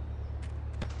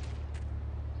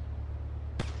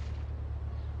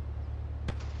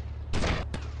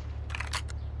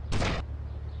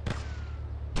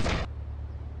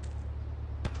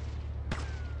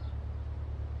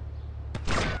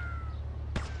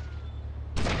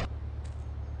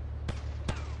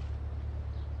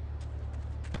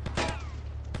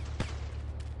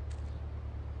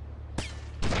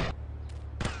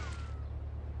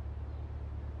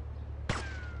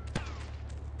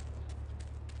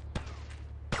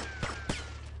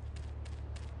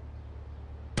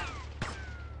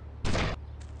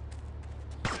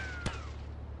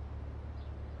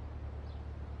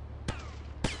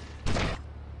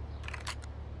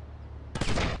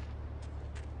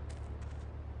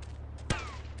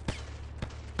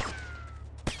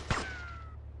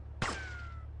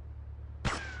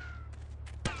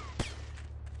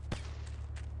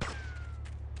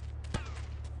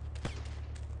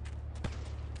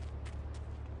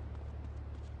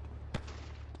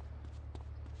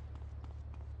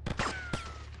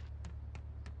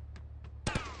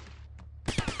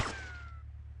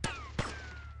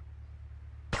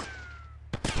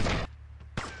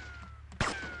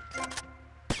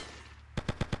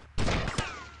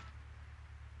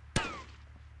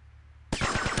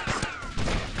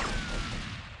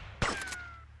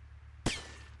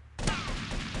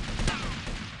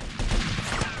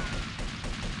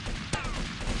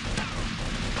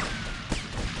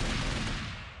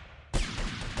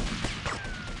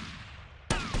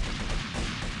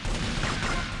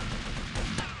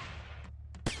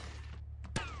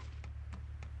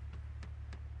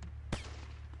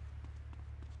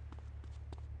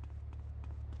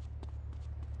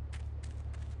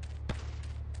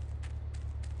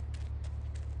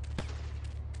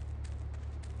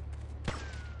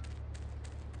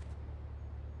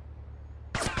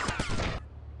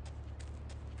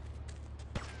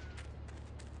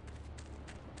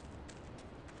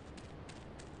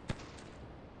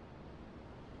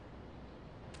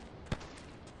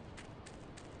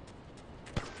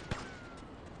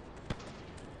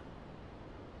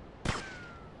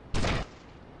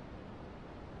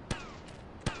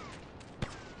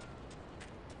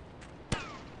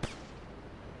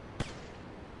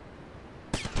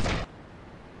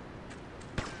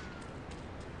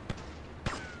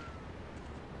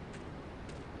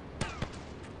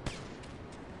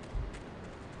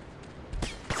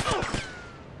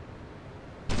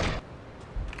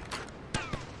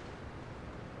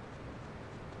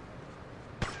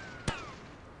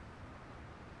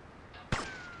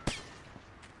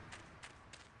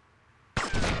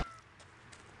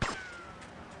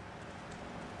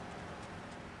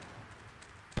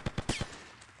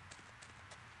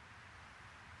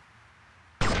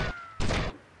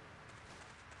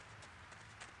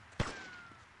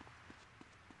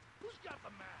 got the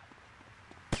map?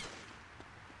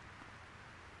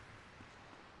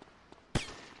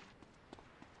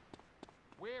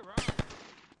 Where are you?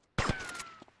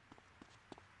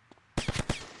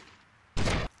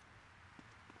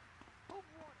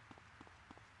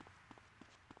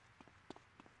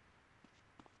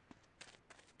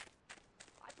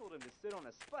 I told him to sit on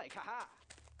a spike, haha!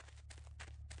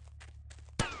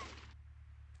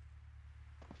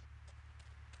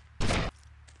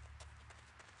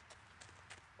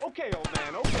 Okay, old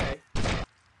man, okay.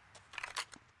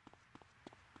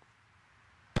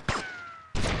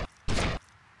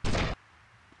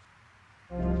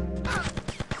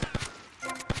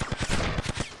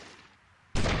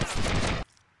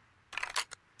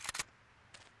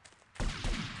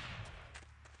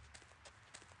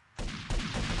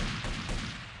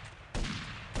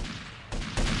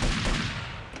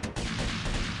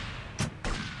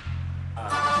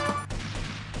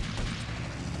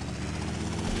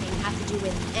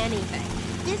 With anything.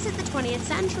 This is the 20th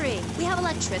century. We have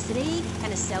electricity,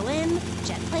 penicillin,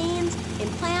 jet planes,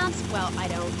 implants. Well, I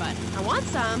don't, but I want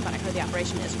some, but I heard the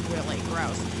operation is really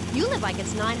gross. You live like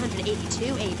it's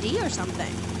 982 AD or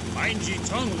something. Mind ye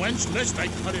tongue, wench, lest I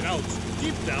cut it out.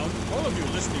 Deep down, all of you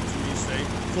listening to me say,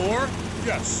 Thor,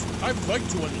 yes, I'd like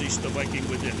to unleash the Viking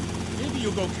within. Maybe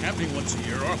you go camping once a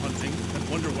year or hunting and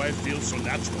wonder why it feels so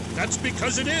natural. That's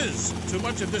because it is. Too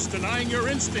much of this denying your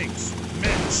instincts.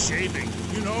 Men shaving.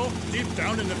 You know, deep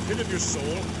down in the pit of your soul,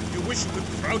 you wish you could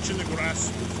crouch in the grass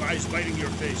with flies biting your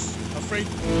face. Afraid...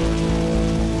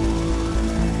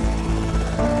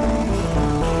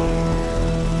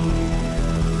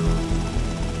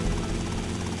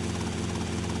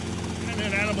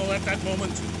 an animal at that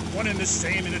moment, one and the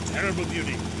same in a terrible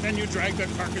beauty. Then you drag the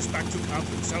carcass back to camp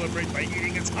and celebrate by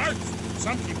eating its heart.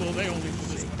 Some people, they only do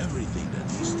this. Everything that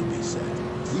needs to be said.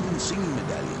 Even singing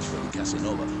medallions for the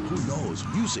Casanova. Who knows?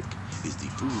 Music is the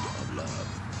food of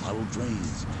love. Model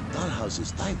trains,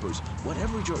 dollhouses, diapers,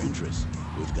 whatever is your interest.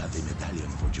 We've got the medallion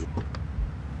for you.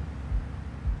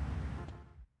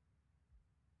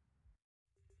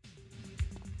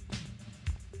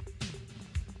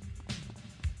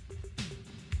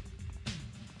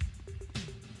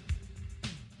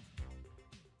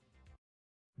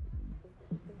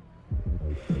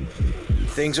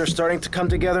 Things are starting to come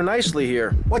together nicely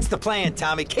here. What's the plan,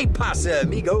 Tommy? Que pasa,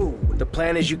 amigo? The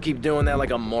plan is you keep doing that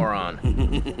like a moron.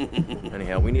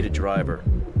 Anyhow, we need a driver.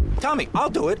 Tommy, I'll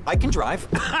do it. I can drive.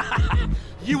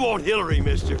 You want Hillary,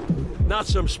 mister. Not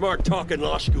some smart-talking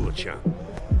law school chump.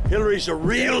 Hillary's a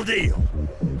real deal.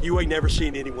 You ain't never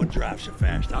seen anyone drive so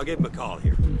fast. I'll give him a call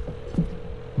here.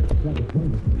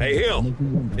 Hey, Hill.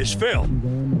 It's Phil.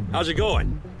 How's it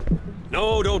going?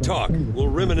 No, don't talk. We'll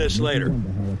reminisce later.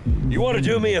 You want to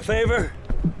do me a favor?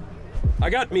 I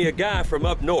got me a guy from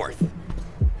up north.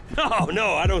 Oh,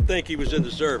 no, I don't think he was in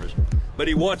the service. But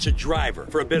he wants a driver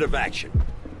for a bit of action.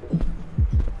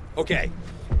 Okay,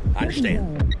 I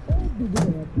understand.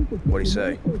 What'd he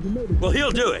say? Well,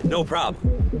 he'll do it, no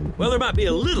problem. Well, there might be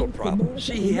a little problem.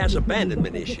 See, he has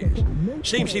abandonment issues.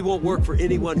 Seems he won't work for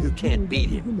anyone who can't beat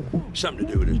him. Something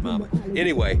to do with his mama.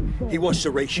 Anyway, he wants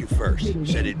to race you first.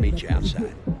 Said he'd meet you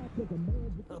outside.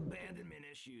 Abandonment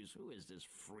issues. Who is this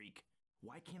freak?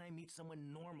 Why can't I meet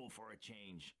someone normal for a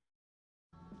change?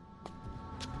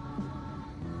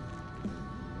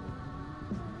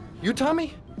 You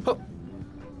Tommy? Oh,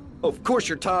 of course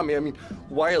you're Tommy. I mean,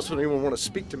 why else would anyone want to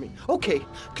speak to me? Okay,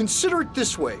 consider it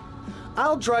this way.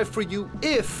 I'll drive for you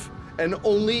if, and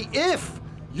only if,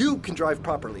 you can drive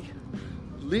properly.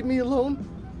 Leave me alone,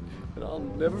 and I'll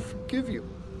never forgive you.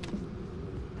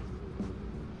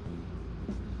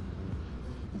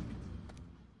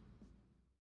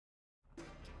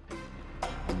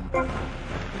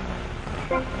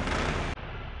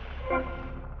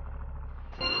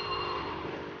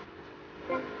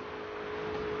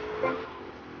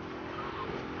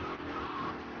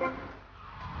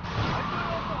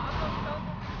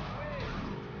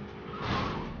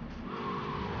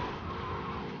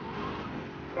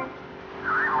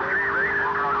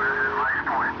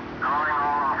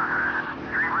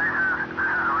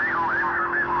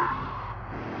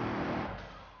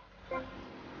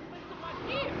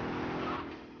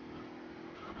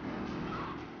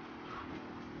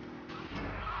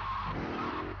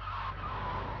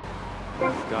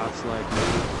 Goths like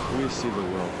me, we see the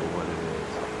world for what it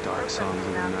is. Dark songs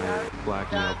of the night,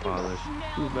 black nail polish,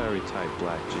 and very tight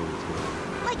black jeans,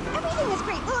 man. Like, everything is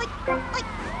great. Well,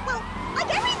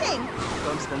 like everything!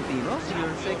 Constantinos,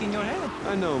 you're shaking your head.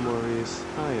 I know, Maurice.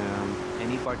 I am.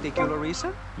 Any particular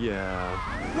reason? Yeah.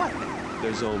 What then?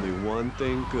 There's only one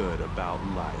thing good about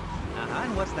life.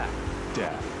 And what's that?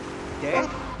 Death. dead?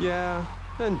 Yeah,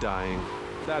 and dying.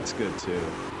 That's good too.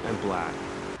 And black.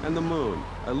 And the moon.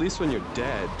 At least when you're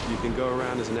dead, you can go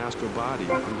around as an astral body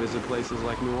and visit places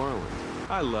like New Orleans.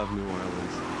 I love New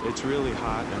Orleans. It's really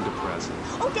hot and depressing.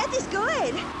 Oh, death is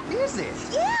good. Is it?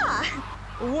 Yeah.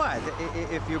 What?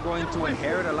 If you're going to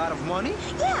inherit a lot of money?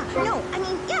 Yeah, no, I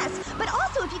mean, yes. But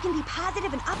also if you can be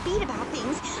positive and upbeat about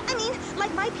things. I mean,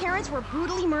 like my parents were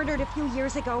brutally murdered a few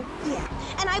years ago. Yeah.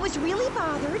 And I was really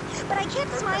bothered, but I kept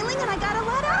smiling and I got a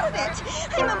lot out of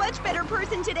it. I'm a much better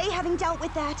person today having dealt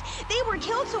with that. They were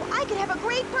killed so I could have a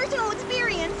great personal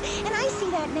experience, and I see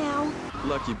that now.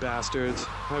 Lucky bastards.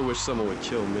 I wish someone would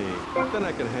kill me. Then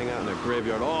I can hang out in a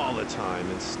graveyard all the time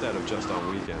instead of just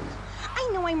on weekends. I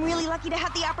know I'm really lucky to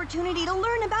have the opportunity to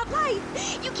learn about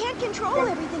life. You can't control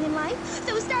everything in life,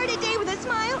 so start a day with a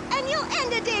smile, and you'll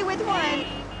end a day with one.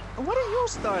 What do you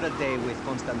start a day with,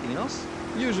 Constantinos?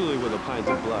 Usually with a pint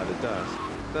of blood at dusk.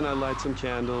 Then I light some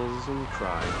candles and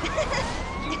cry.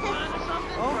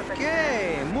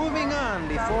 Okay, moving on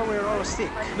before we're all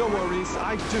sick. No worries,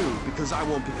 I do, because I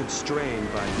won't be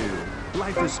constrained by you.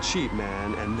 Life is cheap,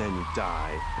 man, and then you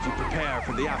die. If you prepare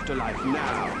for the afterlife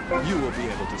now, you will be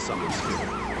able to summon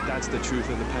spirit. That's the truth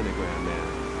of the pentagram, man.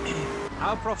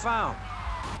 How profound.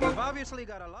 You've obviously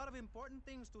got a lot of important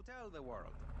things to tell the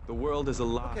world. The world is a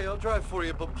lie. Okay, I'll drive for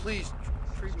you, but please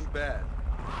treat me bad.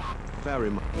 Very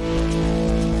much.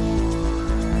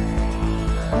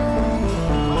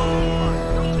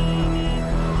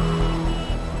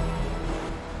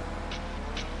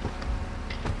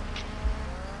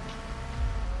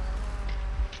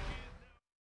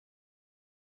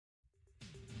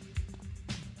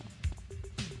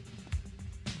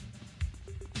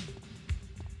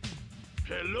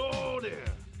 Hello there.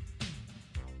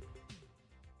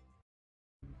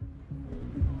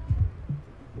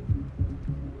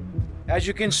 As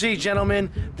you can see, gentlemen,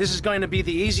 this is going to be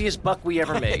the easiest buck we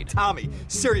ever made. Tommy,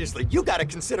 seriously, you gotta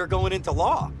consider going into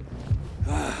law.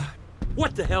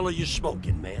 What the hell are you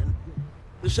smoking, man?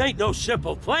 This ain't no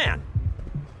simple plan.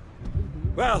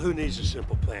 Well, who needs a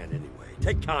simple plan anyway?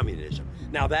 Take communism.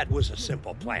 Now that was a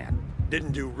simple plan.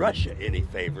 Didn't do Russia any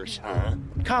favors, huh?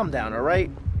 Calm down, all right?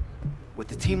 With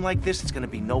a team like this, it's gonna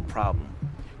be no problem.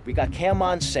 We got Cam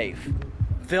on safe.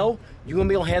 Phil, you and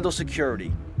me will handle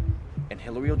security. And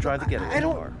Hillary will drive the getaway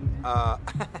car.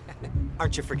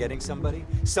 Aren't you forgetting somebody?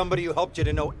 Somebody who helped you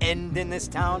to no end in this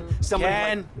town?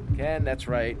 Somebody Ken, that's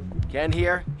right. Ken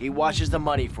here, he washes the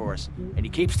money for us. And he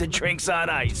keeps the drinks on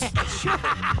ice.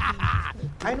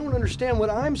 I don't understand what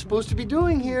I'm supposed to be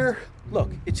doing here. Look,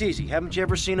 it's easy. Haven't you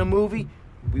ever seen a movie?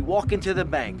 We walk into the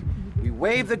bank, we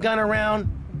wave the gun around,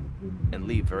 and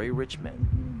leave very rich men.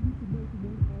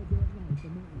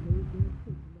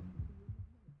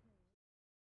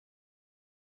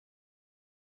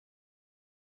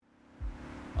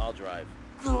 I'll drive.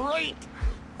 Great!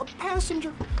 A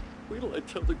passenger! Wait till I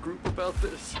tell the group about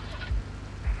this.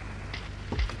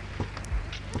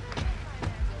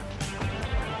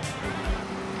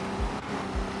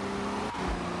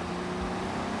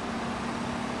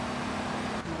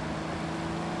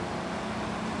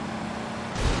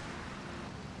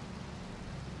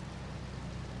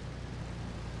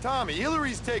 Tommy,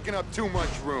 Hillary's taking up too much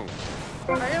room.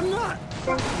 I am not.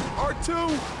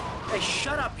 R2! Hey,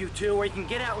 shut up, you two, or you can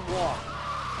get out and walk.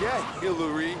 Yeah,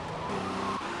 Hillary.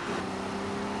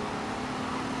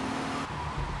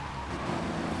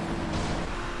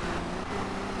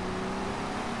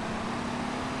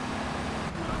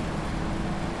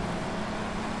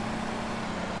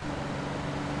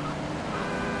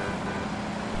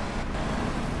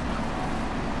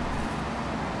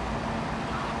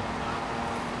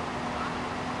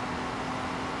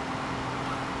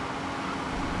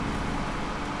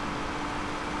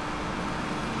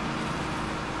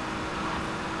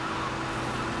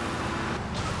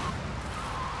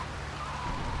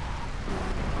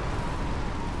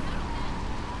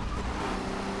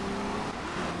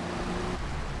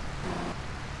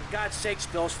 For God's sakes,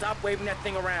 Phil, stop waving that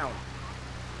thing around.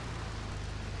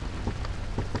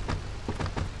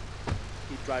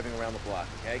 Keep driving around the block,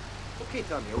 okay? Okay,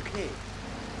 Tommy, okay.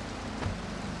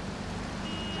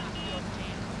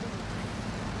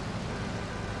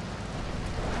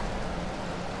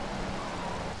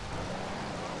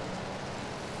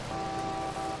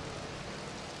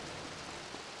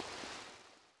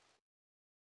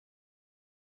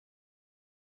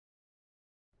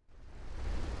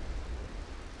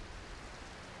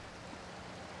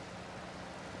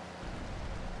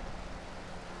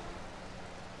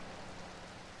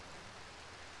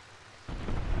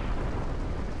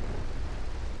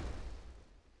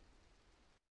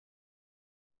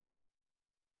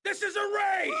 This is a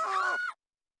raid!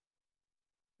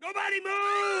 Nobody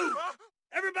move!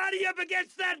 Everybody up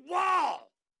against that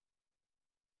wall!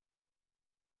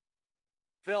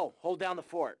 Phil, hold down the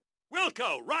fort.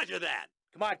 Wilco, roger that.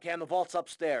 Come on, Cam, the vault's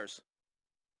upstairs.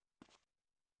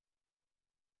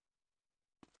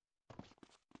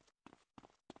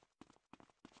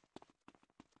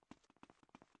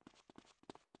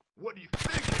 What do you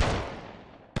think?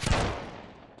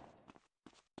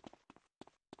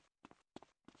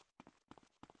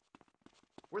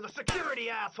 We're the security,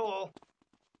 asshole!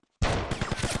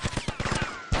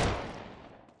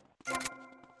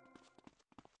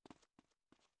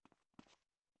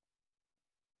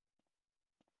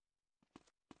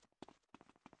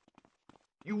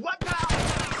 You what now?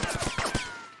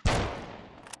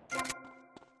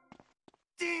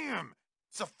 Damn!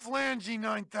 It's a flangy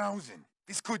 9000.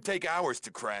 This could take hours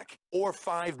to crack. Or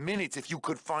 5 minutes if you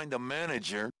could find a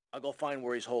manager. I'll go find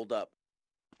where he's holed up.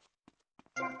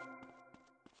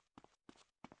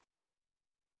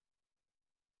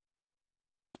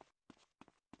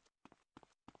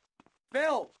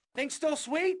 Phil, things still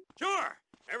sweet? Sure.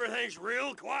 Everything's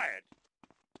real quiet.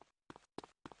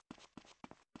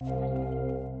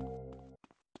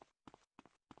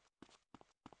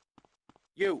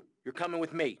 You're coming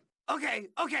with me. Okay,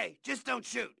 just don't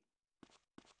shoot.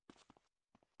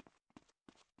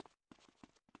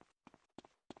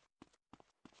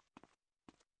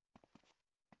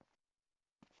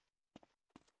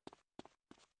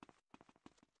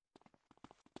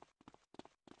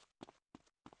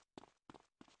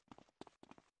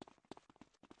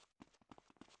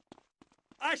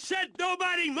 I said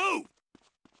nobody move!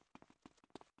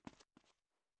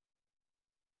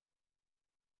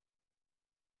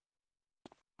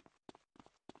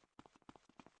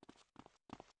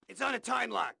 It's on a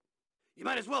time lock. You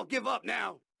might as well give up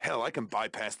now. Hell, I can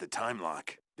bypass the time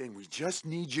lock. Then we just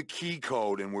need your key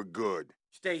code and we're good.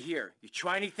 Stay here. You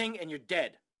try anything and you're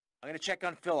dead. I'm gonna check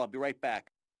on Phil. I'll be right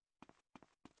back.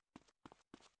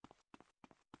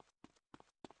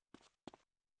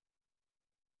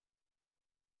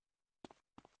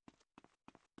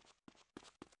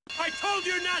 I told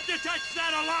you not to touch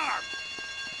that alarm!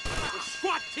 The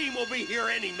SWAT team will be here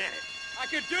any minute. I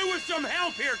could do with some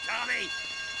help here, Tommy!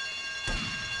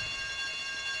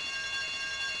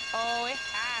 Oh, it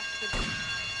has to be.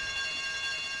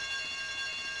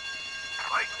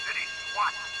 Vice City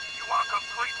SWAT, you are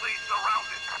completely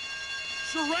surrounded.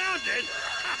 Surrounded?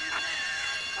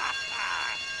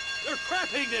 They're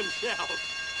crapping themselves!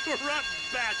 Corrupt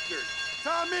bastards!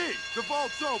 Tommy, the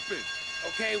vault's open!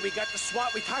 Okay, we got the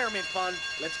SWAT retirement fund.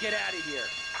 Let's get out of here.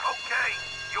 Okay,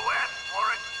 you asked for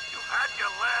it. You've had your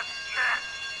last chance.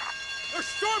 They're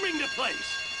storming the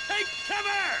place! Take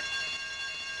cover!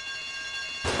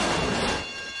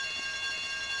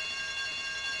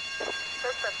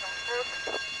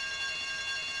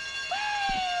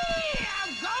 Whee!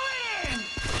 I'm going in!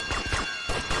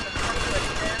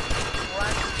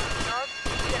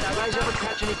 You guys ever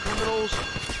catch any criminals?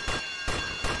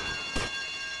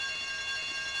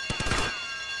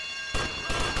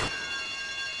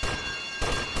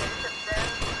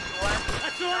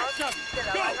 That's the last of them!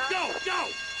 Go, go, go!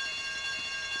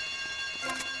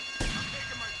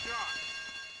 Taking my shot.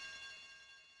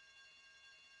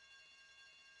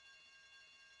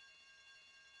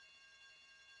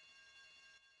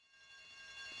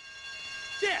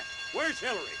 Shit! Where's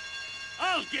Hillary?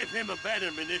 I'll give him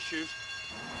abandonment issues.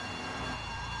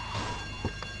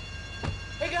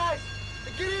 Hey guys!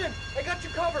 Get in! I got you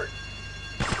covered!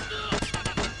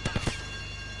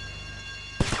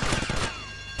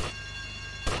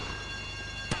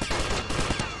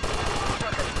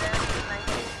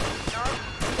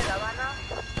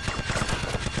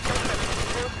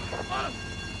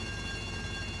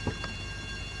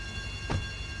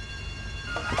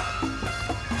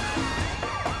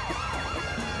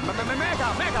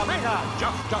 Mega!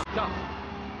 Jump!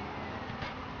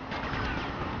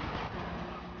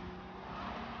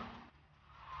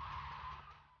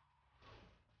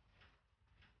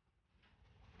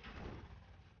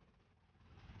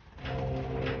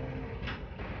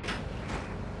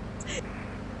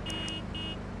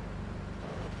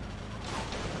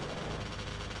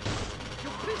 You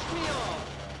pissed me off!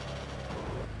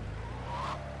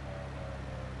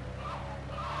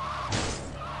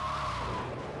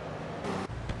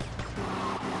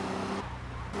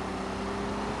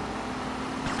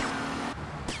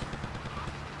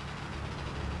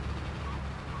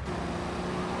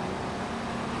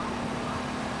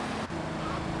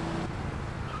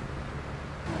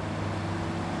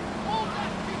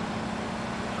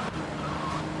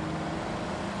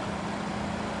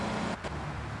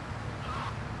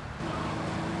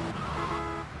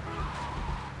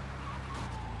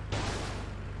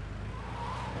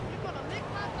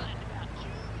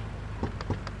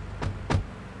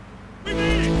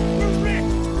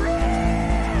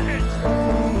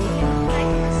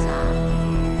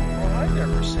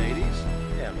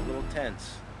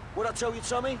 sense. What'd I tell you,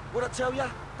 Tommy? What'd I tell you?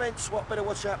 Ben Swat better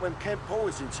watch out when Kent Paul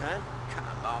is in town. Come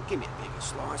on, give me a bigger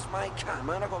slice, mate. Come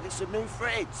on, I've got to get some new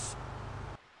threads.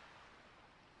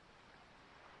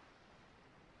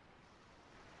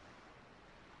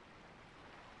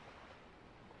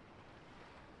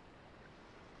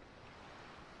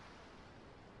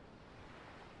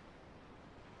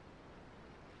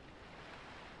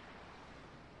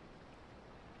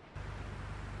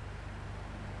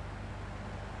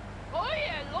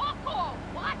 Oye, loco!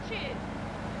 Watch it!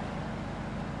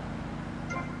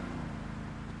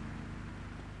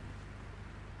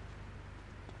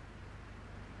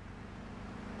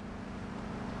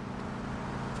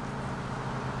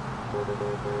 Do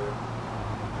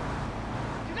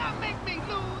not make me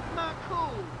lose my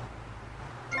cool.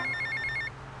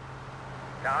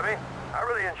 Tommy, I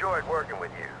really enjoyed working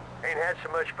with you. Ain't had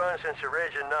so much fun since the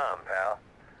Reg and Nom, pal.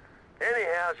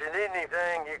 Anyhow, if you need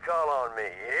anything, you call on me,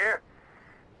 you hear?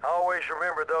 Always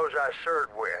remember those I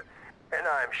served with, and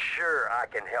I'm sure I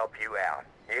can help you out.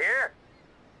 You hear?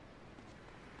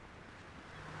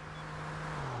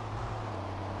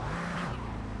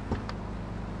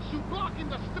 You blocking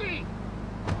the street!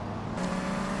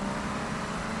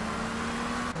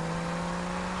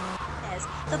 As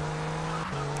the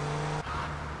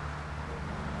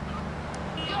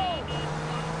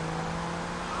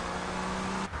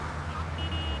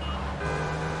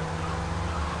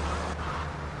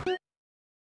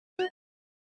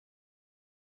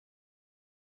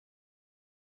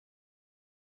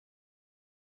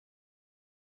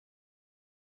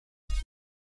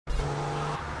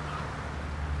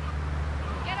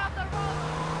Get off the road!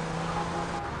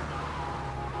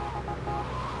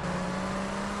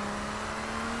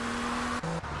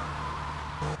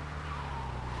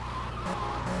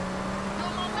 Yo,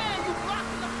 my man, you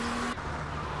blocking the street!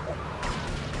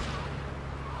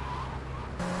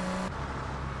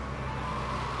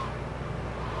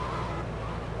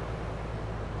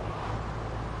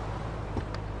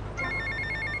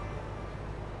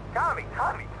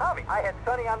 Tommy, I had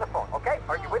Sonny on the phone, okay?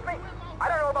 Are you with me? I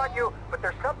don't know about you, but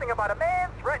there's something about a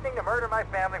man threatening to murder my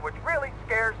family which really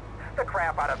scares the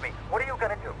crap out of me. What are you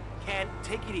gonna do? Ken,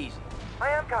 take it easy. I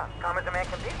am calm. Calm as a man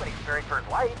can be when he's fearing for his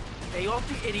life. Stay off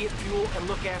the idiot fuel and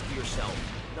look after yourself.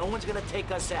 No one's gonna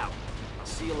take us out. I'll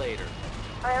see you later.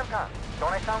 I am calm.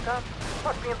 Don't I sound calm?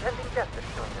 Must be impending destiny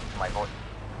doing this to my voice.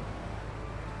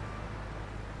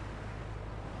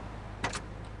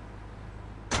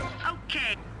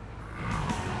 Okay.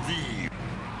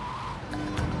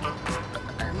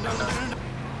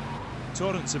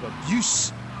 Torrents of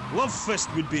abuse. Love Fist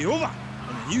would be over,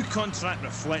 and the new contract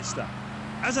reflects that.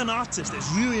 As an artist, it's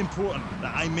really important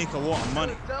that I make a lot of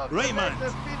money. Right, man?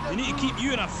 You need to keep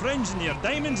you and our friends and your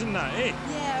diamonds and that, eh?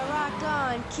 Yeah, rock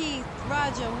on, Keith.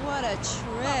 Roger, what a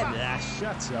trip. Yeah,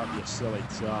 shut up, you silly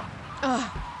top. Ugh,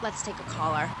 let's take a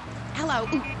caller. Hello.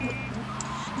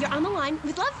 You're on the line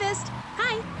with Love Fist.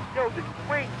 Hi. Yo, this is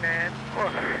Wayne, man.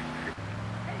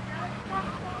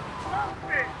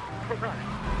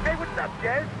 Hey, what's up,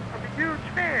 Jez? I'm a huge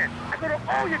fan. I go to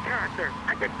all your concerts.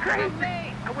 I get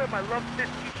crazy. I wear my Love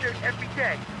Fist t-shirt every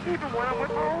day, even when I'm with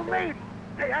my old lady.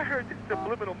 Hey, I heard there's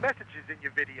subliminal messages in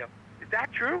your video. Is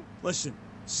that true? Listen,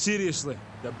 seriously,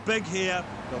 the big hair,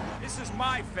 This is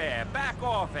my fare. Back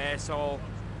off, asshole.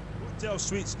 hotel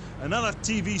suites, another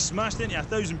TV smashed into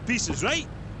 1,000 pieces, right?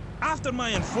 After my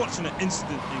unfortunate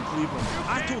incident in Cleveland,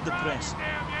 I told the press,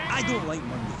 I don't like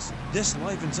Mondays. This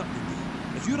livens up the day.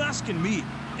 If you're asking me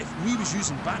if we was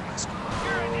using backmasking,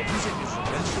 music is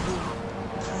vegetable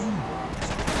time.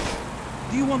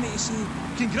 Do you want me to say,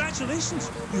 congratulations,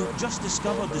 you have just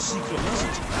discovered the secret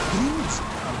message. Dreams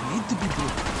are made to be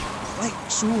broken. Like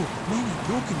so many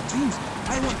broken dreams,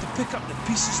 I want to pick up the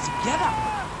pieces together.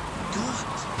 God, I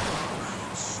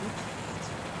am so glad.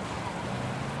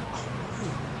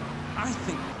 Oh, I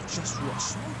think I just wrote a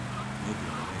song. Maybe a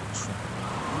song.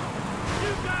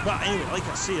 But anyway, like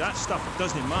I say, that stuff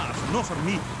doesn't matter. Not for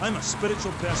me. I'm a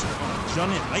spiritual person on a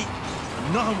journey, right?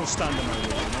 And nothing will stand in my way,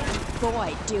 you know?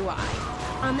 Boy, do I.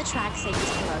 On the track Satan's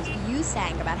Clothes, you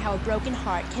sang about how a broken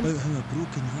heart can... About how a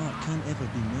broken heart can't ever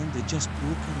be mended, just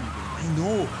broken. I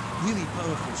know. Really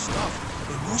powerful stuff.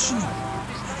 Emotional.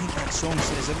 I think that song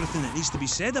says everything that needs to be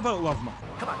said about love, man.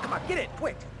 Come on, get it,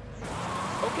 quick.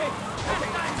 Okay,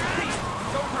 please,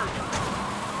 don't hurt.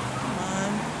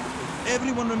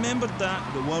 Everyone remembered that,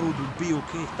 the world would be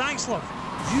okay. Thanks, love.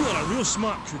 You are a real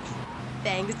smart cookie.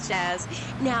 Thanks, Jazz.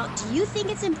 Now, do you think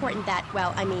it's important that,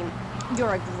 well, I mean,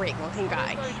 you're a great-looking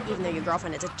guy, even though your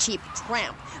girlfriend is a cheap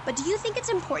tramp. But do you think it's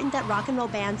important that rock and roll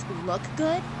bands look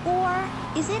good? Or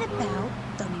is it about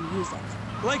the music? music.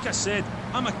 Like I said,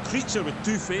 I'm a creature with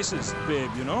two faces, babe,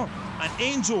 you know? An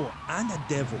angel and a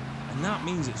devil. And that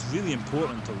means it's really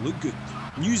important to look good.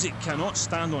 Music cannot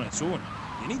stand on its own.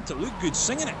 You need to look good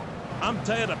singing it. I'm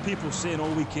tired of people saying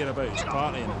all we care about is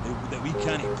partying, that we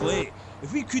can't play.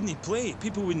 If we couldn't play,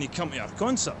 people wouldn't come to our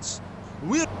concerts.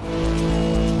 We're...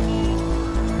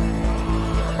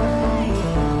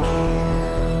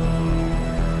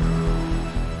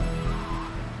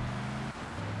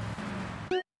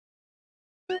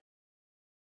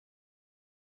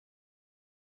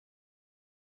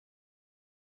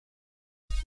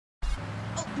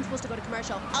 Oh, I'm supposed to go to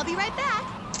commercial. I'll be right back.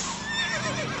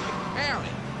 Howdy.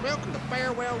 Welcome to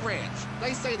Farewell Ranch.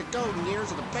 They say the golden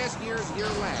years are the best years of your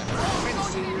life.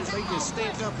 Fantasy years, they just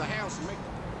stink up the house and make...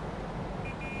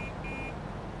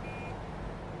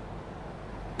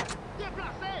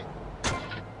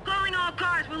 Calling all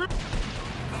cars. We're losing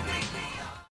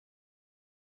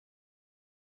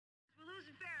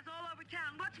fares all over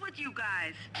town. What's with you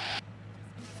guys?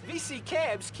 VC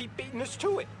cabs keep beating us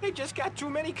to it. They just got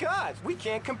too many cars. We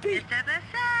can't compete. Mr.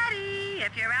 Vassetti,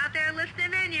 if you're out there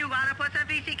listening in, you want to put some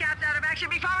VC cabs out of action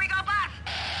before we go bust.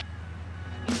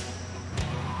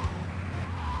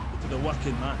 To the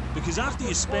working man. Because after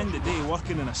you spend the day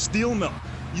working in a steel mill,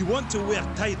 you want to wear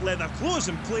tight leather clothes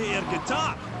and play air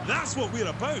guitar. That's what we're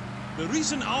about. The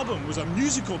recent album was a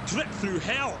musical trip through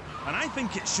hell, and I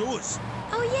think it shows.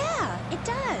 Oh yeah, it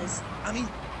does. I mean,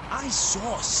 I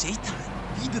saw Satan.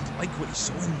 He didn't like what he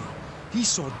saw in me. He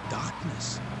saw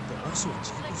darkness, but also a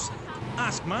gentle side.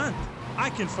 Ask man. I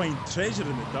can find treasure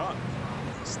in the dark.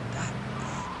 It's that...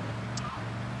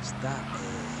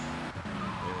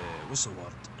 what's the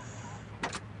word?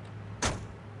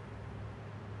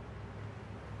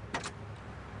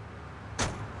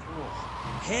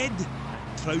 Head and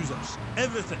trousers.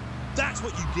 Everything. That's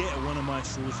what you get at one of my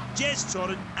shows. Jez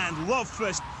Torrent and Love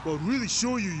Fist will really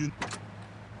show you...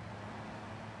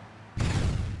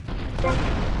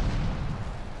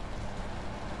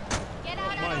 Get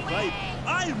out my of the vibe. way.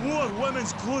 I wore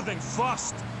women's clothing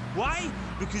first. Why?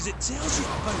 Because it tells you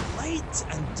about light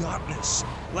and darkness,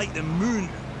 like the moon.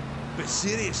 But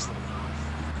seriously,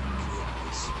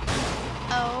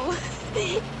 Oh,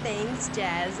 thanks,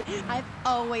 Jez. I've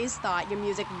always thought your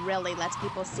music really lets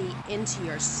people see into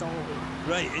your soul.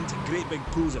 right into great big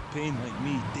pools of pain like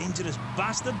me, dangerous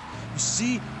bastard. You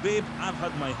see, babe, I've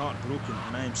had my heart broken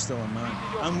and I am still a man.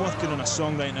 I'm working on a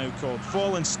song right now called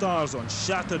Fallen Stars on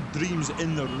Shattered Dreams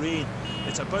in the Rain.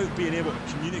 It's about being able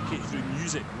to communicate through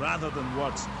music rather than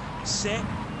words. It's set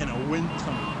in a wind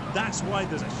tunnel. That's why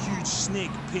there's a huge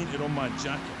snake painted on my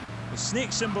jacket. The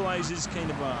snake symbolizes kind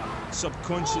of a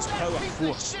subconscious power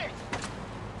force.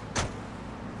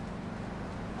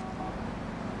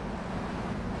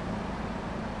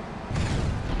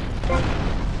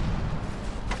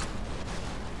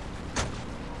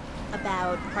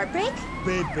 About heartbreak?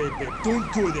 Babe, don't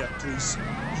go there, please.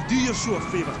 You do your show a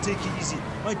favour, take it easy.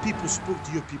 My people spoke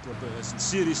to your people about this, and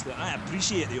seriously, I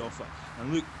appreciate the offer.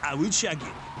 And look, I would shag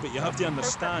you, but you have to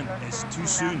understand, it's too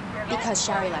soon. Because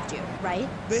Shari left you, right?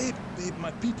 Babe,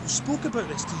 my people spoke about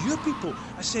this to your people.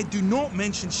 I said, do not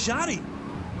mention Shari.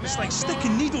 It's like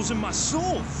sticking needles in my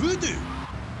soul, voodoo.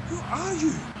 Who are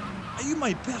you? Are you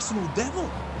my personal devil?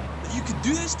 That you could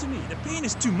do this to me? The pain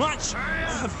is too much.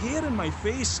 I have hair in my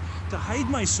face to hide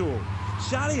my soul.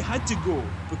 Shari had to go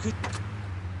because...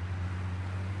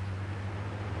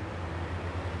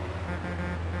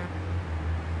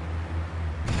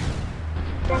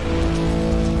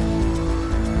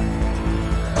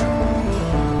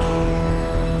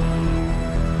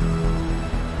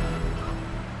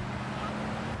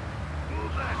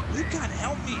 You can't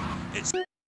help me. It's...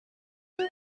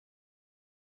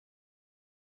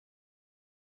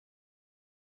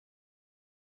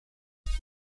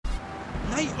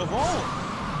 night of all.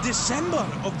 December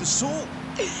of the soul.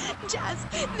 Jess,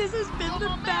 this has been the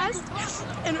best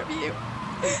interview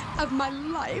of my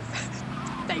life.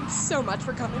 Thanks so much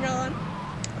for coming on.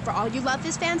 For all you Love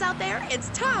This fans out there, it's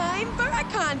time for a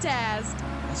contest.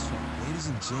 That's right, ladies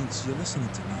and gents, you're listening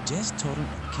to me, Jez Torrent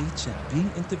and K-Chat,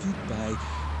 being interviewed by...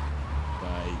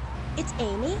 It's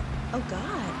Amy? Oh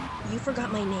God, you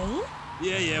forgot my name?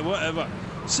 Yeah, whatever.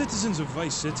 Citizens of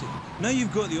Vice City. Now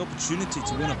you've got the opportunity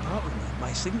to win a part of me,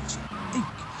 my signature, ink.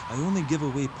 I only give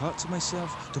away parts of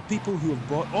myself to people who have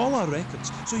bought all our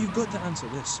records, so you've got to answer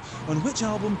this. On which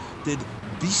album did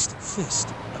Beast Fist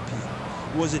appear?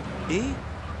 Was it A,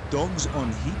 Dogs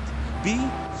on Heat, B,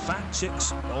 Fat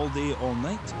Chicks All Day All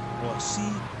Night, or C,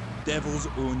 Devil's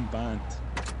Own Band?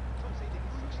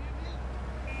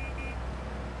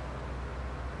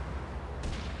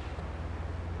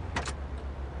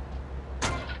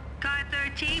 Car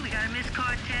 13, we got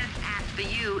For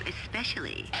you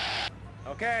especially.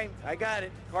 Okay, I got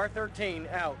it. Car 13,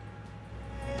 out.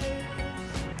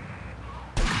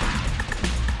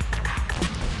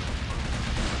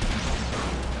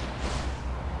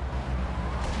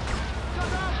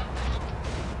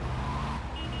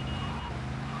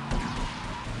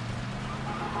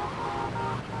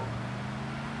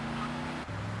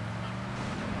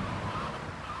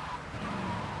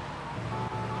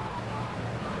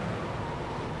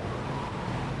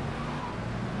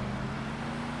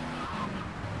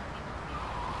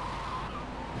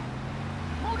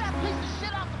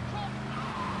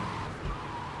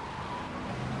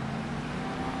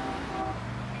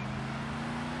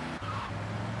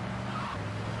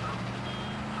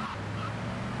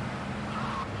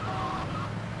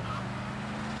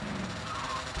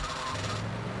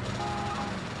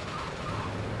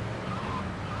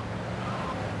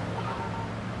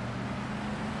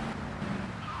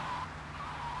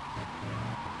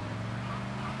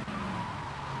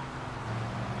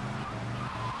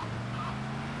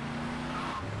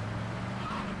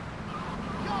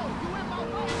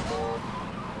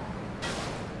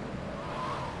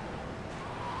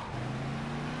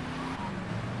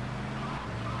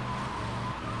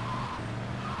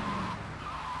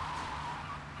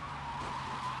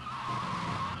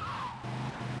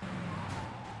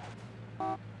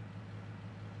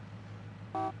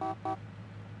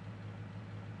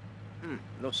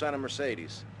 No sign of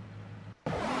Mercedes.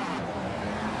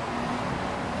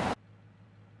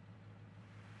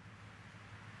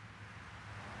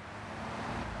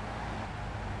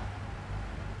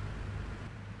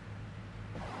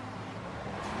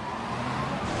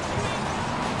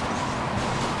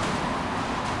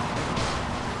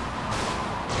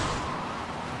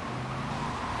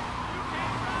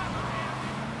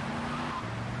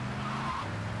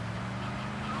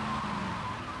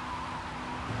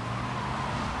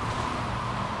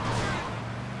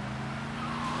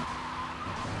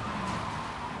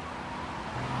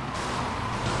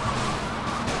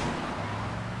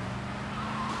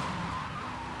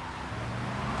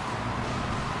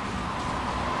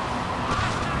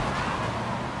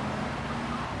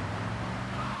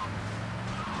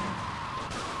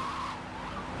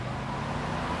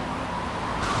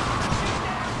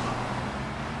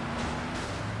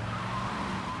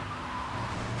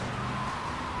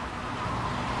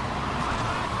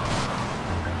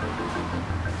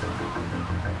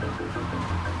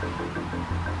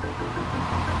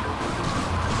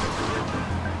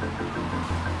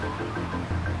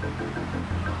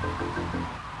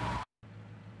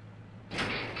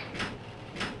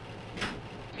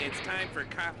 It's time for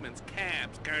Kaufman's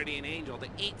Cab's guardian angel to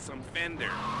eat some fender.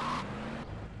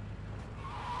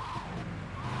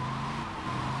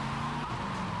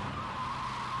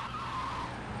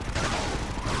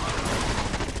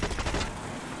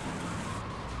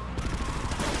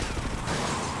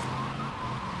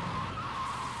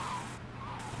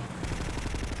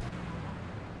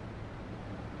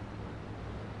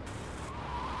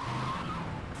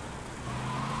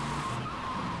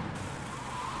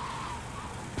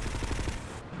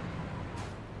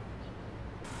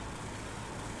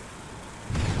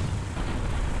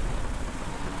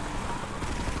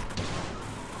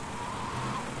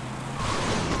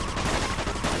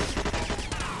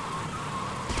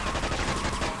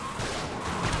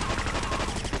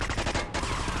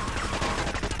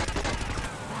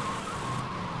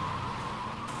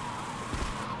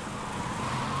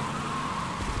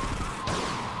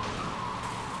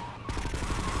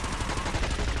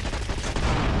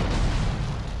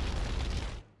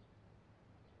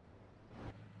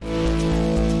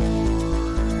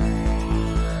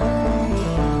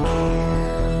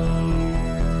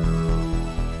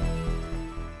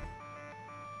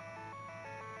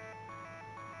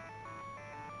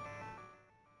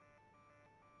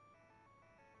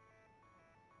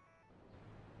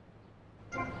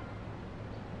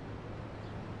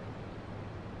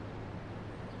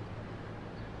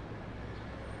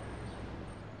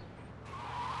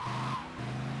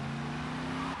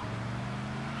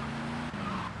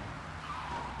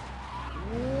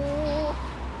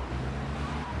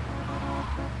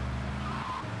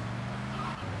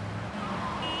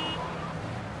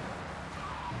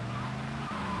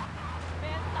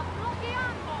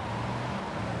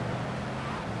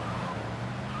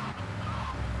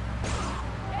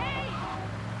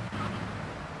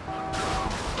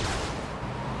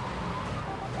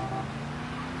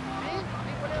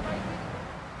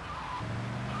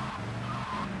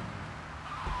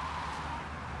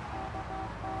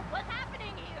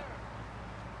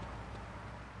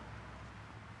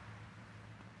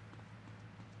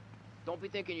 Don't be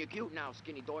thinking you're cute now,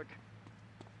 skinny dork.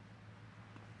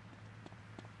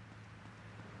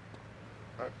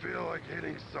 I feel like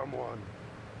hitting someone.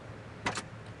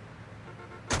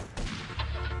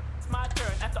 It's my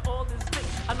turn after all this thing.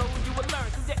 I know you will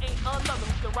learn, cause there ain't another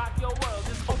who can rock your world.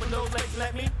 Just open those legs and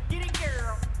let me get it,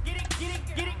 girl. Get it, get it,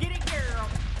 get it, get it, girl.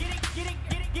 Get it, get it,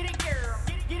 get it, get it, girl.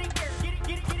 Get it, get it, girl. Get it,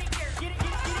 get it, get it, girl. Get it,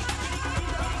 get it, get it, get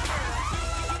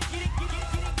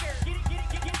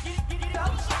it, get it,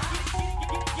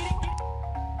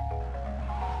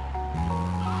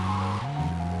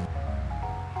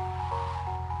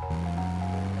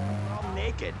 I'm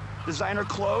naked. Designer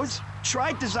clothes?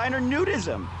 Try designer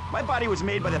nudism. My body was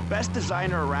made by the best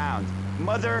designer around,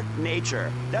 Mother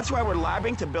Nature. That's why we're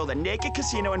lobbying to build a naked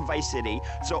casino in Vice City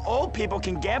so old people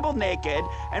can gamble naked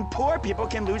and poor people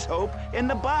can lose hope in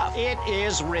the buff. It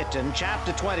is written,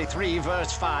 chapter 23,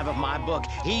 verse 5 of my book,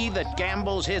 "He that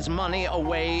gambles his money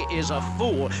away is a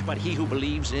fool, but he who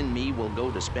believes in me will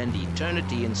go to spend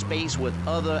eternity in space with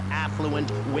other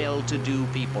affluent, well-to-do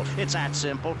people." It's that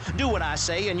simple. Do what I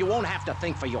say and you won't have to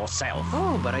think for yourself.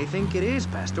 Oh, but I think it is,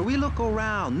 Pastor. We look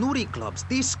around, nudie clubs,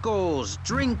 discos,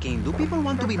 drinking. Do people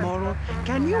want to be moral?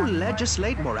 Can you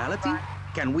legislate morality?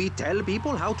 Can we tell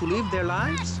people how to live their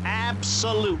lives?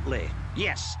 Absolutely.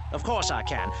 Yes, of course I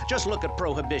can. Just look at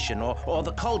Prohibition or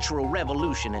the Cultural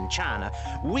Revolution in China.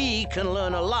 We can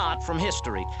learn a lot from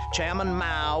history. Chairman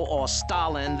Mao or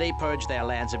Stalin, they purged their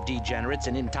lands of degenerates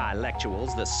and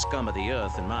intellectuals, the scum of the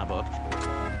earth in my book.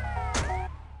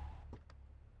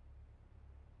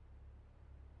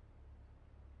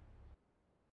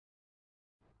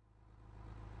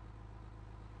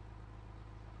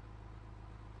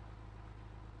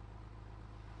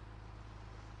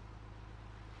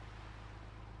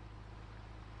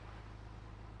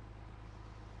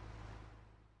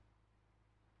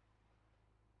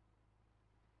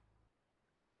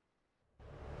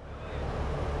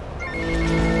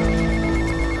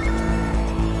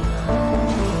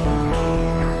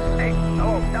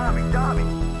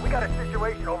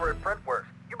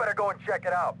 Check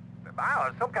it out. I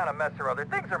don't know, some kind of mess or other.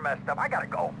 Things are messed up. I gotta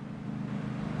go.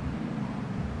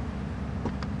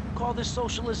 Call this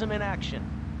socialism in action.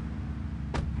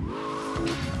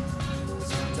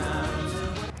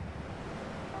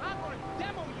 I'm gonna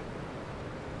demo you.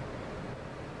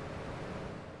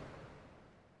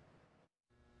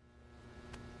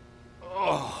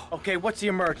 Oh. Okay, what's the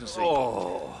emergency?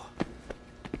 Oh.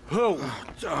 Oh,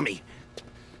 Tommy.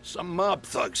 Some mob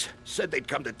thugs said they'd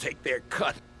come to take their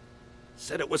cut.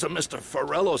 Said it was a Mr.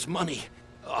 Forello's money.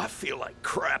 Oh, I feel like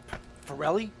crap.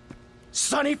 Forelli?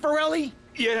 Sonny Forelli?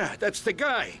 Yeah, that's the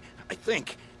guy. I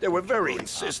think. They were very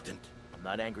insistent. I'm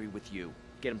not angry with you.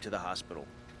 Get him to the hospital.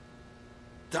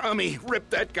 Tommy, rip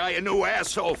that guy a new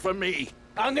asshole for me.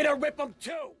 I'm gonna rip him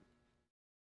too!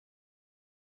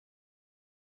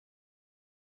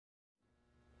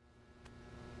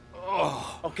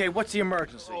 Oh. Okay, what's the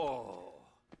emergency? Oh.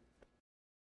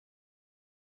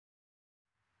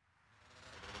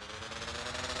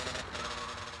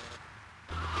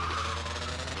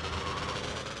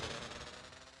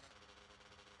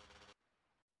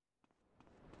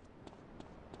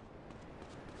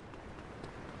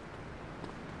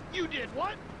 You did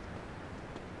what?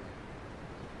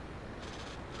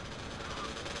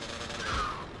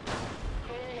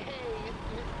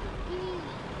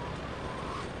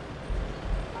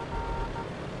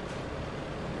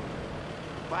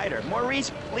 Fighter,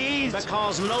 Maurice, please.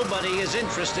 Because nobody is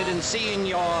interested in seeing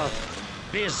your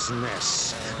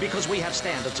business. Because we have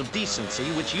standards of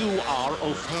decency which you are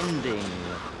offending.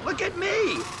 Look at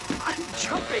me! I'm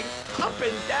jumping up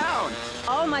and down.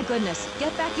 Oh my goodness.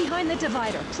 Get back behind the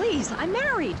divider. Please, I'm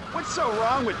married. What's so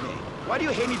wrong with me? Why do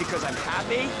you hate me because I'm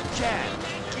happy? Chad,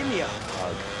 give me a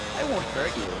hug. I won't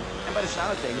hurt you. And by the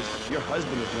sound of things, your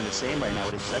husband is doing the same right now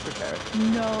with his secretary.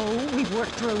 No, we've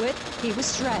worked through it. He was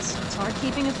stressed. It's hard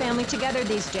keeping a family together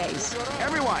these days.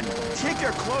 Everyone, take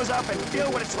your clothes off and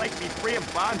feel what it's like to be free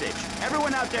of bondage.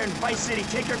 Everyone out there in Vice City,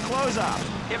 take your clothes off.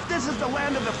 If this is the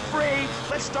land of the free,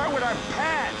 let's start with our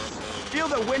pants. Feel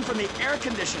the wind from the air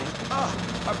conditioning. Ugh,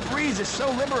 a breeze is so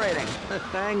liberating.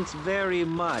 Thanks very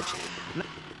much.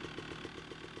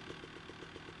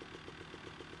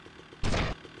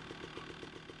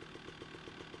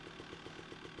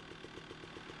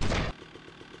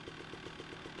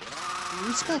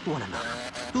 Respect one another.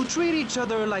 To treat each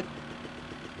other like...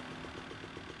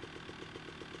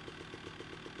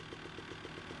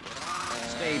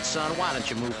 Stay sweet son, why don't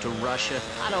you move to Russia?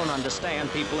 I don't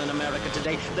understand people in America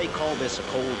today. They call this a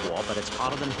Cold War, but it's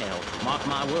hotter than hell. Mark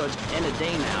my words, any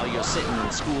day now you're sitting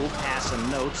in school, passing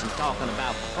notes and talking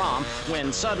about prom,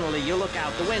 when suddenly you look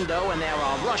out the window and there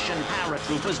are Russian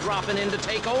paratroopers dropping in to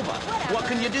take over. What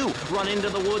can you do? Run into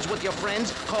the woods with your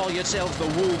friends? Call yourselves the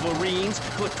Wolverines?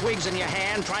 Put twigs in your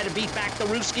hair and try to beat back the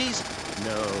Ruskies?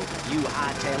 No, you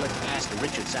hightail it past the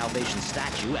Richard Salvation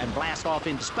statue and blast off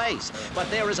into space.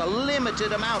 But there is a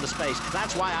limited amount of space.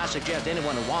 That's why I suggest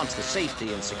anyone who wants the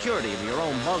safety and security of your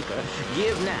own bunker,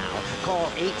 give now. Call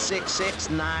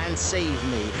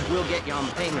 866-9-SAVE-ME. We'll get you on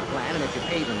the payment plan, and if you're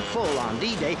paid in full on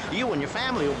D-Day, you and your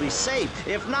family will be safe.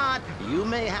 If not, you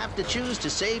may have to choose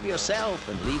to save yourself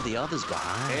and leave the others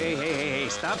behind. Hey,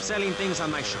 stop selling things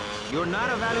on my show. You're not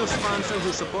a value sponsor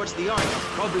who supports the art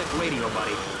of public radio,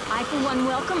 buddy. I, for one,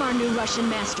 welcome our new Russian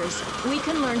masters. We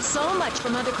can learn so much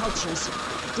from other cultures.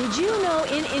 Did you know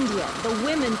in India, the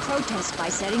women protest by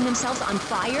setting themselves on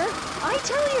fire? I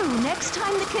tell you, next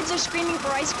time the kids are screaming for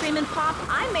ice cream and pop,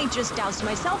 I may just douse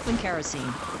myself in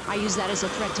kerosene. I use that as a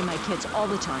threat to my kids all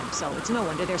the time, so it's no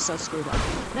wonder they're so screwed up.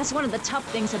 That's one of the tough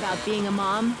things about being a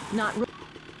mom, not...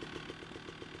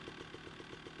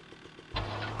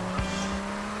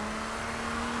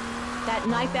 That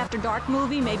Knife After Dark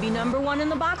movie may be #1 in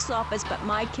the box office, but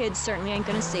my kids certainly ain't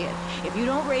gonna see it. If you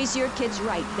don't raise your kids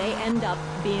right, they end up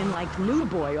being like Nude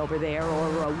Boy over there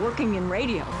or working in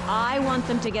radio. I want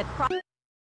them to get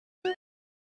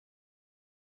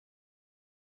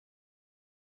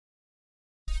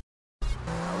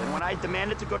And when I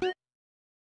demanded to go...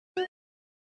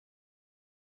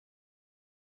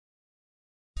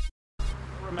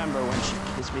 Remember when she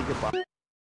kissed me goodbye?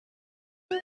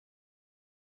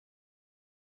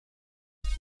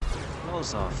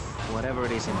 Close off, whatever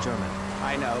it is in German.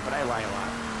 I know, but I lie a lot.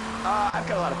 I've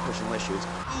got a lot of personal issues.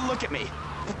 Look at me.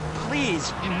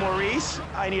 Please, Maurice,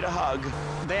 I need a hug.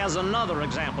 There's another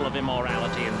example of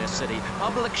immorality in this city.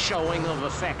 Public showing of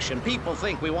affection. People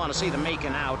think we want to see them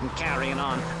making out and carrying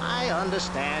on. I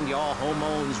understand your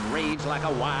hormones rage like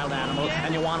a wild animal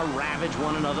and you want to ravage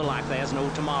one another like there's no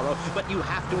tomorrow, but you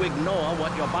have to ignore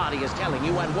what your body is telling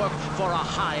you and work for a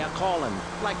higher calling,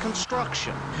 like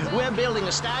construction. We're building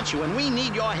a statue and we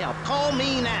need your help. Call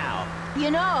me now. You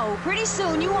know, pretty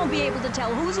soon you won't be able to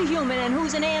tell who's a human and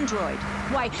who's an android.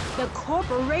 Why, the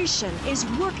corporation is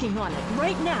working on it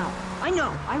right now. I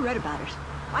know, I read about it.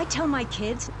 I tell my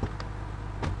kids...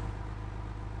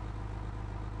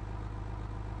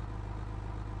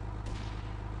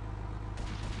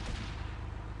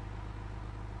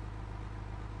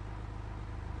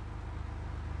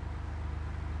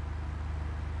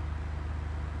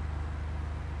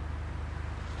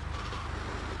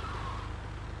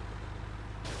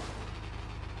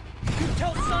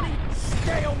 Tell Sonny,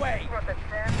 stay away!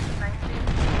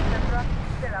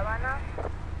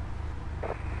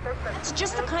 That's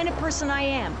just the kind of person I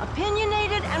am.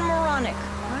 Opinionated and moronic.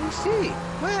 I see.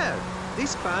 Well,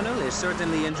 this panel is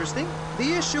certainly interesting.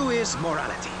 The issue is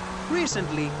morality.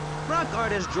 Recently, rock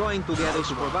artists joined together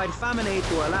to provide famine aid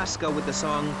to Alaska with the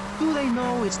song, Do They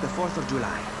Know It's the 4th of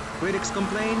July? Critics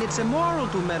complain it's immoral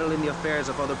to meddle in the affairs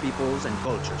of other peoples and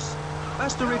cultures.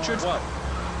 Pastor Richards...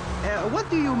 What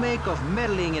do you make of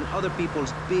meddling in other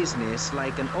people's business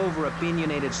like an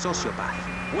over-opinionated sociopath?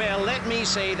 Well, let me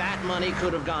say that money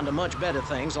could have gone to much better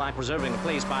things, like reserving a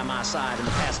place by my side in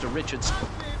the Pastor Richards.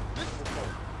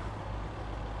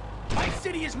 My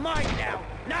city is mine now,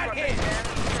 not his!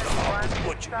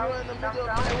 Butcher. You're in the middle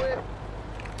of nowhere.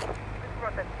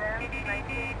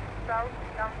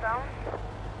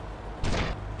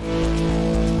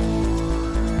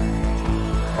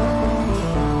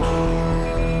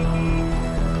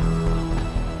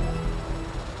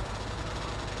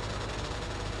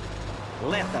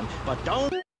 Let them, but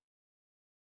don't...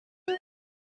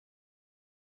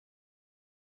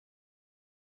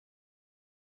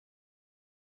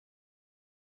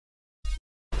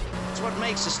 It's what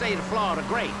makes the state of Florida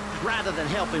great. Rather than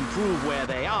help improve where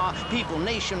they are, people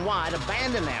nationwide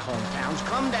abandon their hometowns,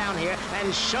 come down here,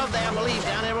 and shove their beliefs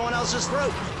down everyone else's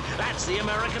throat. That's the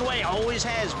American way, always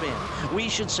has been. We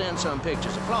should send some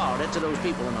pictures of Florida to those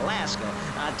people in Alaska.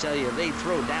 I tell you, they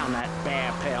throw down that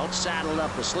bear pelt, saddle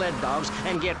up the sled dogs,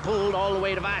 and get pulled all the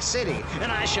way to Vice City.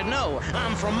 And I should know,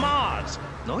 I'm from Mars.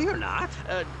 No, you're not.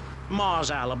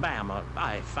 Mars, Alabama.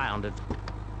 I found it.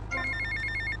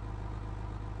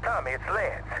 Tommy, it's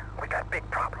Lance. We got big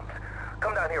problems.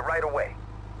 Come down here right away.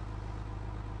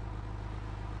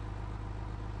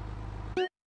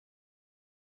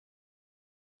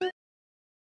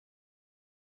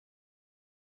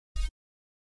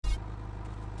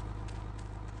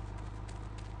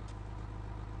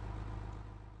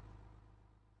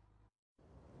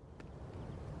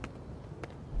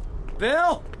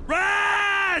 Bill!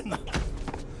 Run!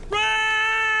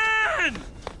 Run!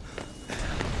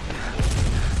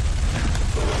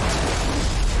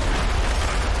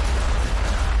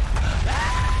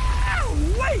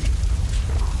 Wait!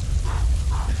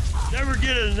 Never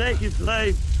get a naked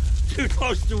flame too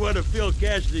close to one of Phil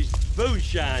Cassidy's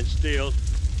moonshine stills.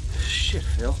 Shit,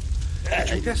 Phil. You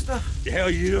drink that stuff? Hell,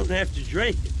 you don't have to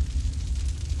drink it.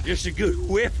 Just a good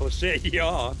whiff will set you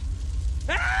off.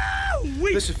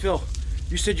 Listen, Phil,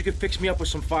 you said you could fix me up with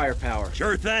some firepower.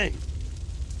 Sure thing.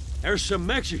 There's some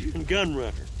Mexican gun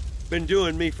runner been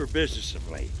doing me for business of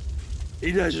late.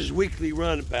 He does his weekly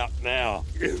run about now.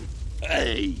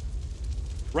 Hey.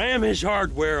 Ram his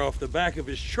hardware off the back of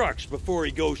his trucks before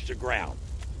he goes to ground.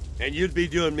 And you'd be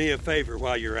doing me a favor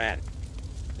while you're at it.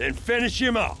 Then finish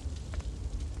him off.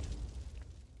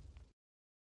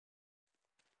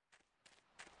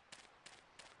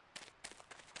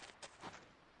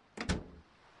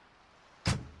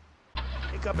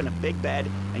 Wake up in a big bed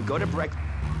and go to breakfast.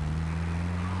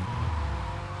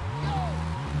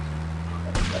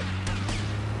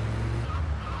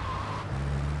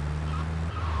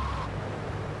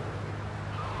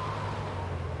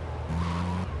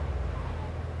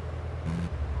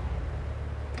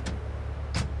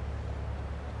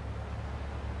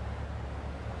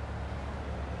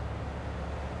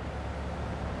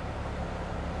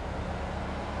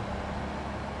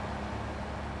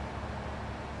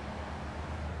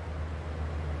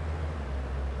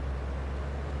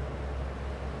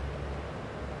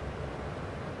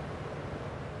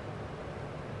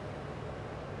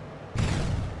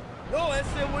 No, I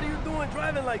said, what are you doing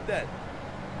driving like that?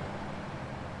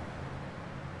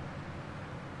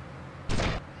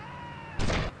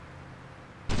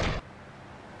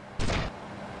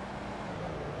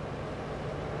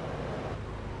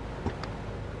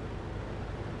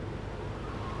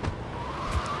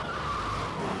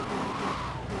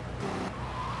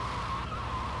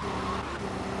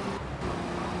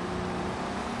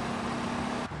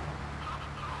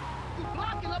 You're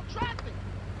blocking up traffic.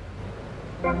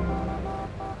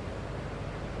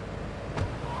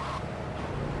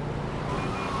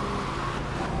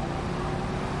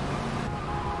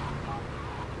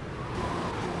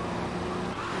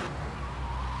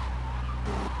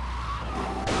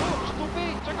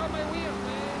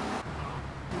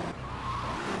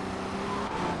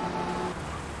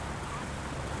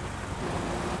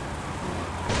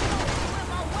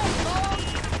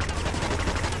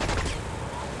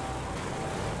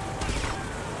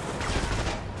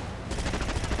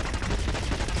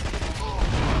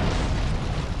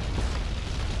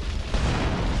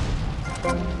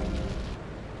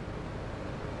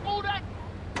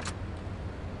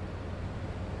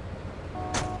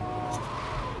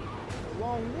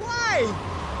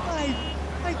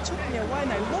 They took me away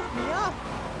and they locked me up.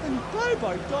 And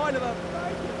Bobo died of a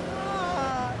broken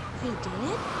heart. They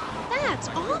did? That's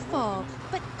awful.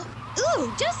 But,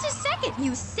 ooh, just a second,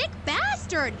 you sick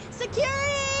bastard!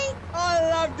 Security! I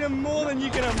loved him more than you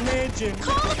can imagine.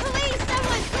 Call the police,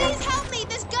 someone! Please help me!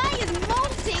 This guy is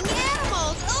molting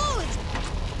animals! Oh, it's...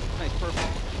 Nice,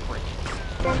 perfect. Great.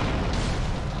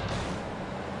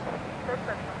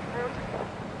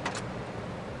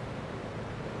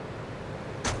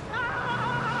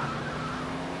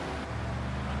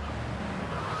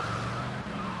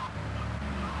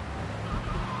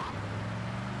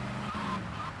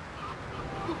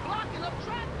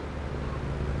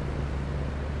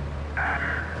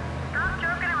 Stop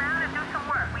joking around and do some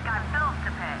work. We got bills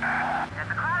to pay. There's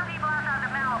a crowd of people outside the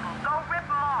Malibu. Go rip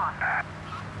them off.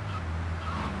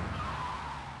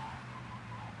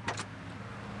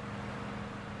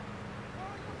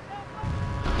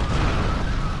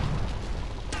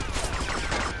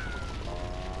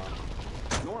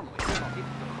 Normally,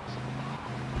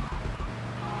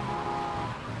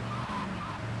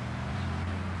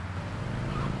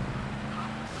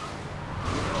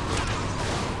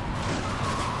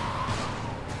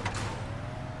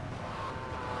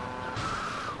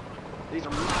 these are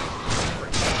my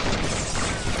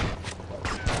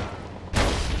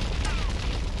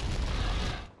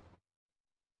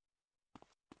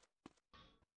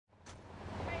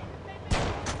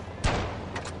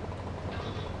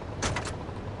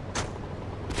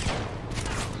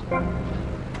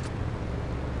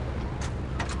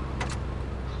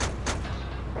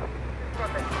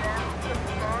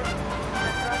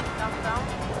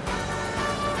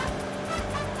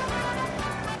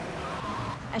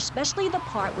As especially the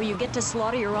part where you get to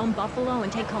slaughter your own buffalo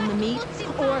and take home the meat,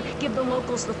 or give the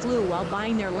locals the flu while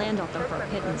buying their land off them for a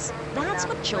pittance. That's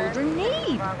what children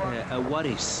need. What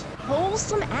is?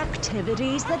 Wholesome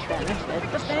activities that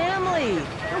benefit the family.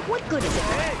 Now, what good is it?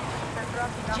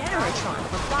 Generatron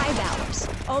for 5 hours.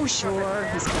 Oh, sure,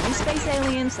 he's killing space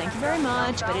aliens, thank you very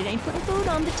much, but it ain't putting food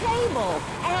on the table.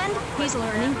 And he's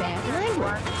learning bad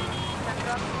language.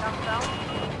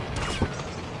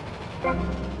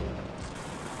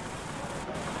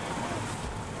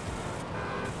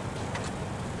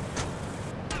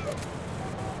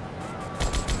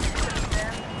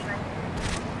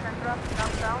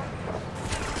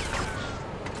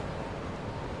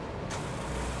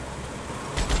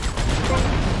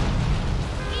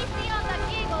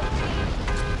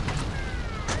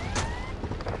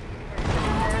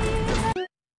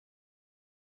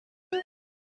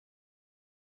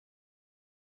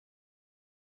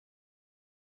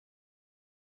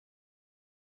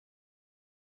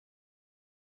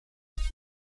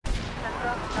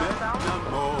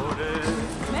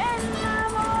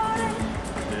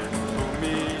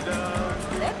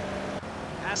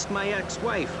 Ask my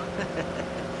ex-wife.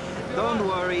 Don't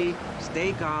worry.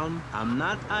 Stay calm. I'm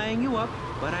not eyeing you up,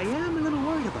 but I am a little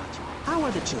worried about you. How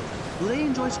are the children? Do they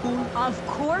enjoy school? Of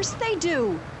course they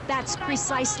do. That's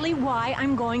precisely why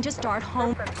I'm going to start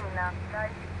home.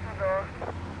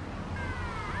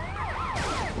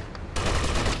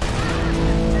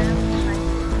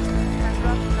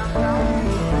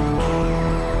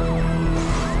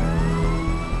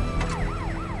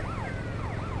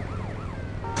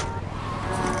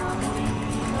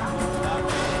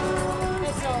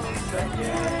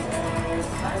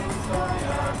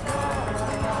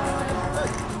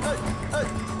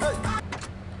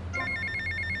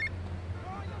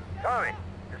 Tommy,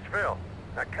 it's Phil.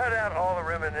 Now cut out all the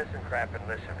reminiscing crap and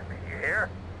listen to me, you hear?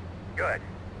 Good.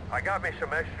 I got me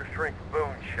some extra strength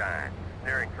moonshine.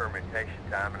 Nearing fermentation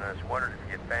time, and I was wondering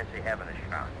if you'd fancy having a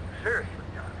shot. Seriously,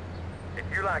 Tommy. If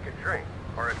you like a drink,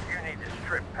 or if you need to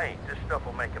strip paint, this stuff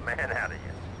will make a man out of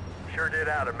you. Sure did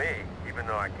out of me, even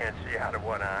though I can't see out of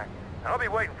one eye. I'll be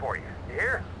waiting for you. You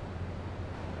hear?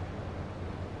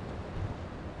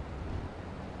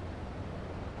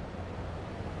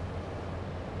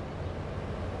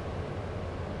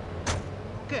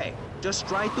 Okay, just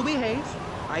try to behave.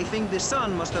 I think the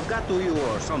sun must have got to you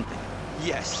or something.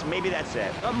 Yes, maybe that's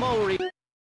it. Maury.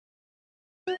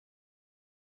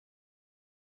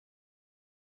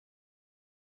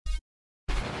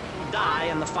 Die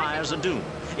in the fires of doom.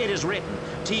 It is written,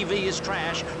 TV is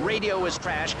trash, radio is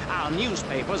trash, our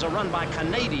newspapers are run by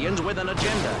Canadians with an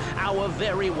agenda. Our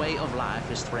very way of life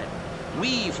is threatened.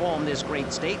 We formed this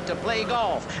great state to play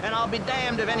golf, and I'll be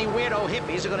damned if any weirdo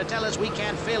hippies are going to tell us we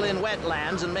can't fill in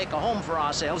wetlands and make a home for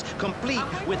ourselves, complete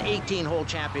with 18-hole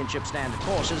championship standard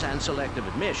courses and selective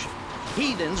admission.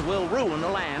 Heathens will ruin the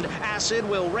land, acid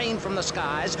will rain from the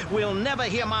skies, we'll never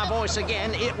hear my voice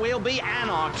again, it will be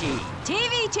anarchy.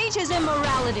 TV teaches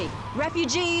immorality.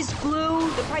 Refugees, glue,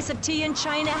 the price of tea in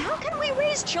China. How can we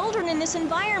raise children in this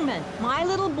environment? My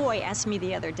little boy asked me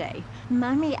the other day,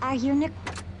 Mommy, are you Nick?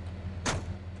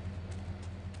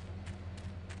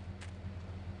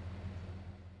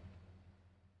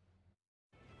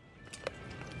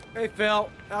 Hey, Phil.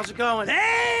 How's it going?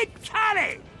 Hey,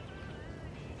 Tommy!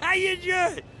 How you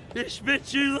doing? It's been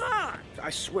too long. I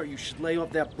swear you should lay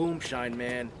off that boomshine,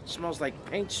 man. It smells like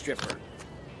paint stripper.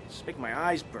 It's making my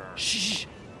eyes burn. Shh,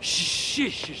 shh,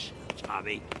 shh, shh,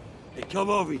 Tommy. Hey, come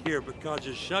over here because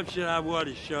there's something I want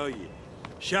to show you.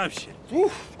 Something.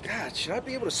 Oof, God, should I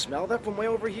be able to smell that from way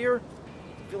over here?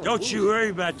 Don't you worry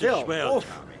about the Phil, smell, oof.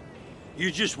 Tommy.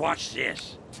 You just watch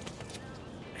this.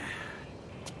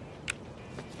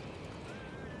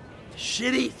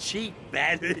 Shitty, cheap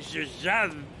bandits or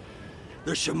something.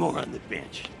 There's some more on the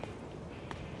bench.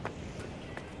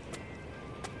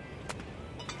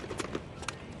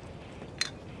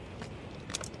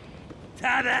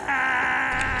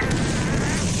 Ta-da!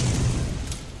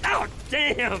 Oh,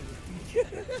 damn!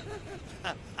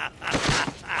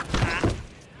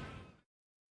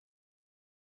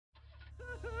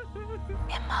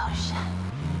 Emotion.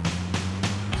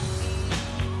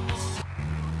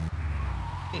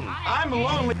 I'm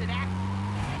alone with...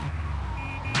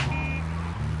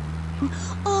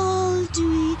 All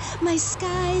dewy, my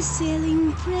sky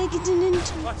sailing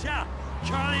pregnant. Watch out!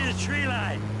 Charlie the tree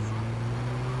line!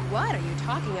 What are you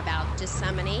talking about,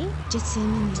 Gethsemane?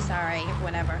 Gethsemane. Sorry,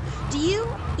 whatever. Do you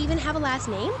even have a last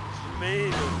name?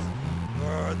 Made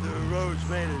or the roads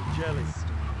made of jelly.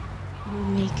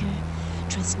 Maker,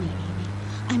 trust me, Amy.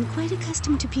 I'm quite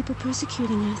accustomed to people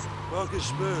persecuting us. Walking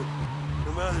smooth.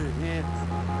 No matter, yeah.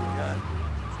 God.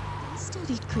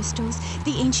 studied crystals.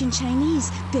 The ancient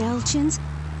Chinese, Belgians,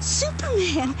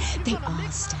 Superman. They all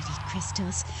studied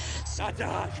crystals. Not the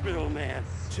hospital, man.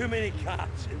 Too many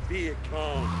cops and Viet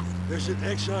Cong. There's an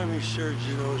ex-army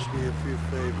surgeon owes me a few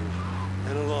favors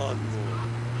and a lawnmower.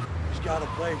 He's got a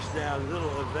place down Little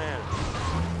Havana.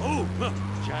 Oh, look,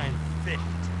 giant fish.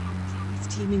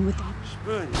 It's teeming with that.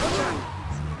 Spoon.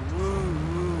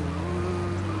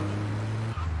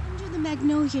 Under the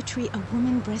magnolia tree, a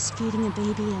woman breastfeeding a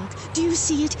baby elk. Do you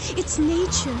see it? It's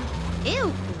nature.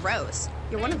 Ew, gross.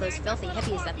 You're one of those filthy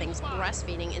hippies that thinks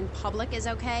breastfeeding in public is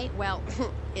okay? Well,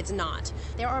 it's not.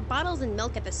 There are bottles and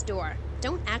milk at the store.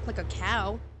 Don't act like a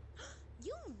cow.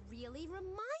 You really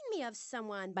remind me of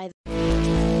someone by the...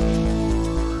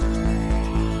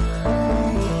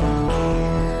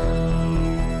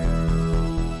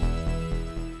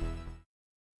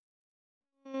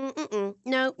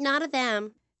 No, not of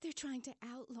them. They're trying to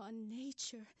outlaw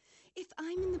nature. If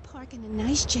I'm in the park and a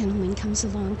nice gentleman comes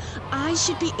along, I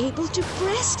should be able to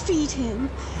breastfeed him.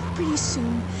 Pretty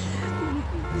soon,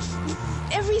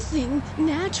 everything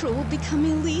natural will become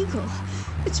illegal.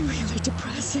 It's really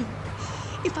depressing.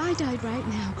 If I died right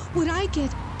now, would I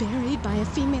get buried by a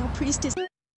female priestess?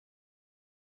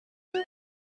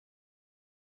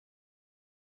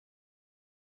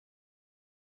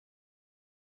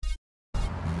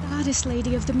 Goddess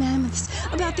Lady of the Mammoths,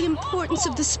 about the importance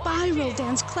of the spiral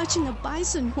dance clutching a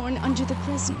bison horn under the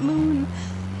crescent moon.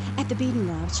 At the Bean and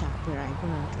Love Shop where I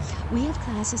work, we have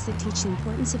classes that teach the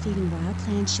importance of eating wild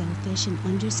plants, shellfish, and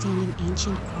understanding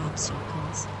ancient crop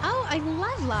circles. Oh, I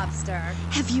love lobster.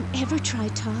 Have you ever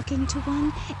tried talking to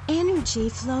one? Energy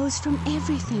flows from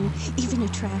everything, even a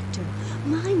tractor.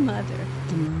 My mother,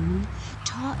 the moon,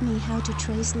 taught me how to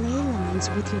trace ley lines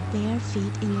with your bare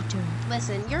feet in the dirt.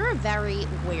 Listen, you're very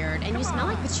weird, and you smell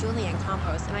like patchouli and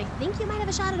compost, and I think you might have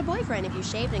a shot at a boyfriend if you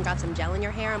shaved and got some gel in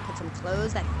your hair and put some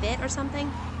clothes that fit or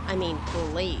something. I mean,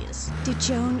 please. Did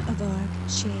Joan of Arc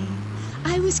shave?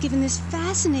 I was given this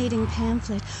fascinating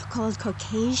pamphlet called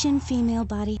Caucasian Female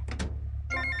Body.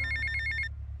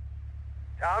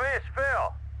 Tommy, it's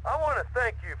Phil. I want to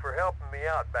thank you for helping me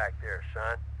out back there,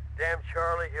 son. Damn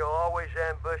Charlie, he'll always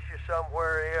ambush you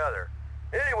somewhere or the other.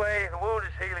 Anyway, the wound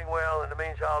is healing well, and it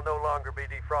means I'll no longer be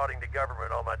defrauding the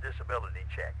government on my disability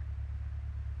check.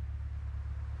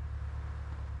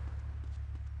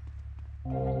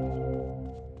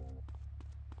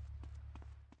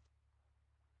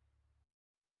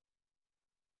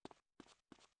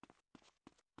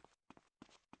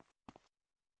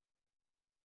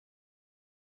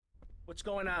 What's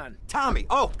going on? Tommy!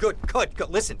 Oh, good.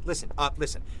 Listen.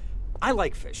 I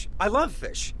like fish. I love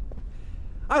fish.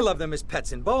 I love them as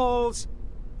pets in bowls,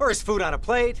 or as food on a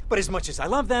plate, but as much as I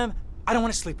love them, I don't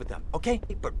want to sleep with them, okay?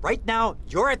 But right now,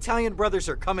 your Italian brothers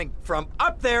are coming from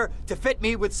up there to fit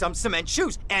me with some cement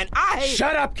shoes, and I...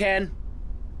 Shut up, Ken!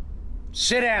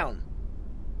 Sit down.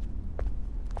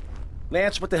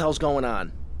 Lance, what the hell's going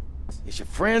on? It's your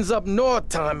friends up north,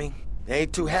 Tommy. They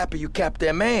ain't too happy you capped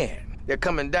their man. They're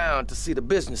coming down to see the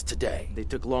business today. They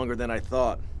took longer than I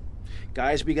thought.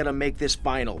 Guys, we gotta make this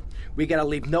final. We gotta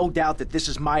leave no doubt that this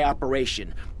is my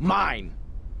operation. Mine!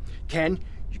 Ken,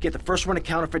 you get the first run of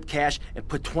counterfeit cash and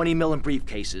put 20 mil in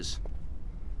briefcases.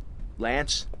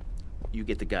 Lance, you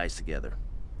get the guys together.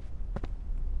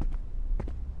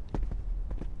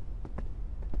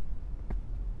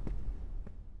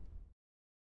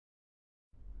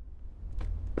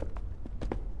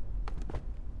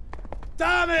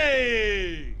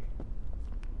 Tommy!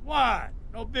 What?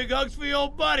 No big hugs for your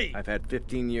old buddy? I've had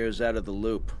 15 years out of the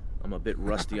loop. I'm a bit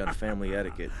rusty on family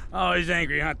etiquette. Oh, he's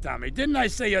angry, huh, Tommy? Didn't I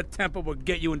say your temper would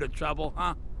get you into trouble,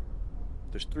 huh?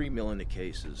 There's 3 mil in the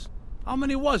cases. How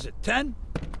many was it, 10?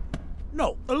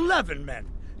 No, 11 men.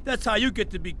 That's how you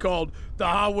get to be called the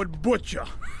Howard Butcher.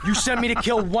 You sent me to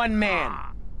kill one man.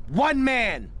 One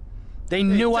man! They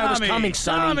knew I was coming,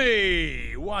 Sonny.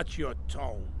 Tommy, watch your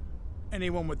tone.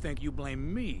 Anyone would think you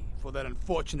blame me for that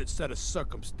unfortunate set of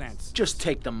circumstances. Just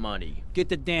take the money. Get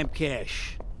the damn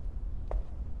cash.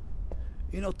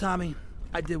 You know, Tommy,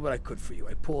 I did what I could for you.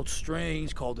 I pulled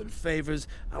strings, called in favors.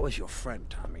 I was your friend,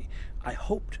 Tommy. I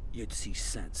hoped you'd see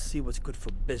sense, see what's good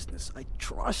for business. I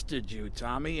trusted you,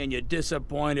 Tommy, and you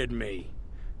disappointed me.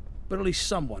 But at least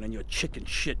someone in your chicken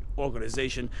shit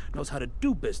organization knows how to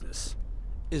do business.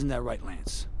 Isn't that right,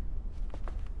 Lance?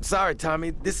 Sorry,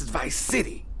 Tommy. This is Vice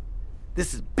City.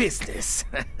 This is business.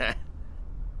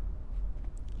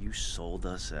 You sold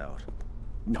us out.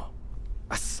 No,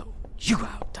 I sold you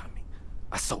out, Tommy.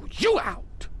 I sold you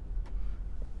out.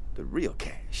 The real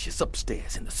cash is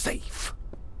upstairs in the safe.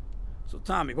 So,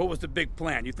 Tommy, what was the big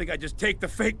plan? You think I just take the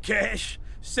fake cash?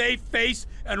 save face,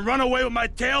 and run away with my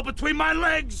tail between my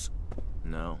legs?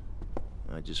 No.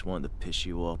 I just wanted to piss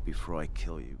you off before I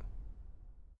kill you.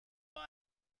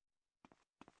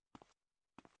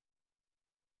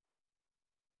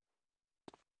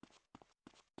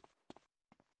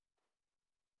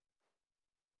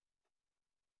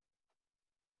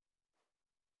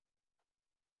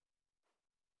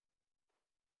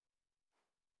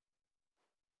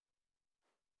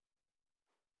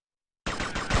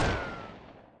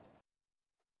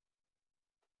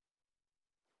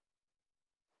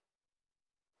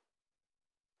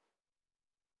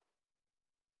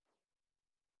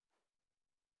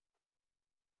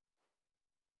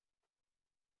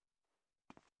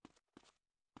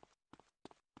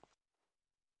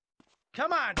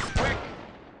 Come on, quick!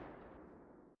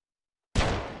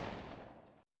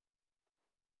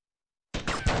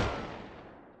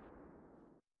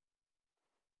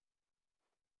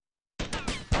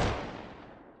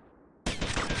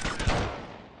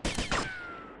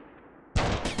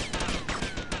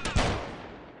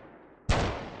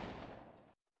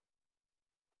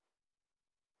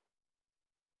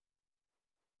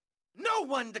 No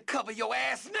one to cover your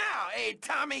ass now, eh,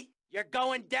 Tommy? You're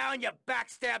going down, you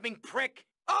backstabbing prick.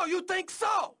 Oh, you think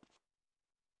so?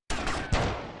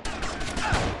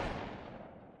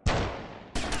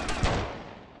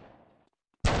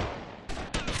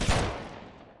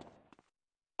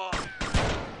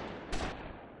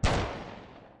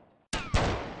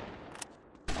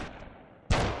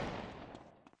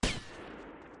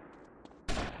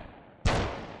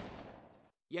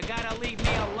 You gotta leave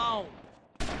me alone.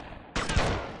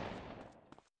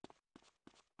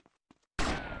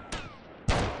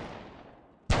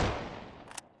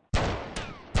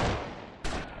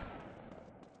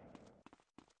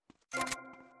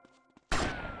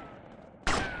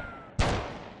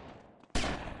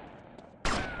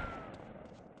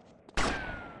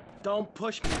 Don't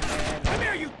push me, man. Come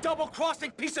here, you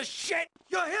double-crossing piece of shit!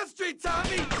 Your history,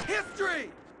 Tommy!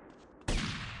 History!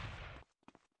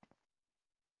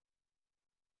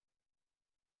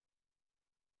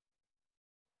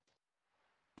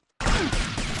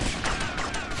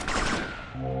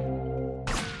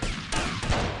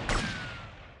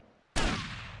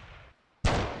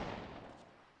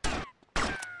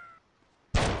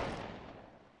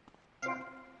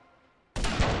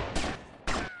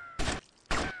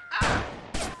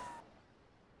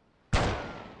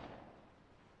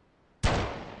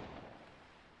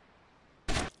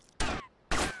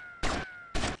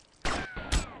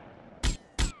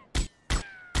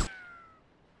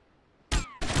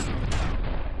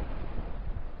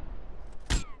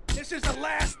 This is the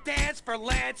last dance for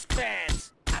Lance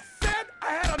fans. I said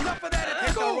I had enough of that and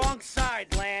picked the wrong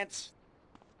side, Lance.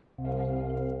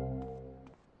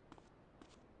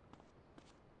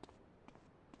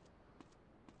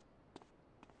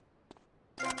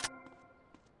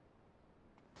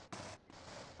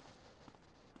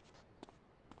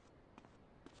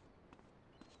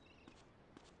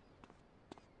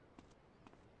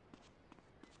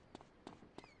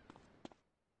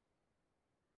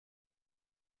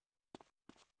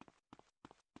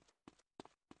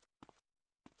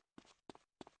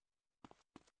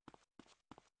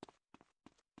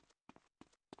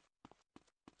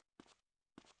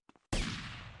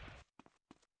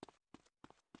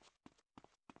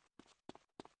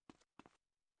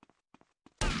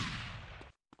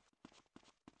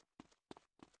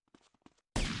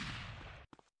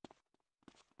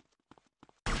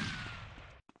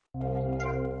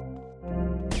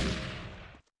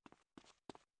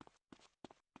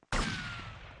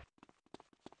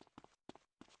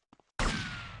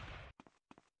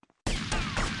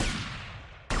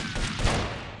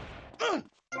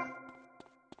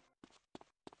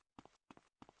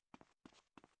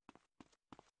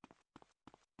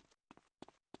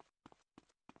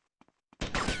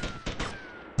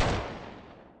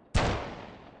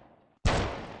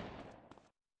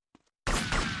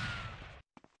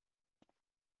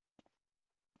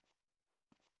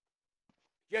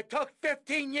 You took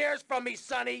 15 years from me,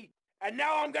 Sonny, and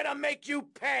now I'm gonna make you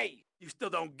pay! You still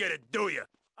don't get it, do you?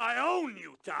 I own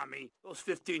you, Tommy. Those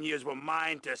 15 years were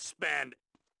mine to spend.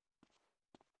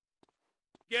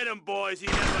 Get him, boys. He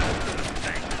never understood a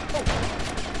thing. Oh.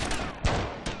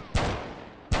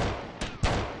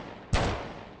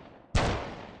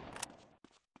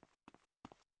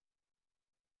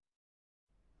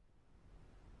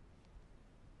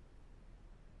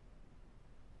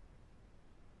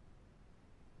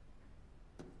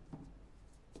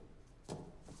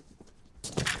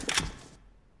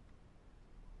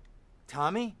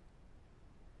 Tommy?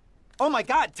 Oh my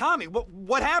God, Tommy,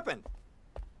 what happened?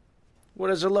 What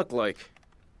does it look like?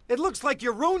 It looks like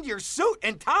you ruined your suit.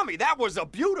 And Tommy, that was a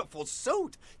beautiful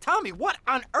suit. Tommy, what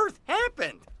on earth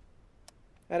happened?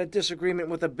 I had a disagreement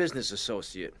with a business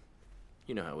associate.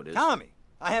 You know how it is. Tommy,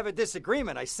 I have a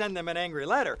disagreement. I send them an angry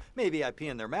letter. Maybe I pee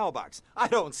in their mailbox. I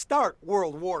don't start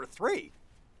World War III.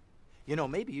 You know,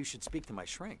 maybe you should speak to my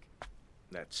shrink.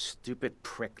 That stupid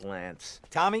prick Lance.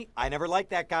 Tommy, I never liked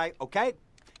that guy, okay?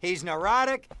 He's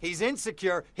neurotic, he's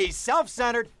insecure, he's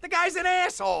self-centered. The guy's an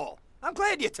asshole. I'm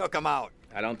glad you took him out.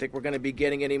 I don't think we're gonna be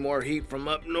getting any more heat from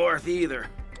up north either.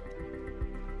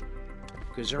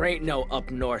 Because there ain't no up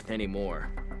north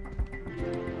anymore.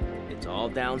 It's all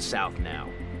down south now.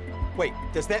 Wait,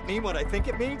 does that mean what I think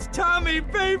it means? Tommy,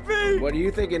 baby! What do you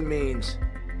think it means?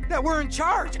 That we're in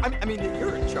charge. I mean, that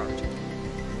you're in charge.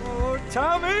 Oh,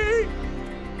 Tommy!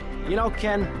 You know,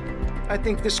 Ken, I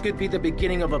think this could be the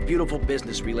beginning of a beautiful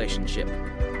business relationship.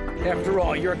 After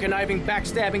all, you're a conniving,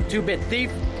 backstabbing two-bit thief,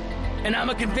 and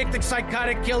I'm a convicted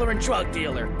psychotic killer and drug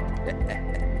dealer.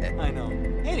 I know.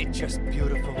 Ain't it just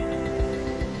beautiful?